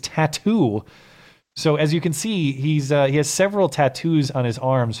about his tattoo. So as you can see, he has several tattoos on his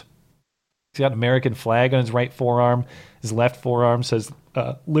arms. He's got an American flag on his right forearm. His left forearm says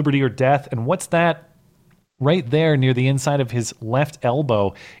liberty or death. And what's that right there near the inside of his left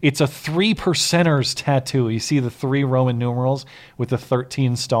elbow? It's a 3%ers tattoo. You see the 3 Roman numerals with the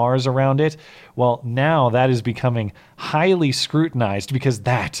 13 stars around it? Well, now that is becoming highly scrutinized because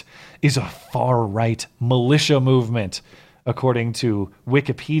that is a far-right militia movement. according to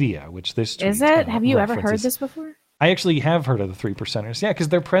Wikipedia, which this tweet, is it? Have you ever heard references. this before? I actually have heard of the 3%ers. Yeah, because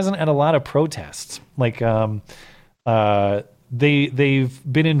they're present at a lot of protests. Like they've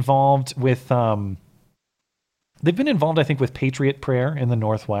been involved with I think, with Patriot Prayer in the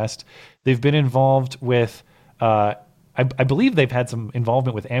Northwest. They've been involved with I believe they've had some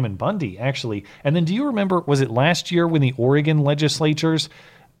involvement with Ammon Bundy, actually. And then do you remember, was it last year when the Oregon legislators,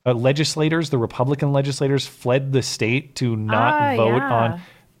 the Republican legislators, fled the state to not vote on...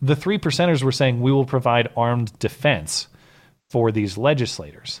 The 3%ers were saying, we will provide armed defense for these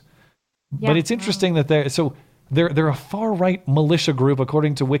legislators. Yeah. But it's interesting that they're a far-right militia group,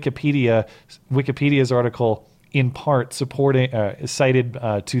 according to Wikipedia's article, in part supporting cited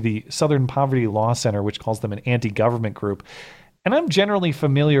to the Southern Poverty Law Center, which calls them an anti-government group. And I'm generally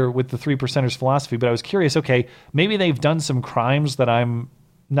familiar with the 3%ers philosophy, but I was curious, okay, maybe they've done some crimes that I'm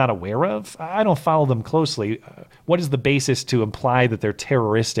not aware of. I don't follow them closely. What is the basis to imply that they're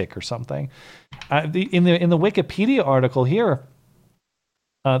terroristic or something? In the Wikipedia article here,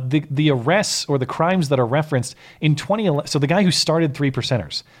 the arrests or the crimes that are referenced in 2011. So the guy who started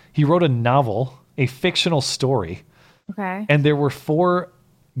 3%ers, he wrote a novel, a fictional story. Okay. And there were 4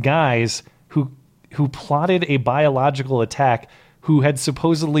 guys who plotted a biological attack who had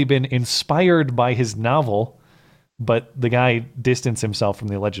supposedly been inspired by his novel. But the guy distanced himself from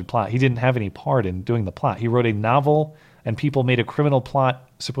the alleged plot. He didn't have any part in doing the plot. He wrote a novel, and people made a criminal plot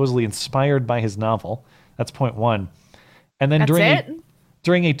supposedly inspired by his novel. That's point 1. And then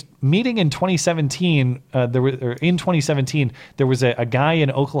during a meeting in 2017, there was a guy in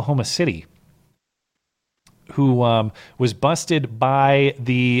Oklahoma City who was busted by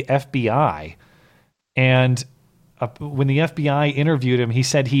the FBI, and when the FBI interviewed him, he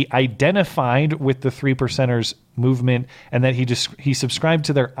said he identified with the 3%ers movement and that he subscribed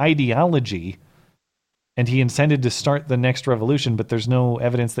to their ideology and he intended to start the next revolution, but there's no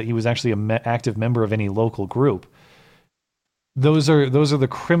evidence that he was actually an active member of any local group. Those are the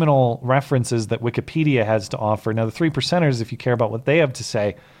criminal references that Wikipedia has to offer. Now, the 3%ers, if you care about what they have to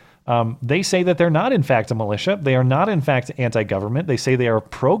say, they say that they're not, in fact, a militia. They are not, in fact, anti-government. They say they are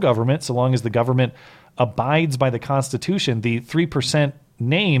pro-government so long as the government abides by the Constitution. The 3%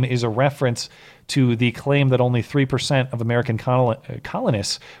 name is a reference to the claim that only 3% of American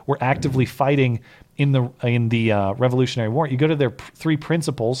colonists were actively fighting in the Revolutionary War. You go to their 3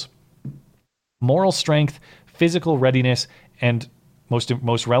 principles: moral strength, physical readiness, and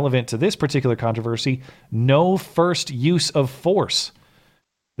most relevant to this particular controversy, no first use of force.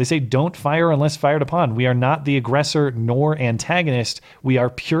 They say, don't fire unless fired upon. We are not the aggressor nor antagonist. We are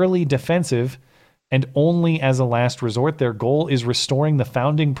purely defensive and only as a last resort. Their goal is restoring the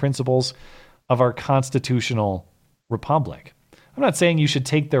founding principles of our constitutional republic. I'm not saying you should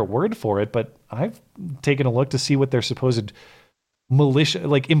take their word for it, but I've taken a look to see what their supposed militia,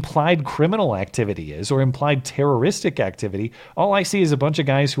 like implied criminal activity is, or implied terroristic activity. All I see is a bunch of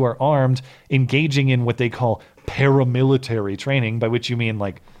guys who are armed, engaging in what they call paramilitary training, by which you mean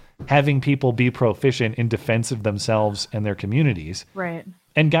like having people be proficient in defense of themselves and their communities. Right.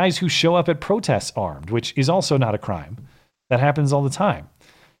 And guys who show up at protests armed, which is also not a crime. That happens all the time.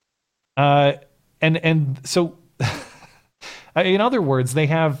 And so, in other words, they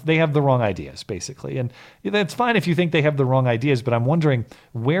have the wrong ideas, basically. And that's fine if you think they have the wrong ideas, but I'm wondering,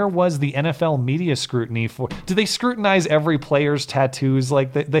 where was the NFL media scrutiny for? Do they scrutinize every player's tattoos?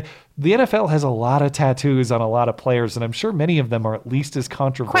 Like the NFL has a lot of tattoos on a lot of players, and I'm sure many of them are at least as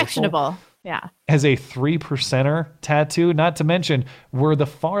controversial. Questionable. Yeah. As a 3%er tattoo, not to mention, were the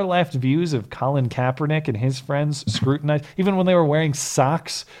far left views of Colin Kaepernick and his friends scrutinized, even when they were wearing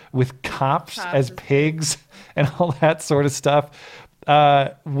socks with cops as pigs and all that sort of stuff?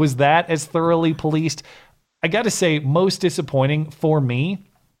 Was that as thoroughly policed? I got to say, most disappointing for me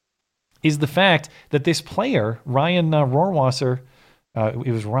is the fact that this player, Ryan Rohrwasser,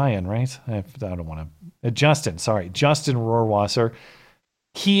 it was Ryan, right? I don't want to. Justin Rohrwasser.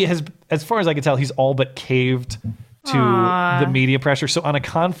 He has, as far as I can tell, he's all but caved to the media pressure. So on a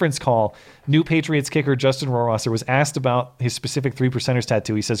conference call, New Patriots kicker Justin Rohrwasser was asked about his specific 3%ers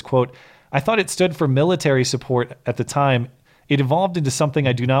tattoo. He says, quote, "I thought it stood for military support at the time. It evolved into something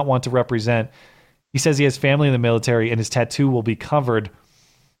I do not want to represent." He says he has family in the military and his tattoo will be covered.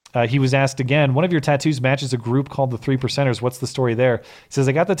 He was asked again, "One of your tattoos matches a group called the 3%ers. What's the story there?" He says,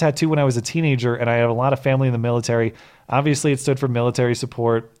 "I got the tattoo when I was a teenager and I have a lot of family in the military. Obviously, it stood for military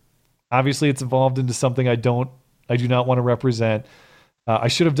support. Obviously, it's evolved into something I do not want to represent. I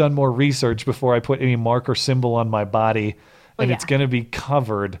should have done more research before I put any mark or symbol on my body, and it's going to be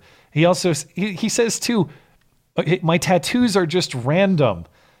covered." He also he says too, "My tattoos are just random."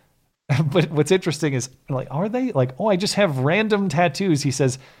 But what's interesting is, like, are they? Like, oh, I just have random tattoos. He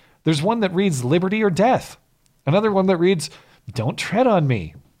says, there's one that reads liberty or death. Another one that reads, don't tread on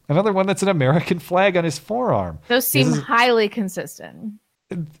me. Another one that's an American flag on his forearm. Those seem highly consistent.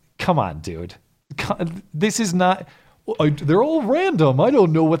 Come on, dude. This is not... They're all random. I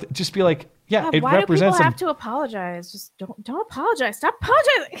don't know what... Just be like, yeah, it why represents... Why do people have to apologize? Just don't apologize. Stop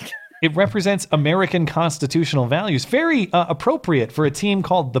apologizing. It represents American constitutional values. Very appropriate for a team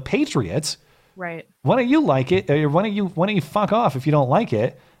called the Patriots. Right. Why don't you like it? Or why don't you fuck off if you don't like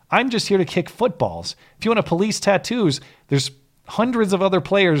it? I'm just here to kick footballs. If you want to police tattoos, there's hundreds of other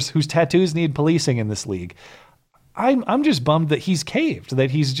players whose tattoos need policing in this league. I'm just bummed that he's caved,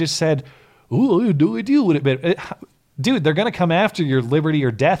 that he's just said, "Oh, I do deal with it." But dude, they're going to come after your liberty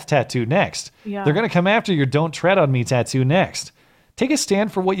or death tattoo next. Yeah. They're going to come after your don't tread on me tattoo next. Take a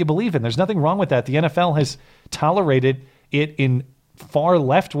stand for what you believe in. There's nothing wrong with that. The NFL has tolerated it in far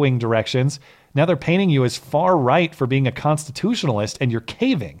left-wing directions. Now they're painting you as far right for being a constitutionalist, and you're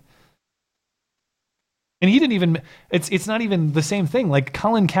caving. And he didn't even, it's not even the same thing. Like,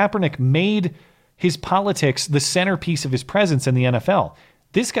 Colin Kaepernick made his politics the centerpiece of his presence in the NFL.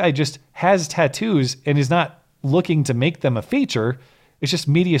 This guy just has tattoos and is not looking to make them a feature. It's just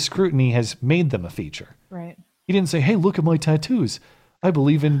media scrutiny has made them a feature. Right. He didn't say, hey, look at my tattoos. I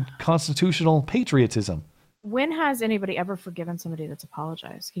believe in constitutional patriotism. When has anybody ever forgiven somebody that's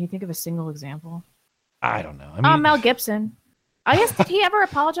apologized? Can you think of a single example? I don't know. I mean, Mel Gibson. I guess, did he ever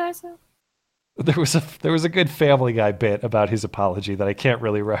apologize though? There was a good Family Guy bit about his apology that I can't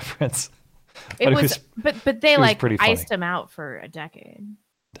really reference. But they like iced him out for a decade.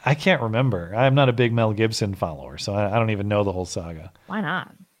 I can't remember. I'm not a big Mel Gibson follower, so I don't even know the whole saga. Why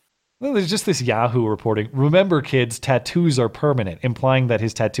not? Well, there's just this Yahoo reporting. Remember, kids, tattoos are permanent, implying that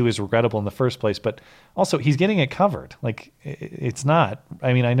his tattoo is regrettable in the first place. But also, he's getting it covered. Like, it's not.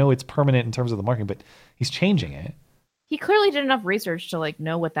 I mean, I know it's permanent in terms of the marketing, but he's changing it. He clearly did enough research to like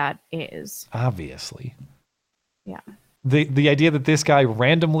know what that is. Obviously. Yeah. The idea that this guy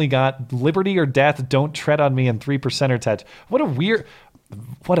randomly got liberty or death, don't tread on me, and 3%er tattoo. What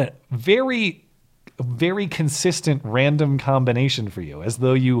a very, very consistent random combination for you, as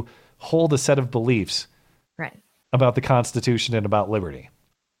though you hold a set of beliefs right about the Constitution and about liberty.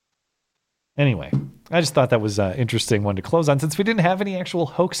 Anyway, I just thought that was an interesting one to close on, since we didn't have any actual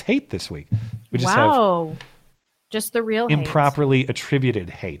hoax hate this week. We just have just the real improperly attributed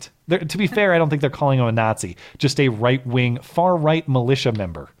hate. To be fair, I don't think they're calling him a Nazi, just a right-wing, far-right militia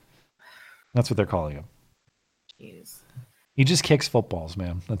member. That's what they're calling him. Jeez. He just kicks footballs,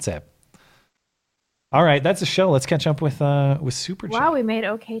 man. That's it. All right, that's a show. Let's catch up with Super Chat. Wow, we made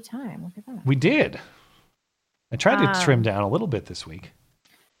okay time. Look at that. We did. I tried to trim down a little bit this week.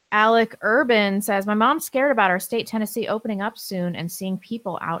 Alec Urban says, my mom's scared about our state, Tennessee, opening up soon and seeing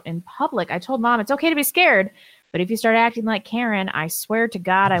people out in public. I told Mom it's okay to be scared, but if you start acting like Karen, I swear to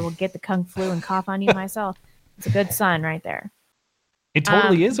God I will get the Kung Flu and cough on you myself. It's a good son right there. It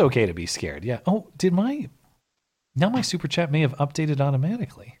totally is okay to be scared. Yeah. Oh, now my Super Chat may have updated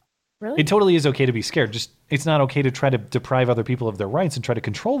automatically. Really? It totally is okay to be scared. Just it's not okay to try to deprive other people of their rights and try to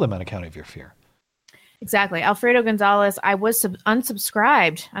control them on account of your fear. Exactly. Alfredo Gonzalez, I was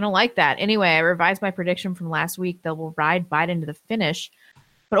unsubscribed. I don't like that. Anyway, I revised my prediction from last week. They will ride Biden to the finish,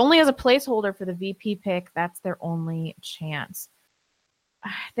 but only as a placeholder for the VP pick. That's their only chance.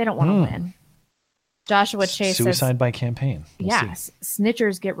 They don't want to win. Joshua Chase says, suicide by campaign. We'll see.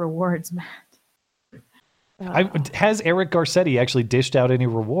 Snitchers get rewards, Matt. Has Eric Garcetti actually dished out any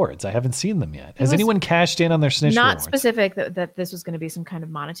rewards? I haven't seen them yet. Has anyone cashed in on their snitch not rewards? Specific that this was going to be some kind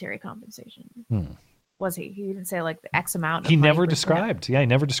of monetary compensation. Was he? He didn't say like the X amount. He never described. Yeah, he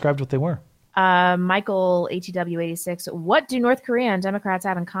never described what they were. Michael ATW86. What do North Korea and Democrats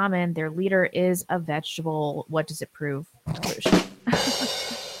have in common? Their leader is a vegetable. What does it prove?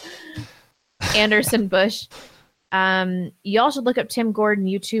 Anderson Bush. You all should look up Tim Gordon,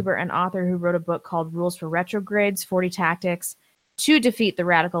 YouTuber and author who wrote a book called Rules for Retrogrades, 40 Tactics to Defeat the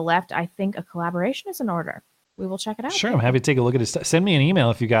Radical Left. I think a collaboration is in order. We will check it out. Sure, I'm happy to take a look at his stuff. Send me an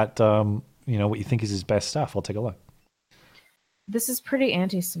email if you got, what you think is his best stuff. I'll take a look. This is pretty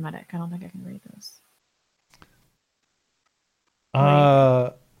anti-Semitic. I don't think I can read this.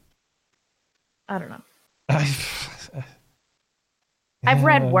 I don't know. I've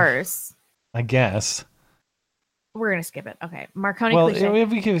read worse. I guess. We're going to skip it. Okay. Marconi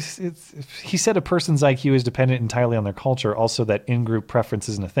he said a person's IQ is dependent entirely on their culture. Also, that in-group preference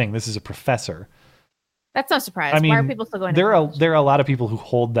isn't a thing. This is a professor. That's no surprise. Why are people still going to college? There are a lot of people who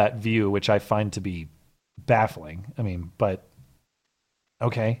hold that view, which I find to be baffling. I mean, but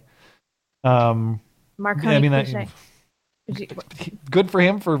okay. Marconi Good for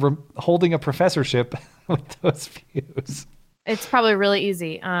him for holding a professorship with those views. It's probably really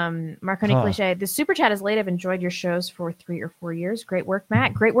easy. Marconi Cliche. The super chat is late. I've enjoyed your shows for 3 or 4 years. Great work,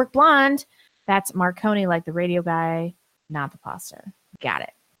 Matt. Great work, Blonde. That's Marconi, like the radio guy, not the pasta. Got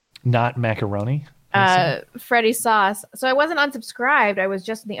it. Not macaroni. Freddie Sauce. So I wasn't unsubscribed. I was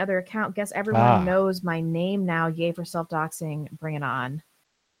just in the other account. Guess everyone knows my name now. Yay for self-doxing. Bring it on.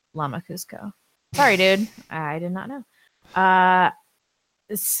 Lama Cusco. Sorry, dude. I did not know.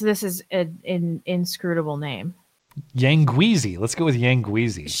 This is an inscrutable name. Yanguizi. Let's go with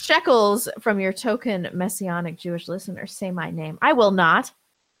Yanguizi. Shekels from your token messianic Jewish listener. Say my name. I will not.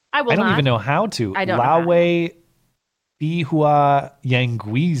 I don't even know how to. I don't Lawe Ihua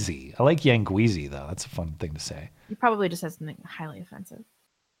Yanguizi. I like Yanguizi, though. That's a fun thing to say. You probably just said something highly offensive.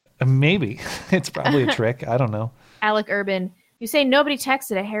 Maybe. It's probably a trick. I don't know. Alec Urban. You say nobody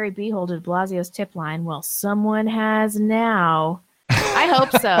texted a Harry Beehole to de Blasio's tip line. Well, someone has now. I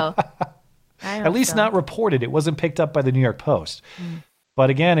hope so. At least not reported. It wasn't picked up by the New York Post. But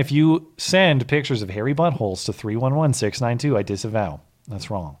again, if you send pictures of hairy buttholes to 311-692, I disavow.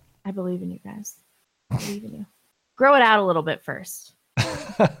 That's wrong. I believe in you guys. I believe in you. Grow it out a little bit first.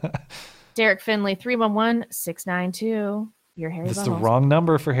 Derek Finley, 311-692. Your hairy buttholes. That's the wrong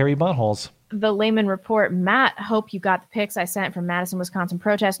number for hairy buttholes. The Layman Report. Matt, hope you got the pics I sent from Madison, Wisconsin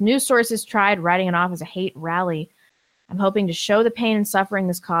protest. News sources tried writing it off as a hate rally. I'm hoping to show the pain and suffering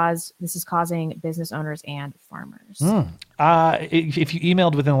this is causing business owners and farmers. If you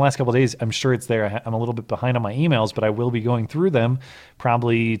emailed within the last couple of days, I'm sure it's there. I'm a little bit behind on my emails, but I will be going through them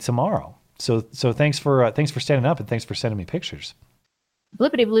probably tomorrow. So thanks for standing up and thanks for sending me pictures.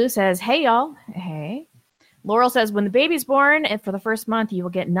 Blippity Blue says, "Hey y'all, hey." Laurel says, "When the baby's born, and for the first month, you will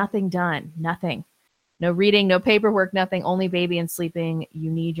get nothing done. Nothing. No reading, no paperwork, nothing. Only baby and sleeping.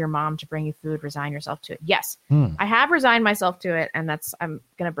 You need your mom to bring you food. Resign yourself to it." Yes, I have resigned myself to it, and I'm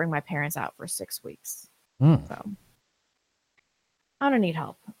going to bring my parents out for 6 weeks. So I don't need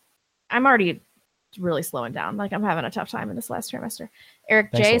help. I'm already really slowing down. Like, I'm having a tough time in this last trimester.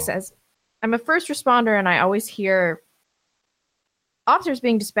 Eric J says, "I'm a first responder, and I always hear officers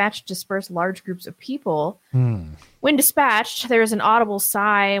being dispatched to disperse large groups of people. When dispatched, there is an audible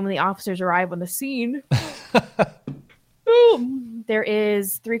sigh, and when the officers arrive on the scene, there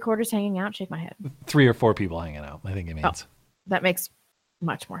is 3/4 hanging out." Shake my head. 3 or 4 people hanging out, I think it means. That makes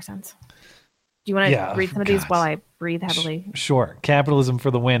much more sense. Do you want to read some of these while I breathe heavily? Sure. Capitalism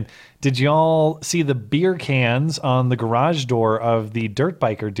for the win. Did y'all see the beer cans on the garage door of the dirt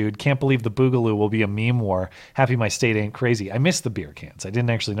biker dude? Can't believe the Boogaloo will be a meme war. Happy my state ain't crazy. I missed the beer cans. I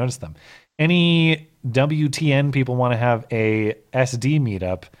didn't actually notice them. Any WTN people want to have a SD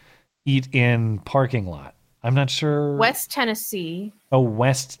meetup, eat in parking lot? I'm not sure. West Tennessee. Oh,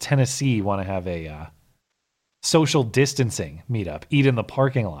 West Tennessee want to have a social distancing meetup, eat in the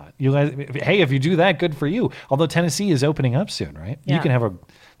parking lot. You guys, hey, if you do that, good for you. Although Tennessee is opening up soon, right? Yeah. You can have a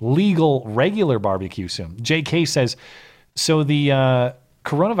legal, regular barbecue soon. JK says, so the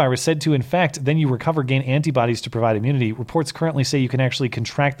coronavirus said to infect, then you recover, gain antibodies to provide immunity. Reports currently say you can actually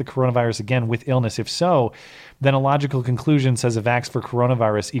contract the coronavirus again with illness. If so, then a logical conclusion says a vax for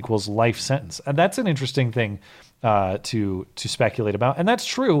coronavirus equals life sentence. And that's an interesting thing to speculate about. And that's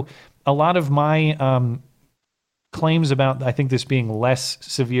true. A lot of my claims about, I think, this being less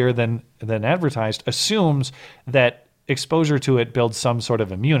severe than advertised assumes that exposure to it builds some sort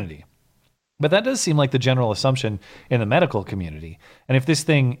of immunity. But that does seem like the general assumption in the medical community. And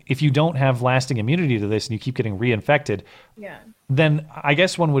if you don't have lasting immunity to this and you keep getting reinfected, then I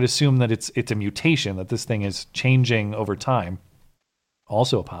guess one would assume that it's a mutation, that this thing is changing over time.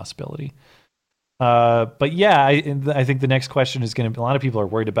 Also a possibility. But yeah, I think the next question is going to be, a lot of people are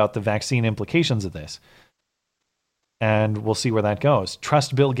worried about the vaccine implications of this. And we'll see where that goes.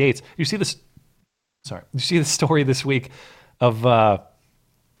 Trust Bill Gates. You see the story this week of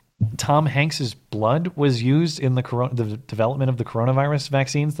Tom Hanks's blood was used in the development of the coronavirus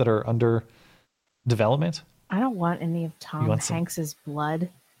vaccines that are under development? I don't want any of Tom Hanks's blood.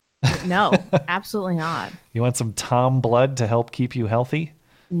 No, absolutely not. You want some Tom blood to help keep you healthy?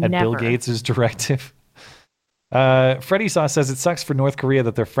 Never. At Bill Gates' directive? Freddie Sauce says it sucks for North Korea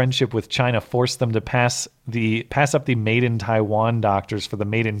that their friendship with China forced them to pass up the Made in Taiwan doctors for the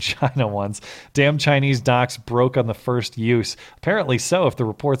Made in China ones. Damn Chinese docs broke on the first use. Apparently so, if the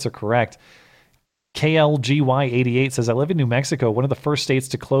reports are correct. KLGY88 says, I live in New Mexico, one of the first states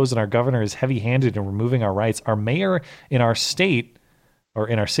to close, and our governor is heavy-handed in removing our rights. Our mayor in our state, or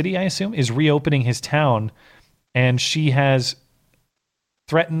in our city, I assume, is reopening his town, and she has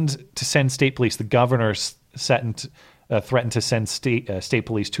threatened to send state police. The governor's threatened to send state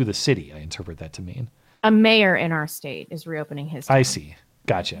police to the city. I interpret that to mean. A mayor in our state is reopening his town. I see.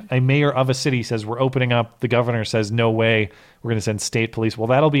 Gotcha. A mayor of a city says we're opening up. The governor says no way. We're going to send state police. Well,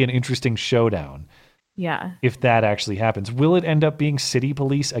 that'll be an interesting showdown. Yeah. If that actually happens. Will it end up being city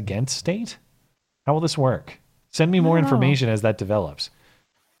police against state? How will this work? Send me more information as that develops.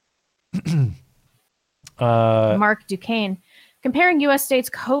 Mark Duquesne. Comparing U.S. states'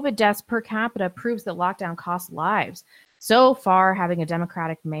 COVID deaths per capita proves that lockdown costs lives. So far, having a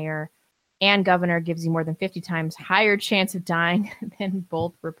Democratic mayor and governor gives you more than 50 times higher chance of dying than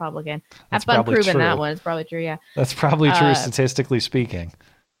both Republican. Have fun proving that one. It's probably true, yeah. That's probably true, statistically speaking.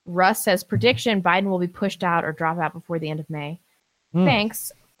 Russ says, prediction, Biden will be pushed out or drop out before the end of May.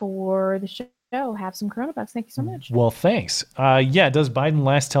 Thanks for the show. Have some coronabugs. Thank you so much. Well, thanks. Does Biden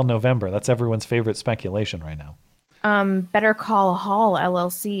last till November? That's everyone's favorite speculation right now. Better Call Hall,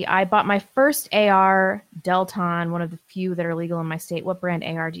 LLC. I bought my first AR, Delton, one of the few that are legal in my state. What brand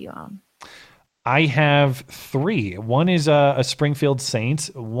AR do you own? I have 3. One is a Springfield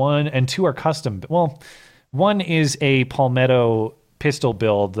Saint. 1 and 2 are custom. Well, one is a Palmetto pistol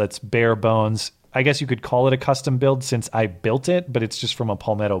build that's bare bones. I guess you could call it a custom build since I built it, but it's just from a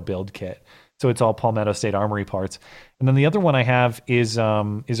Palmetto build kit. So it's all Palmetto State Armory parts. And then the other one I have is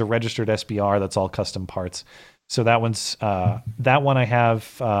a registered SBR that's all custom parts. So that one's that one I have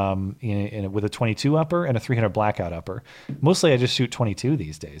with a 22 upper and a 300 blackout upper. Mostly I just shoot 22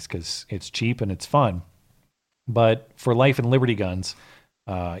 these days because it's cheap and it's fun. But for life and liberty guns,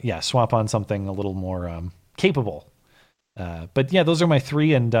 swap on something a little more capable. But yeah, those are my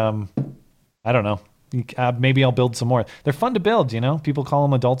 3, and I don't know. Maybe I'll build some more. They're fun to build, you know. People call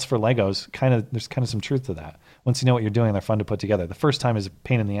them adults for Legos. There's kind of some truth to that. Once you know what you're doing, they're fun to put together. The first time is a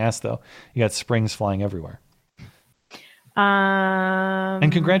pain in the ass, though. You got springs flying everywhere.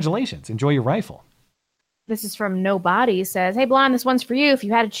 And congratulations. Enjoy your rifle. This is from Nobody. Says, hey, Blonde, this one's for you. If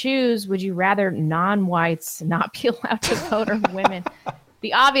you had to choose, would you rather non-whites not be allowed to vote or women?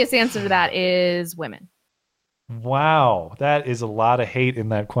 The obvious answer to that is women. Wow. That is a lot of hate in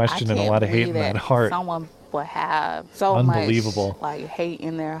that question and a lot of hate in that heart. Someone would have so unbelievable much hate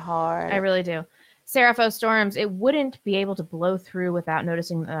in their heart. I really do. Serapho Storms, it wouldn't be able to blow through without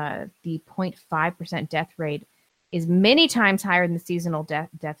noticing the 0.5% death rate is many times higher than the seasonal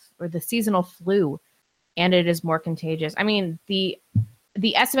death or the seasonal flu, and it is more contagious. I mean, the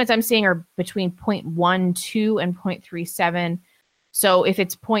estimates I'm seeing are between 0.12 and 0.37. So if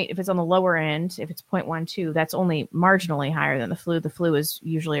it's on the lower end, if it's 0.12, that's only marginally higher than the flu. The flu is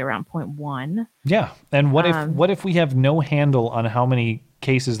usually around 0.1. Yeah. And what if we have no handle on how many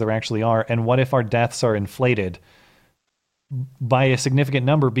cases there actually are, and what if our deaths are inflated by a significant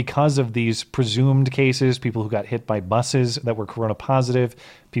number because of these presumed cases, people who got hit by buses that were corona positive,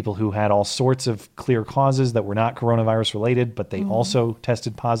 people who had all sorts of clear causes that were not coronavirus related, but they also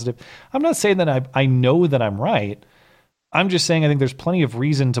tested positive. I'm not saying that I know that I'm right. I'm just saying I think there's plenty of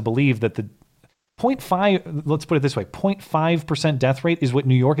reason to believe that the 0.5, let's put it this way, 0.5% death rate is what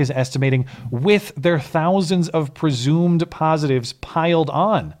New York is estimating with their thousands of presumed positives piled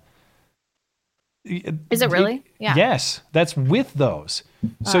on. Is it really? Yeah. Yes, that's with those.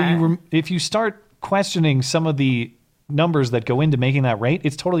 So if you start questioning some of the numbers that go into making that rate,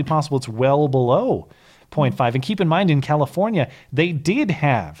 it's totally possible it's well below 0.5. And keep in mind, in California, they did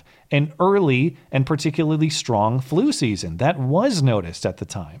have an early and particularly strong flu season. That was noticed at the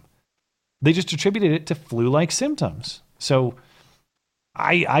time. They just attributed it to flu-like symptoms. So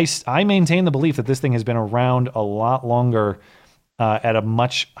I maintain the belief that this thing has been around a lot longer at a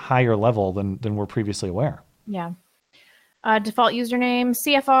much higher level than we're previously aware. Yeah. Default username,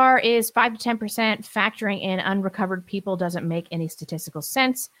 CFR is 5 to 10%. Factoring in unrecovered people doesn't make any statistical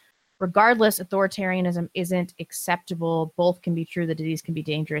sense. Regardless, authoritarianism isn't acceptable. Both can be true. The disease can be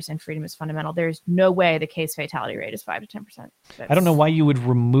dangerous and freedom is fundamental. There's no way the case fatality rate is 5 to 10%. I don't know why you would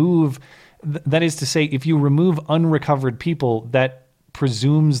remove, that is to say, if you remove unrecovered people, that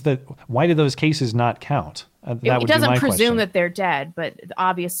presumes that, why do those cases not count? It doesn't presume that they're dead, but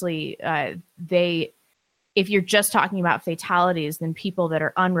obviously if you're just talking about fatalities, then people that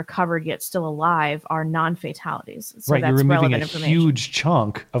are unrecovered yet still alive are non-fatalities. So right, you're removing a huge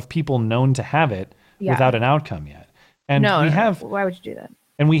chunk of people known to have it without an outcome yet. And why would you do that?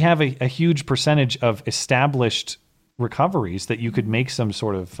 And we have a huge percentage of established recoveries that you could make some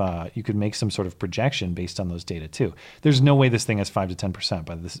sort of projection based on those data too. There's no way this thing has 5 to 10%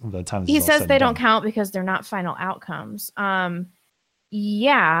 by the time he says they don't count because they're not final outcomes.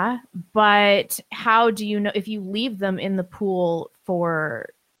 Yeah, but how do you know if you leave them in the pool for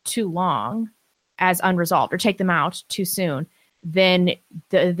too long as unresolved or take them out too soon, then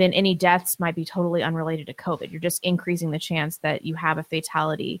any deaths might be totally unrelated to COVID. You're just increasing the chance that you have a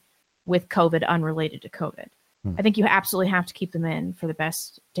fatality with COVID unrelated to COVID. I think you absolutely have to keep them in for the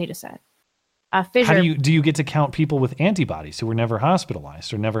best data set. Fissure, How do you get to count people with antibodies who were never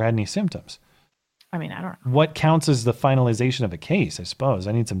hospitalized or never had any symptoms? I mean, I don't know. What counts as the finalization of a case, I suppose?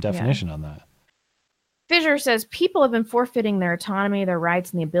 I need some definition on that. Fissure says people have been forfeiting their autonomy, their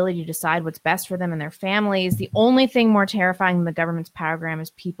rights, and the ability to decide what's best for them and their families. The only thing more terrifying than the government's program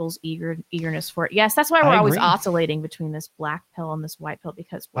is people's eagerness for it. Yes, that's why we're always oscillating between this black pill and this white pill,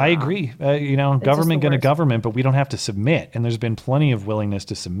 because I agree. Government going to government, but we don't have to submit. And there's been plenty of willingness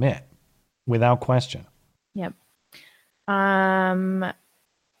to submit without question. Yep.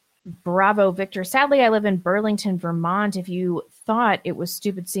 Bravo, Victor. Sadly, I live in Burlington, Vermont. If you thought it was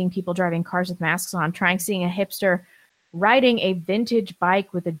stupid seeing people driving cars with masks on, trying seeing a hipster riding a vintage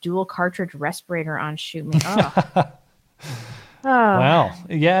bike with a dual cartridge respirator on. Shoot me. Oh. Wow.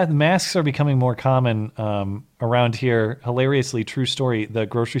 Yeah, the masks are becoming more common around here. Hilariously, true story, the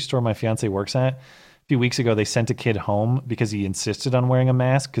grocery store my fiance works at, a few weeks ago, they sent a kid home because he insisted on wearing a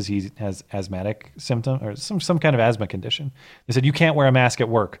mask because he has asthmatic symptom or some kind of asthma condition. They said, you can't wear a mask at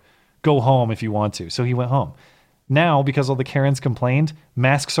work. Go home if you want to. So he went home. Now, because all the Karens complained,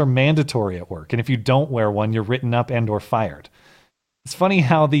 masks are mandatory at work. And if you don't wear one, you're written up and or fired. It's funny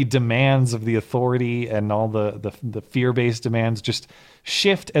how the demands of the authority and all the fear-based demands just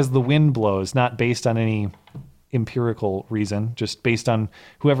shift as the wind blows, not based on any empirical reason, just based on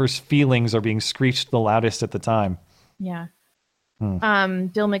whoever's feelings are being screeched the loudest at the time. Yeah.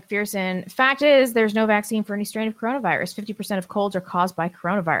 Bill McPherson. Fact is, there's no vaccine for any strain of coronavirus. 50% of colds are caused by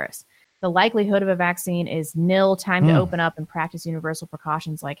coronavirus. The likelihood of a vaccine is nil. Time to open up and practice universal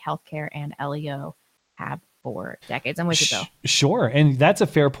precautions like healthcare and LEO have for decades. I'm with you, Bill. Sure. And that's a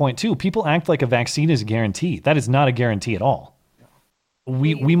fair point, too. People act like a vaccine is a guarantee. That is not a guarantee at all.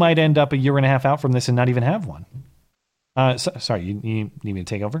 We might end up a year and a half out from this and not even have one. Sorry, you need me to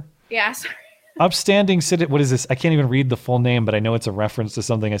take over? Yeah, sorry. Upstanding citizen. What is this? I can't even read the full name, but I know it's a reference to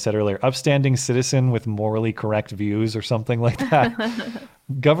something I said earlier. Upstanding citizen with morally correct views or something like that.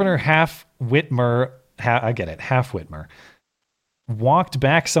 Governor Half Whitmer, walked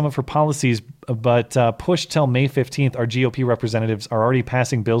back some of her policies, but pushed till May 15th. Our GOP representatives are already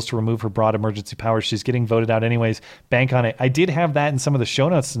passing bills to remove her broad emergency powers. She's getting voted out anyways. Bank on it. I did have that in some of the show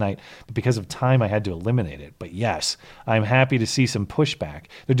notes tonight, but because of time, I had to eliminate it. But yes, I'm happy to see some pushback.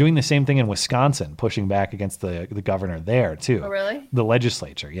 They're doing the same thing in Wisconsin, pushing back against the governor there, too. Oh, really? The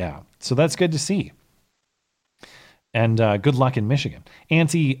legislature, yeah. So that's good to see. And good luck in Michigan.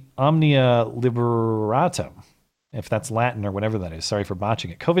 Anti omnia liberatum, if that's Latin or whatever that is. Sorry for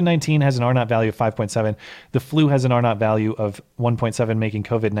botching it. COVID-19 has an R-naught value of 5.7. The flu has an R-naught value of 1.7, making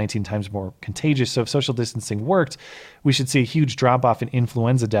COVID 19 times more contagious. So if social distancing worked, we should see a huge drop-off in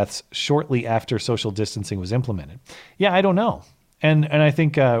influenza deaths shortly after social distancing was implemented. Yeah, I don't know. And I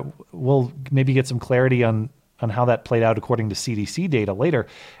think we'll maybe get some clarity on how that played out according to CDC data later.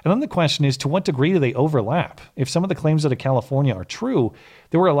 And then the question is, to what degree do they overlap? If some of the claims out of California are true,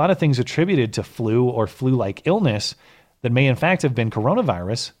 there were a lot of things attributed to flu or flu-like illness that may in fact have been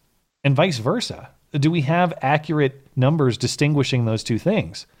coronavirus, and vice versa. Do we have accurate numbers distinguishing those two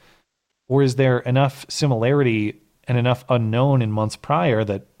things? Or is there enough similarity and enough unknown in months prior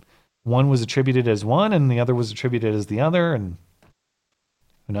that one was attributed as one and the other was attributed as the other, and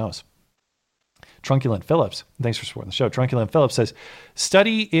who knows? Trunculent Phillips, thanks for supporting the show. Trunculent Phillips says,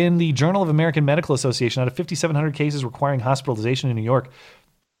 study in the Journal of American Medical Association, out of 5,700 cases requiring hospitalization in New York,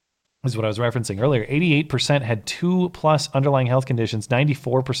 is what I was referencing earlier. 88% had 2+ underlying health conditions.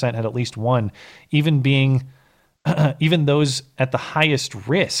 94% had at least one. Even those at the highest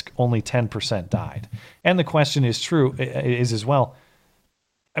risk, only 10% died. And the question is as well.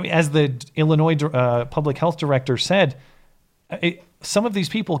 I mean, as the Illinois public health director said, some of these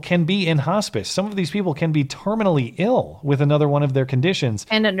people can be in hospice. Some of these people can be terminally ill with another one of their conditions.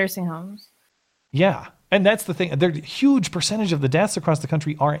 And at nursing homes. Yeah. And that's the thing. A huge percentage of the deaths across the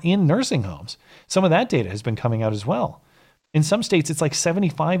country are in nursing homes. Some of that data has been coming out as well. In some states, it's like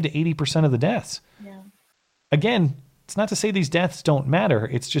 75 to 80% of the deaths. Yeah. Again, it's not to say these deaths don't matter.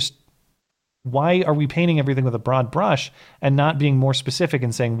 It's just, why are we painting everything with a broad brush and not being more specific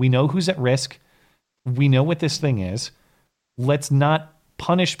and saying, we know who's at risk. We know what this thing is. Let's not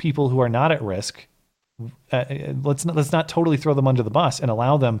punish people who are not at risk. Let's not totally throw them under the bus and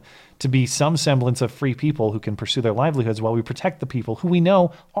allow them to be some semblance of free people who can pursue their livelihoods while we protect the people who we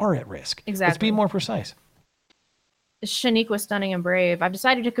know are at risk. Exactly. Let's be more precise. Shaniqua, stunning and brave. I've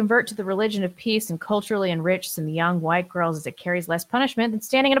decided to convert to the religion of peace and culturally enrich some young white girls as it carries less punishment than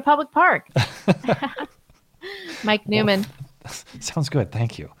standing in a public park. Mike Newman. Sounds good.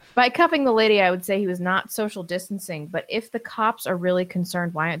 Thank you. By cuffing the lady, I would say he was not social distancing. But if the cops are really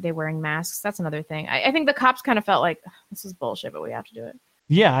concerned, why aren't they wearing masks? That's another thing. I think the cops kind of felt like, this is bullshit, but we have to do it.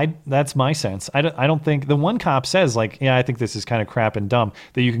 Yeah, that's my sense. I don't think the one cop says like, yeah, I think this is kind of crap and dumb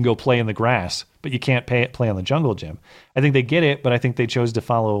that you can go play in the grass, but you can't play on the jungle gym. I think they get it, but I think they chose to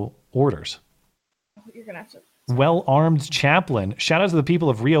follow orders. You're gonna have to. Well-armed chaplain. Shout out to the people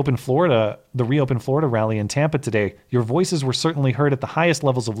of Reopen Florida, the Reopen Florida rally in Tampa today. Your voices were certainly heard at the highest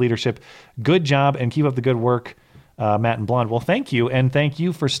levels of leadership. Good job and keep up the good work, Matt and Blonde. Well, thank you, and thank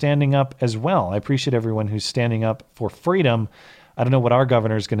you for standing up as well. I appreciate everyone who's standing up for freedom. I don't know what our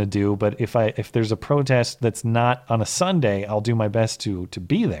governor is going to do, but if there's a protest that's not on a Sunday, I'll do my best to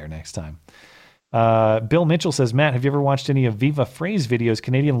be there next time. Bill Mitchell says, Matt, have you ever watched any of Viva Frey's videos?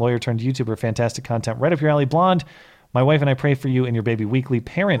 Canadian lawyer turned YouTuber, fantastic content, right up your alley. Blonde, my wife and I pray for you and your baby weekly.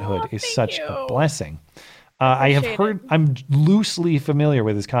 Parenthood is such a blessing. I have heard, I'm loosely familiar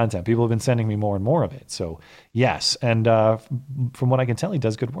with his content. People have been sending me more and more of it. So yes. And from what I can tell, he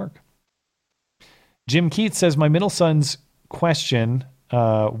does good work. Jim Keats says, my middle son's question,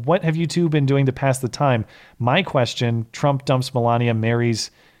 what have you two been doing to pass the time? My question, Trump dumps Melania,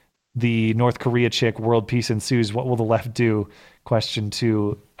 marries the North Korea chick, world peace ensues. What will the left do? Question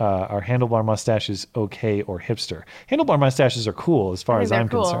 2, are handlebar mustaches okay or hipster? Handlebar mustaches are cool as far as I'm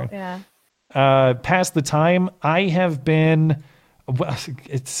concerned. Yeah. Past the time, I have been,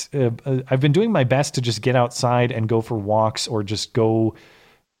 I've been doing my best to just get outside and go for walks or just go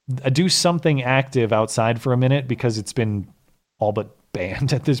do something active outside for a minute because it's been all but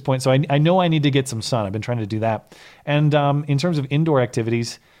banned at this point. So I know I need to get some sun. I've been trying to do that. And in terms of indoor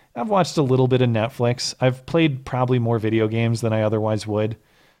activities, I've watched a little bit of Netflix. I've played probably more video games than I otherwise would.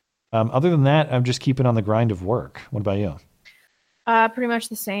 Other than that, I'm just keeping on the grind of work. What about you? Pretty much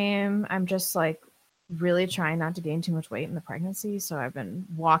the same. I'm just like really trying not to gain too much weight in the pregnancy. So I've been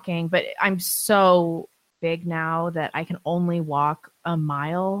walking, but I'm so big now that I can only walk a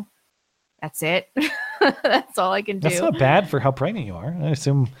mile. That's it. That's all I can do. That's not bad for how pregnant you are. I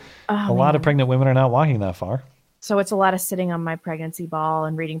assume a lot of pregnant women are not walking that far. So it's a lot of sitting on my pregnancy ball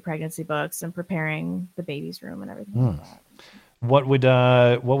and reading pregnancy books and preparing the baby's room and everything like that. What would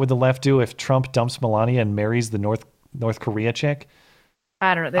the left do if Trump dumps Melania and marries the North Korea chick?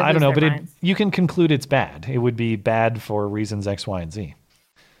 I don't know. I don't know, but you can conclude it's bad. It would be bad for reasons X, Y, and Z.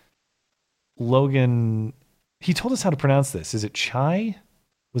 Logan, he told us how to pronounce this. Is it Chai?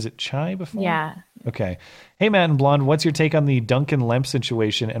 Was it Chai before? Yeah. Okay. Hey, Matt and Blonde, what's your take on the Duncan Lemp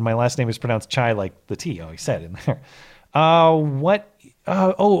situation? And my last name is pronounced Chai like the T. Oh, he said in there.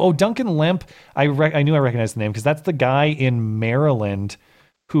 Duncan Lemp. I knew I recognized the name because that's the guy in Maryland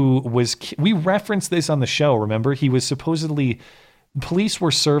who was, we referenced this on the show, remember? He was supposedly, police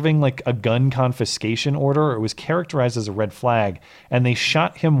were serving like a gun confiscation order. It was characterized as a red flag, and they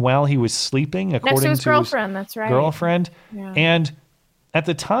shot him while he was sleeping, according to his girlfriend. That's right. Girlfriend. Yeah. And at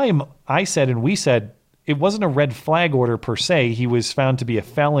the time, I said, and we said, it wasn't a red flag order per se. He was found to be a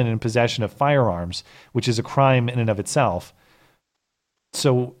felon in possession of firearms, which is a crime in and of itself.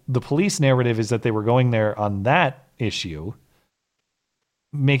 So the police narrative is that they were going there on that issue,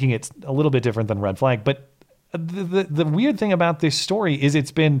 making it a little bit different than red flag. But the weird thing about this story is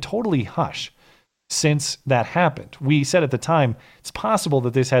it's been totally hush since that happened. We said at the time, it's possible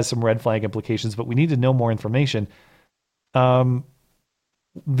that this has some red flag implications, but we need to know more information.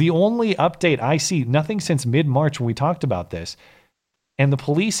 The only update I see, nothing since mid-March when we talked about this, and the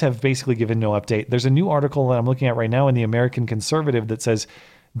police have basically given no update. There's a new article that I'm looking at right now in the American Conservative that says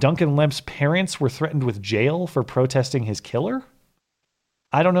Duncan Lemp's parents were threatened with jail for protesting his killer.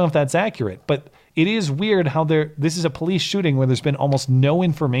 I don't know if that's accurate, but it is weird how this is a police shooting where there's been almost no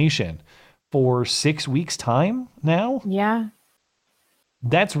information for 6 weeks' time now. Yeah.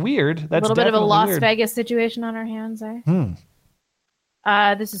 That's weird. That's a little bit of a Las weird. Vegas situation on our hands, eh?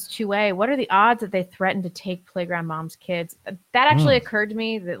 This is 2A. What are the odds that they threatened to take Playground Mom's kids? That actually occurred to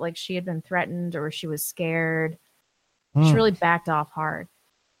me that like she had been threatened or she was scared. She really backed off hard.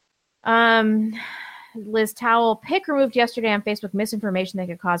 Liz Towell, pic removed yesterday on Facebook. Misinformation that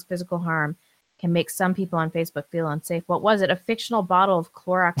could cause physical harm can make some people on Facebook feel unsafe. What was it? A fictional bottle of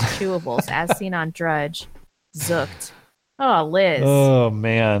Clorox chewables as seen on Drudge. Zooked. Oh, Liz. Oh,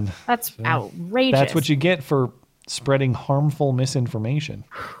 man. That's outrageous. That's what you get for spreading harmful misinformation.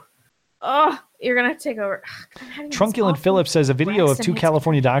 Oh, you're going to take over. Trunculent Phillips says a video of 2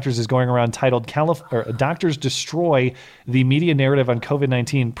 California doctors is going around titled Doctors Destroy the Media Narrative on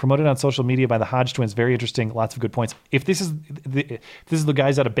COVID-19, promoted on social media by the Hodge twins. Very interesting. Lots of good points. If this is the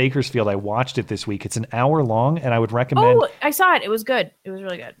guys out of Bakersfield, I watched it this week. It's an hour long, and I would recommend. Oh, I saw it. It was good. It was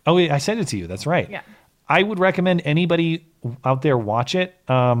really good. Oh, I sent it to you. That's right. Yeah. I would recommend anybody out there watch it.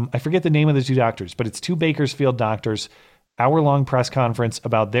 I forget the name of the two doctors, but it's two Bakersfield doctors, hour-long press conference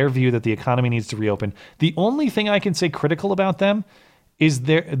about their view that the economy needs to reopen. The only thing I can say critical about them is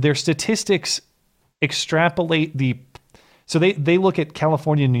their statistics extrapolate so they look at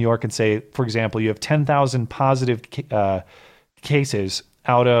California and New York and say, for example, you have 10,000 positive cases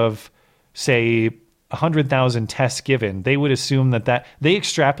out of, say, 100,000 tests given. They would assume that they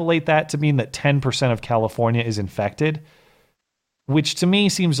extrapolate that to mean that 10% of California is infected, which to me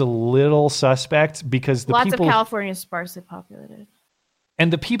seems a little suspect because Lots of California is sparsely populated.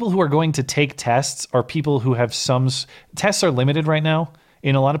 And the people who are going to take tests are people who have tests are limited right now.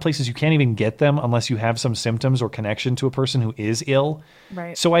 In a lot of places, you can't even get them unless you have some symptoms or connection to a person who is ill.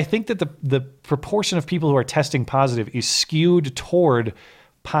 Right. So I think that the proportion of people who are testing positive is skewed toward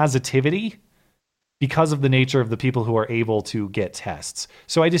positivity because of the nature of the people who are able to get tests.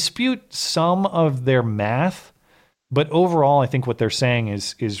 So I dispute some of their math, but overall, I think what they're saying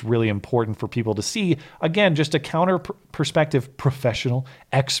is really important for people to see. Again, just a counter perspective, professional,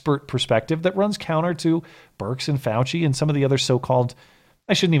 expert perspective that runs counter to Birx and Fauci and some of the other so-called,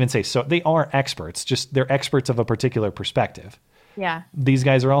 I shouldn't even say so, they are experts, just they're experts of a particular perspective. Yeah. These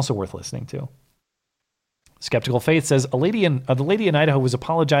guys are also worth listening to. Skeptical Faith says, the lady in Idaho was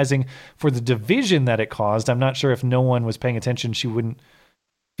apologizing for the division that it caused. I'm not sure if no one was paying attention, she wouldn't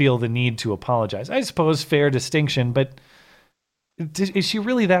feel the need to apologize. I suppose fair distinction, but is she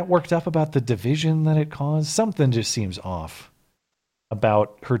really that worked up about the division that it caused? Something just seems off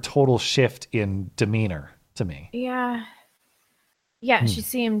about her total shift in demeanor to me. Yeah. Yeah, she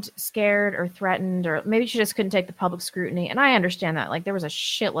seemed scared or threatened, or maybe she just couldn't take the public scrutiny. And I understand that. Like, there was a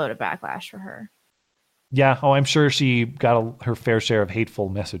shitload of backlash for her. Yeah, I'm sure she got her fair share of hateful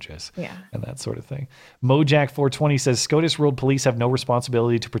messages. Yeah. And that sort of thing. Mojack420 says, SCOTUS ruled police have no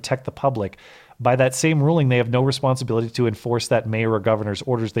responsibility to protect the public. By that same ruling, they have no responsibility to enforce that mayor or governor's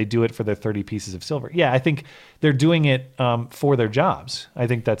orders. They do it for their 30 pieces of silver. Yeah, I think they're doing it for their jobs. I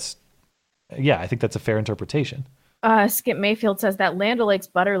think that's a fair interpretation. Skip Mayfield says that Land O'Lakes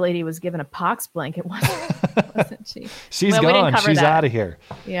butter lady was given a pox blanket, wasn't she? She's gone. She's out of here.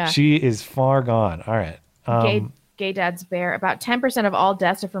 Yeah. She is far gone. All right. Gay Dad's Bear. About 10% of all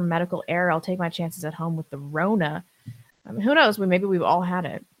deaths are from medical error. I'll take my chances at home with the Rona. Who knows? Maybe we've all had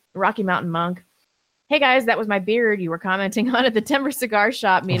it. Rocky Mountain Monk. Hey guys, that was my beard you were commenting on at the Timber Cigar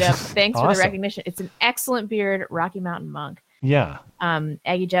Shop meetup. Thanks Awesome. for the recognition. It's an excellent beard, Rocky Mountain Monk. Yeah.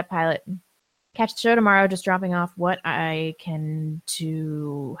 Aggie Jet Pilot. Catch the show tomorrow. Just dropping off what I can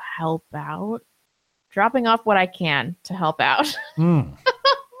to help out. Dropping off what I can to help out.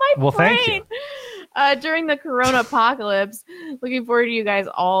 Well, brain. thank you. During the Corona apocalypse. Looking forward to you guys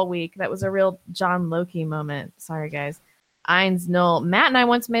all week. That was a real John Loki moment. Sorry, guys. Eins Null. Matt and I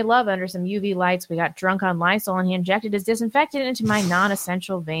once made love under some UV lights. We got drunk on Lysol and he injected his disinfectant into my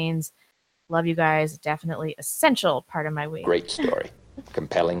non-essential veins. Love you guys. Definitely essential part of my week. Great story.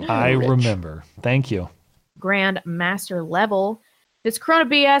 Compelling. I remember. Thank you. Grand Master Level. This Corona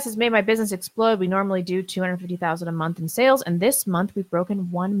BS has made my business explode. We normally do $250,000 a month in sales, and this month we've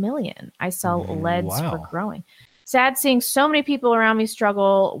broken 1 million. I sell leads for growing. Sad seeing so many people around me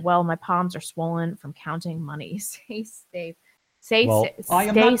struggle. Well, my palms are swollen from counting money. Stay safe. I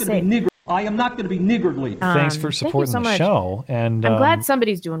am not going to be niggardly. Thanks for supporting the show. And I'm glad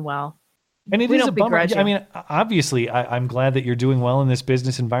somebody's doing well. And it We is don't a bummer. begrudge you. I mean, obviously, I'm glad that you're doing well in this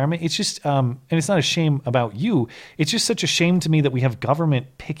business environment. It's just, and it's not a shame about you. It's just such a shame to me that we have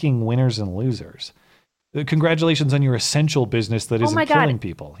government picking winners and losers. Congratulations on your essential business that isn't killing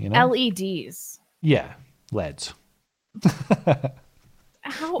people. You know, LEDs. Yeah, LEDs.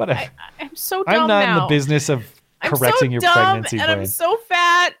 I'm so dumb I'm not now. in the business of correcting your pregnancy and brain. I'm so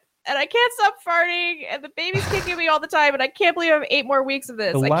fat, and I can't stop farting, and the baby's kicking me all the time, and I can't believe I have 8 more weeks of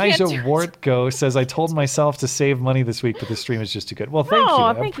this. Elijah I can't do Wartgo says, I told myself to save money this week, but the stream is just too good. Well, thank you.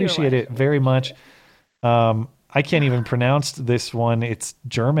 I appreciate it very much. I can't even pronounce this one. It's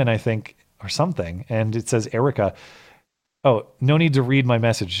German, I think, or something. And it says Erica. Oh, no need to read my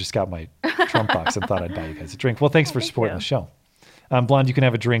message. Just got my Trump box and thought I'd buy you guys a drink. Well, thanks for supporting the show. Blonde, you can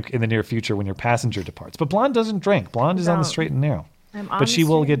have a drink in the near future when your passenger departs. But Blonde doesn't drink. Blonde is on the straight and narrow. But she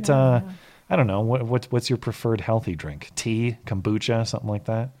will get, I don't know, what's your preferred healthy drink? Tea, kombucha, something like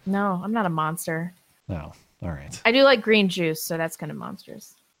that? No, I'm not a monster. No. All right. I do like green juice, so that's kind of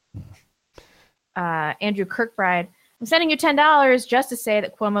monstrous. Andrew Kirkbride. I'm sending you $10 just to say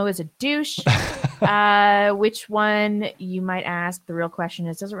that Cuomo is a douche. Which one, you might ask? The real question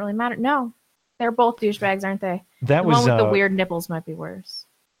is, does it really matter? No. They're both douchebags, aren't they? That the was one with the weird nipples might be worse.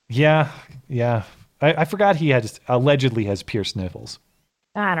 Yeah. I forgot he had allegedly has pierced nipples.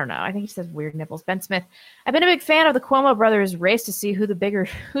 I don't know. I think he says weird nipples. Ben Smith. I've been a big fan of the Cuomo brothers' race to see who's the bigger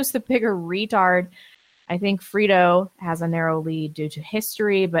retard. I think Frito has a narrow lead due to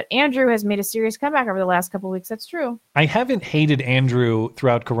history, but Andrew has made a serious comeback over the last couple of weeks. That's true. I haven't hated Andrew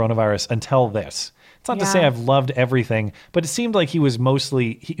throughout coronavirus until this. It's not to say I've loved everything, but it seemed like he was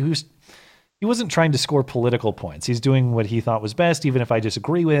mostly he wasn't trying to score political points. He's doing what he thought was best, even if I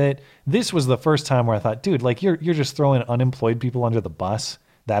disagree with it. This was the first time where I thought, dude, like you're just throwing unemployed people under the bus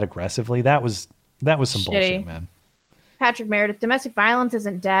that aggressively. That was some bullshit, man. Patrick Meredith, domestic violence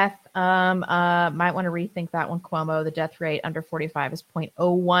isn't death. Might want to rethink that one, Cuomo. The death rate under 45 is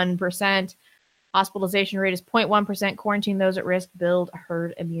 0.01%. Hospitalization rate is 0.1%. Quarantine those at risk. Build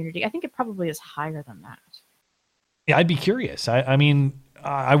herd immunity. I think it probably is higher than that. Yeah, I'd be curious. I mean,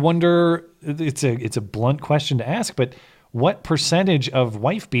 I wonder. It's a blunt question to ask, but what percentage of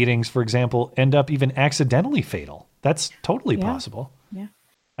wife beatings, for example, end up even accidentally fatal? That's totally possible. Yeah,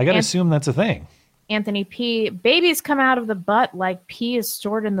 I got to assume that's a thing. Anthony P. Babies come out of the butt like pee is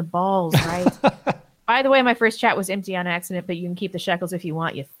stored in the balls, right? By the way, my first chat was empty on accident, but you can keep the shekels if you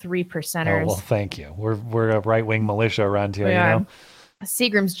want, you 3%ers. Oh, well, thank you. We're a right-wing militia around here, you know?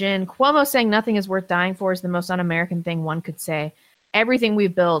 Seagram's Gin. Cuomo saying nothing is worth dying for is the most un-American thing one could say. Everything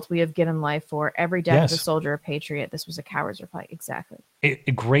we've built, we have given life for. Every death of a soldier, a patriot. This was a coward's reply. Exactly.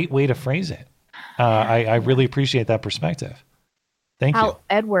 A great way to phrase it. I really appreciate that perspective. Thank you.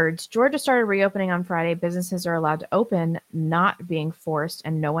 Edwards. Georgia started reopening on Friday. Businesses are allowed to open, not being forced,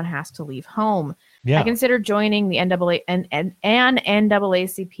 and no one has to leave home. Yeah. I consider joining the NAACP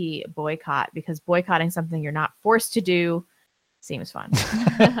boycott because boycotting something you're not forced to do seems fun.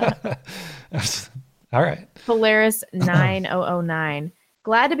 All right. Polaris 9009.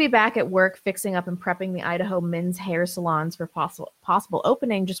 Glad to be back at work, fixing up and prepping the Idaho men's hair salons for possible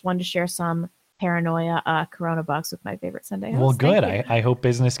opening. Just wanted to share some paranoia corona bucks with my favorite Sunday host. Well, good. I hope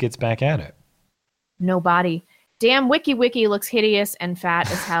business gets back at it. No body. Damn, Wiki looks hideous and fat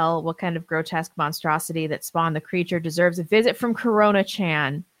as hell. What kind of grotesque monstrosity that spawned the creature deserves a visit from Corona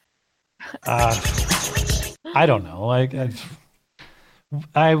Chan? I don't know.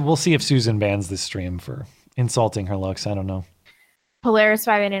 I will see if Susan bans this stream for insulting her looks. I don't know. Polaris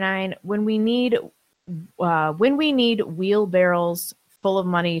 589. When we need wheelbarrows full of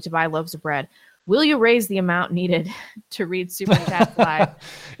money to buy loaves of bread, will you raise the amount needed to read Super Chat live?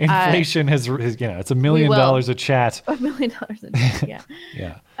 Inflation has it's $1 million a chat. $1 million a chat, yeah.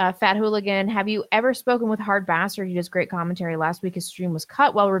 Yeah. Fat Hooligan, have you ever spoken with Hard Bastard? He does great commentary. Last week his stream was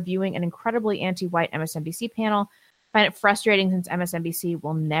cut while reviewing an incredibly anti-white MSNBC panel. Find it frustrating since MSNBC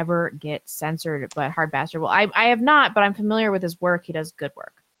will never get censored, but Hard Bastard. Well, I have not, but I'm familiar with his work. He does good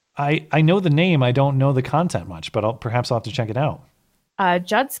work. I know the name. I don't know the content much, but perhaps I'll have to check it out.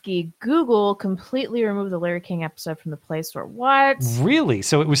 Judsky, Google completely removed the Larry King episode from the Play Store. What? Really?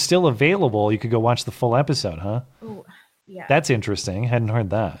 So it was still available. You could go watch the full episode, huh? Ooh, yeah. That's interesting. Hadn't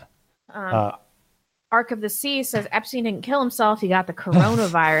heard that. Arc of the Sea says Epstein didn't kill himself. He got the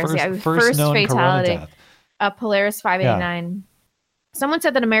coronavirus. first fatality. Death. Polaris 589. Yeah. Someone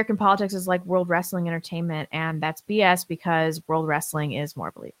said that American politics is like World Wrestling Entertainment, and that's BS because World Wrestling is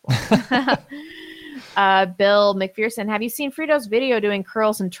more believable. Bill McPherson, have you seen Frito's video doing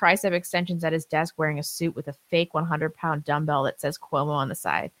curls and tricep extensions at his desk wearing a suit with a fake 100-pound dumbbell that says Cuomo on the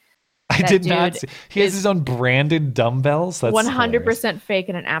side? I did not see. He has his own branded dumbbells. That's 100% fake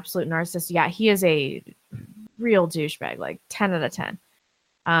and an absolute narcissist. Yeah, he is a real douchebag, like 10 out of 10.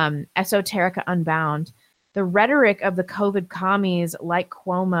 Esoterica Unbound. The rhetoric of the COVID commies like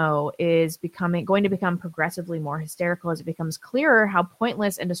Cuomo is going to become progressively more hysterical as it becomes clearer how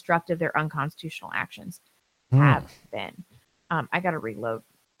pointless and destructive their unconstitutional actions have been. I got to reload.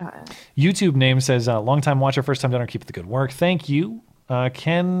 YouTube name says, longtime watcher, first time donor, keep up the good work. Thank you.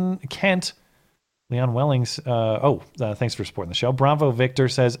 Kent, Leon Wellings. Thanks for supporting the show. Bravo Victor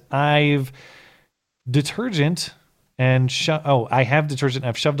says, I have detergent. I have detergent.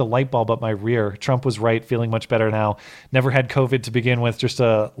 I've shoved a light bulb up my rear. Trump was right. Feeling much better now. Never had COVID to begin with. Just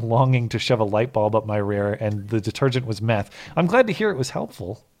a longing to shove a light bulb up my rear. And the detergent was meth. I'm glad to hear it was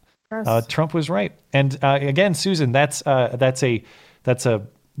helpful. Yes. Trump was right. And again, Susan, that's a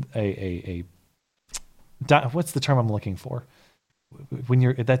what's the term I'm looking for?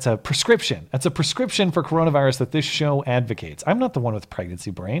 That's a prescription. That's a prescription for coronavirus that this show advocates. I'm not the one with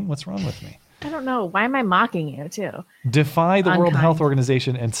pregnancy brain. What's wrong with me? I don't know. Why am I mocking you, too? Defy the World Health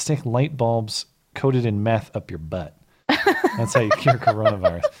Organization and stick light bulbs coated in meth up your butt. That's how you cure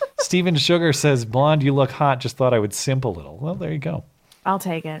coronavirus. Steven Sugar says, blonde, you look hot. Just thought I would simp a little. Well, there you go. I'll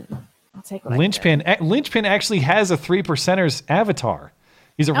take it. I'll take what Linchpin. Linchpin actually has a 3%er's avatar.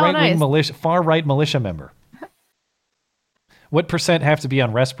 He's a far-right militia member. What percent have to be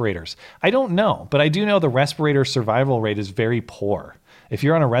on respirators? I don't know, but I do know the respirator survival rate is very poor. If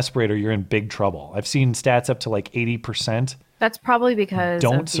you're on a respirator, you're in big trouble. I've seen stats up to like 80%. That's probably because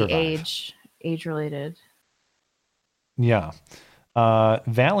Don't of the survive. age related. Yeah.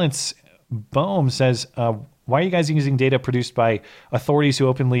 Valence Bohm says, why are you guys using data produced by authorities who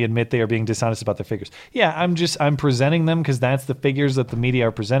openly admit they are being dishonest about their figures? Yeah, I'm presenting them because that's the figures that the media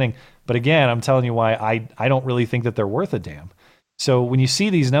are presenting. But again, I'm telling you why I don't really think that they're worth a damn. So when you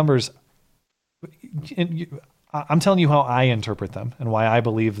see these numbers, I'm telling you how I interpret them and why I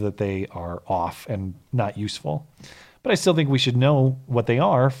believe that they are off and not useful. But I still think we should know what they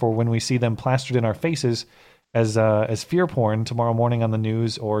are for when we see them plastered in our faces as fear porn tomorrow morning on the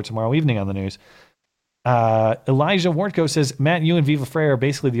news or tomorrow evening on the news. Elijah Wartko says, Matt, you and Viva Frey are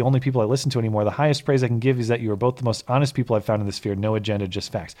basically the only people I listen to anymore. The highest praise I can give is that you are both the most honest people I've found in this sphere. No agenda,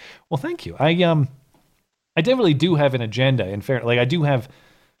 just facts. Well, thank you. I definitely do have an agenda. In fairness, like I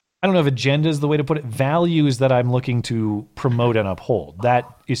don't know if agenda is the way to put it. Values that I'm looking to promote and uphold. That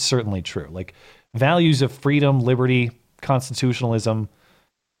is certainly true. Like values of freedom, liberty, constitutionalism,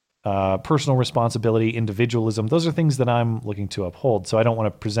 personal responsibility, individualism. Those are things that I'm looking to uphold. So I don't want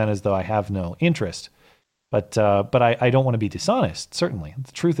to present as though I have no interest. But I don't want to be dishonest, certainly.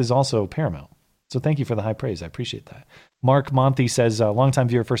 The truth is also paramount. So thank you for the high praise. I appreciate that. Mark Monty says, long-time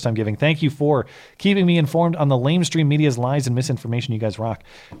viewer, first-time giving. Thank you for keeping me informed on the lamestream media's lies and misinformation. You guys rock.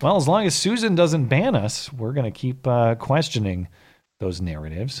 Well, as long as Susan doesn't ban us, we're going to keep questioning those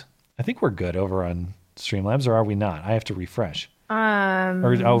narratives. I think we're good over on Streamlabs, or are we not? I have to refresh.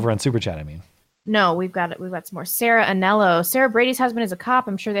 Or over on Super Chat, I mean. No, we've got some more. Sarah Anello. Sarah Brady's husband is a cop.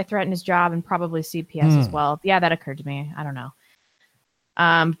 I'm sure they threatened his job and probably CPS as well. Yeah, that occurred to me. I don't know.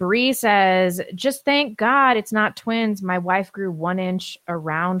 Bree says, just thank God it's not twins. My wife grew 1 inch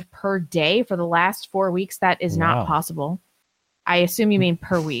around per day for the last 4 weeks. That is not possible. I assume you mean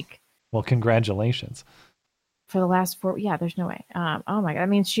per week. Well, congratulations. For the last 4, yeah, there's no way. Oh my God, that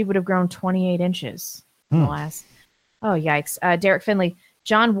means she would have grown 28 inches in the last. Oh, yikes. Derek Finley.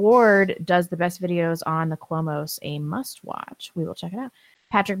 John Ward does the best videos on the Cuomos, a must watch. We will check it out.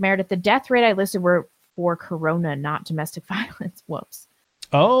 Patrick Meredith. The death rate I listed were for corona, not domestic violence. Whoops.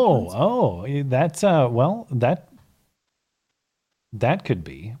 Oh, that's well, that could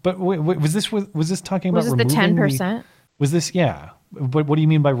be. But was this talking about removing the 10%? Was this But what do you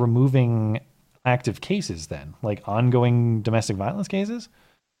mean by removing active cases then? Like ongoing domestic violence cases?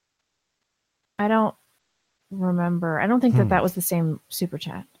 I don't remember. I don't think that was the same super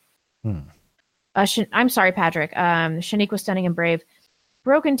chat. I'm sorry, Patrick. Shanique was stunning and brave.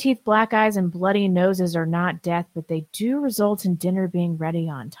 Broken teeth, black eyes, and bloody noses are not death, but they do result in dinner being ready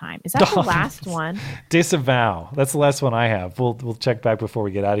on time. Is that the last one? Disavow. That's the last one I have. We'll check back before we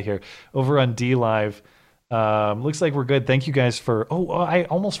get out of here. Over on D Live, looks like we're good. Thank you guys for. I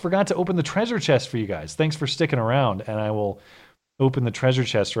almost forgot to open the treasure chest for you guys. Thanks for sticking around, and I will open the treasure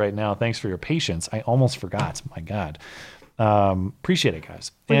chest right now. Thanks for your patience. I almost forgot. My God. Appreciate it,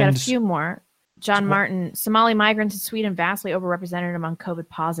 guys. We got a few more. John Martin, Somali migrants in Sweden vastly overrepresented among COVID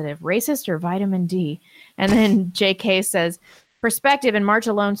positive. Racist or vitamin D? And then JK says, perspective, in March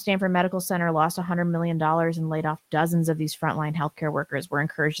alone, Stanford Medical Center lost $100 million and laid off dozens of these frontline healthcare workers. We're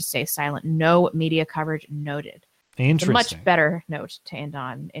encouraged to stay silent. No media coverage noted. Interesting. A much better note to end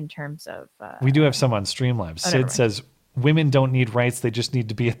on in terms of... we do have some on Streamlabs. Sid says, women don't need rights. They just need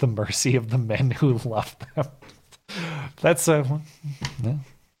to be at the mercy of the men who love them. That's yeah.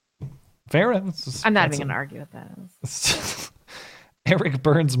 Fair. I'm not even going to argue with that. Eric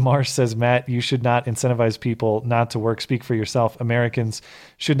Burns Marsh says, Matt, you should not incentivize people not to work. Speak for yourself. Americans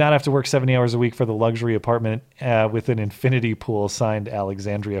should not have to work 70 hours a week for the luxury apartment with an infinity pool. Signed,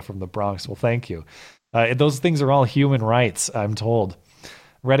 Alexandria from the Bronx. Well, thank you. Those things are all human rights, I'm told.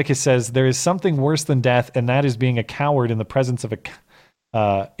 Redicus says, there is something worse than death, and that is being a coward in the presence of a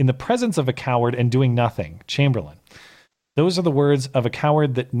coward and doing nothing. Chamberlain. Those are the words of a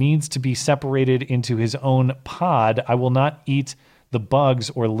coward that needs to be separated into his own pod. I will not eat the bugs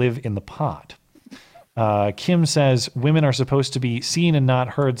or live in the pod. Kim says, women are supposed to be seen and not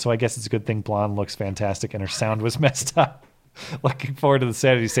heard, so I guess it's a good thing Blonde looks fantastic and her sound was messed up. Looking forward to the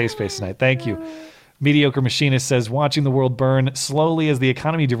Sanity Safe Space tonight. Thank you. Mediocre Machinist says, watching the world burn slowly as the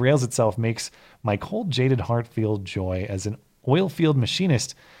economy derails itself makes my cold, jaded heart feel joy. As an oil field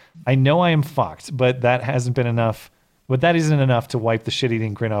machinist, I know I am fucked, but that isn't enough to wipe the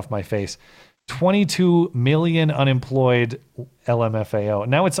shit-eating grin off my face. 22 million unemployed LMFAO.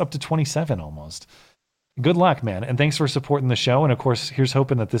 Now it's up to 27 almost. Good luck, man. And thanks for supporting the show. And of course, here's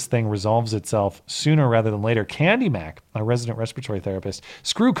hoping that this thing resolves itself sooner rather than later. Candy Mac, a resident respiratory therapist.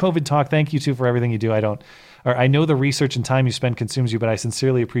 Screw COVID talk. Thank you too for everything you do. I know the research and time you spend consumes you, but I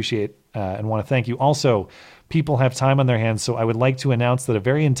sincerely appreciate and want to thank you. Also, people have time on their hands, so I would like to announce that a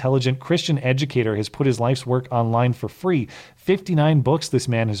very intelligent Christian educator has put his life's work online for free. 59 books this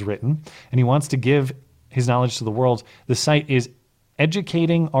man has written, and he wants to give his knowledge to the world. The site is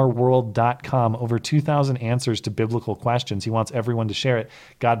educatingourworld.com. Over 2,000 answers to biblical questions. He wants everyone to share it.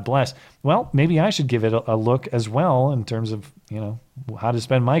 God bless. Well, maybe I should give it a look as well in terms of, how to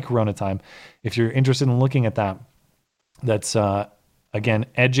spend my Corona time. If you're interested in looking at that, that's, again,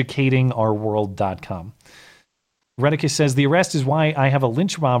 educatingourworld.com. Redicus says, the arrest is why I have a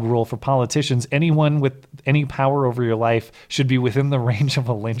lynch mob rule for politicians. Anyone with any power over your life should be within the range of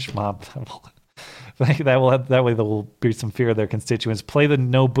a lynch mob. That way there will be some fear of their constituents. Play the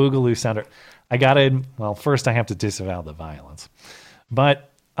no boogaloo sounder. First I have to disavow the violence. But,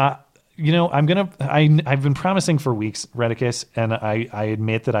 I've been promising for weeks, Redicus, and I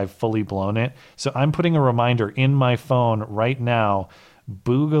admit that I've fully blown it. So I'm putting a reminder in my phone right now,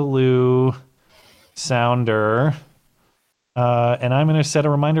 boogaloo sounder. And I'm going to set a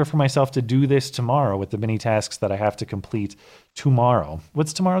reminder for myself to do this tomorrow with the mini tasks that I have to complete tomorrow.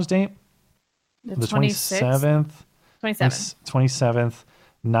 What's tomorrow's date? The 27th. 27th,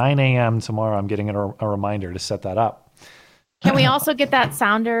 9 a.m. tomorrow. I'm getting a reminder to set that up. Can we also get that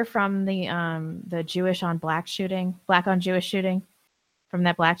sounder from the Jewish on black shooting, black on Jewish shooting from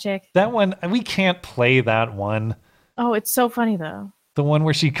that black chick? That one, we can't play that one. Oh, it's so funny though. The one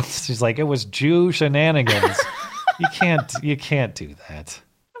where she's like, it was Jew shenanigans. You can't do that.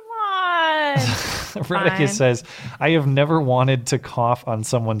 Redicus says, I have never wanted to cough on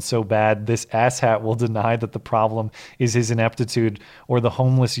someone so bad. This asshat will deny that the problem is his ineptitude or the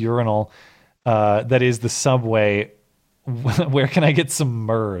homeless urinal that is the subway. Where can I get some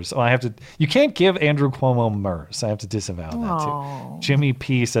MERS? You can't give Andrew Cuomo MERS. I have to disavow that too. Jimmy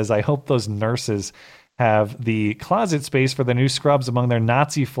P says, I hope those nurses have the closet space for the new scrubs among their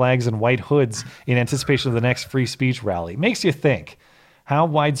Nazi flags and white hoods in anticipation of the next free speech rally. Makes you think. How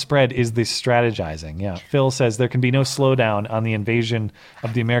widespread is this strategizing? Yeah. Phil says there can be no slowdown on the invasion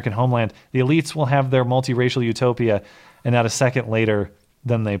of the American homeland. The elites will have their multiracial utopia, and not a second later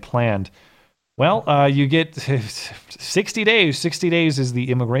than they planned. Well, you get 60 days. 60 days is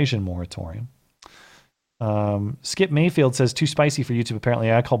the immigration moratorium. Skip Mayfield says, too spicy for YouTube,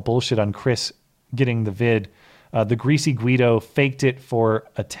 apparently. I call bullshit on Chris getting the vid. The greasy Guido faked it for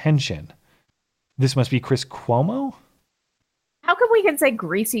attention. This must be Chris Cuomo? How come we can say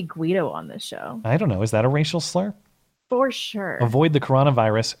greasy Guido on this show? I don't know. Is that a racial slur? For sure. Avoid the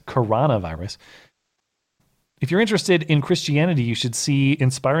coronavirus. If you're interested in Christianity, you should see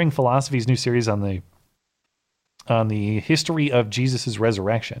Inspiring Philosophy's new series on the history of Jesus'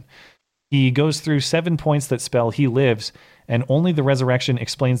 resurrection. He goes through 7 points that spell he lives, and only the resurrection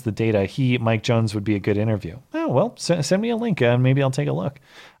explains the data. Mike Jones, would be a good interview. Oh, well, send me a link and maybe I'll take a look.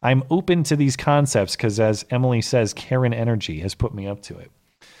 I'm open to these concepts because, as Emily says, Karen Energy has put me up to it.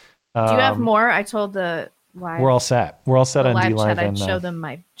 Do you have more? I told the live. We're all set. We're all set on DLive. DLive. I'd show them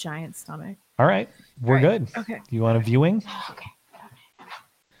my giant stomach. All right. We're good. Okay. You want a viewing? Okay.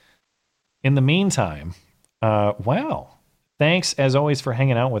 In the meantime, wow. Thanks, as always, for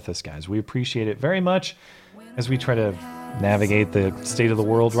hanging out with us, guys. We appreciate it very much as we try to navigate the state of the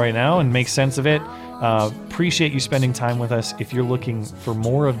world right now and make sense of it. Appreciate you spending time with us. If you're looking for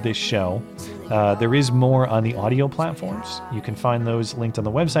more of this show, there is more on the audio platforms. You can find those linked on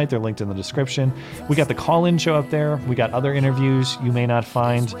the website. They're linked in the description. We got the call-in show up there. We got other interviews you may not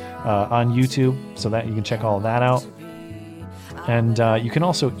find on YouTube, so that you can check all of that out. And you can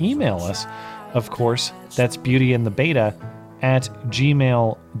also email us, of course. That's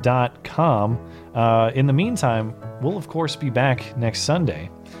beautyandthebeta@gmail.com. In the meantime, we'll of course be back next Sunday.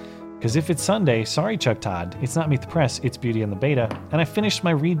 Because if it's Sunday, sorry Chuck Todd, it's not Meet the Press, it's Beauty and the Beta. And I finished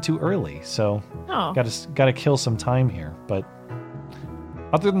my read too early, so gotta kill some time here. But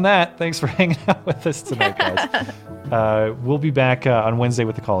other than that, thanks for hanging out with us tonight, guys. We'll be back on Wednesday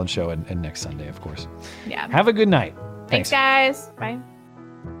with the call-in show and next Sunday, of course. Yeah. Have a good night. Thanks, guys. Bye.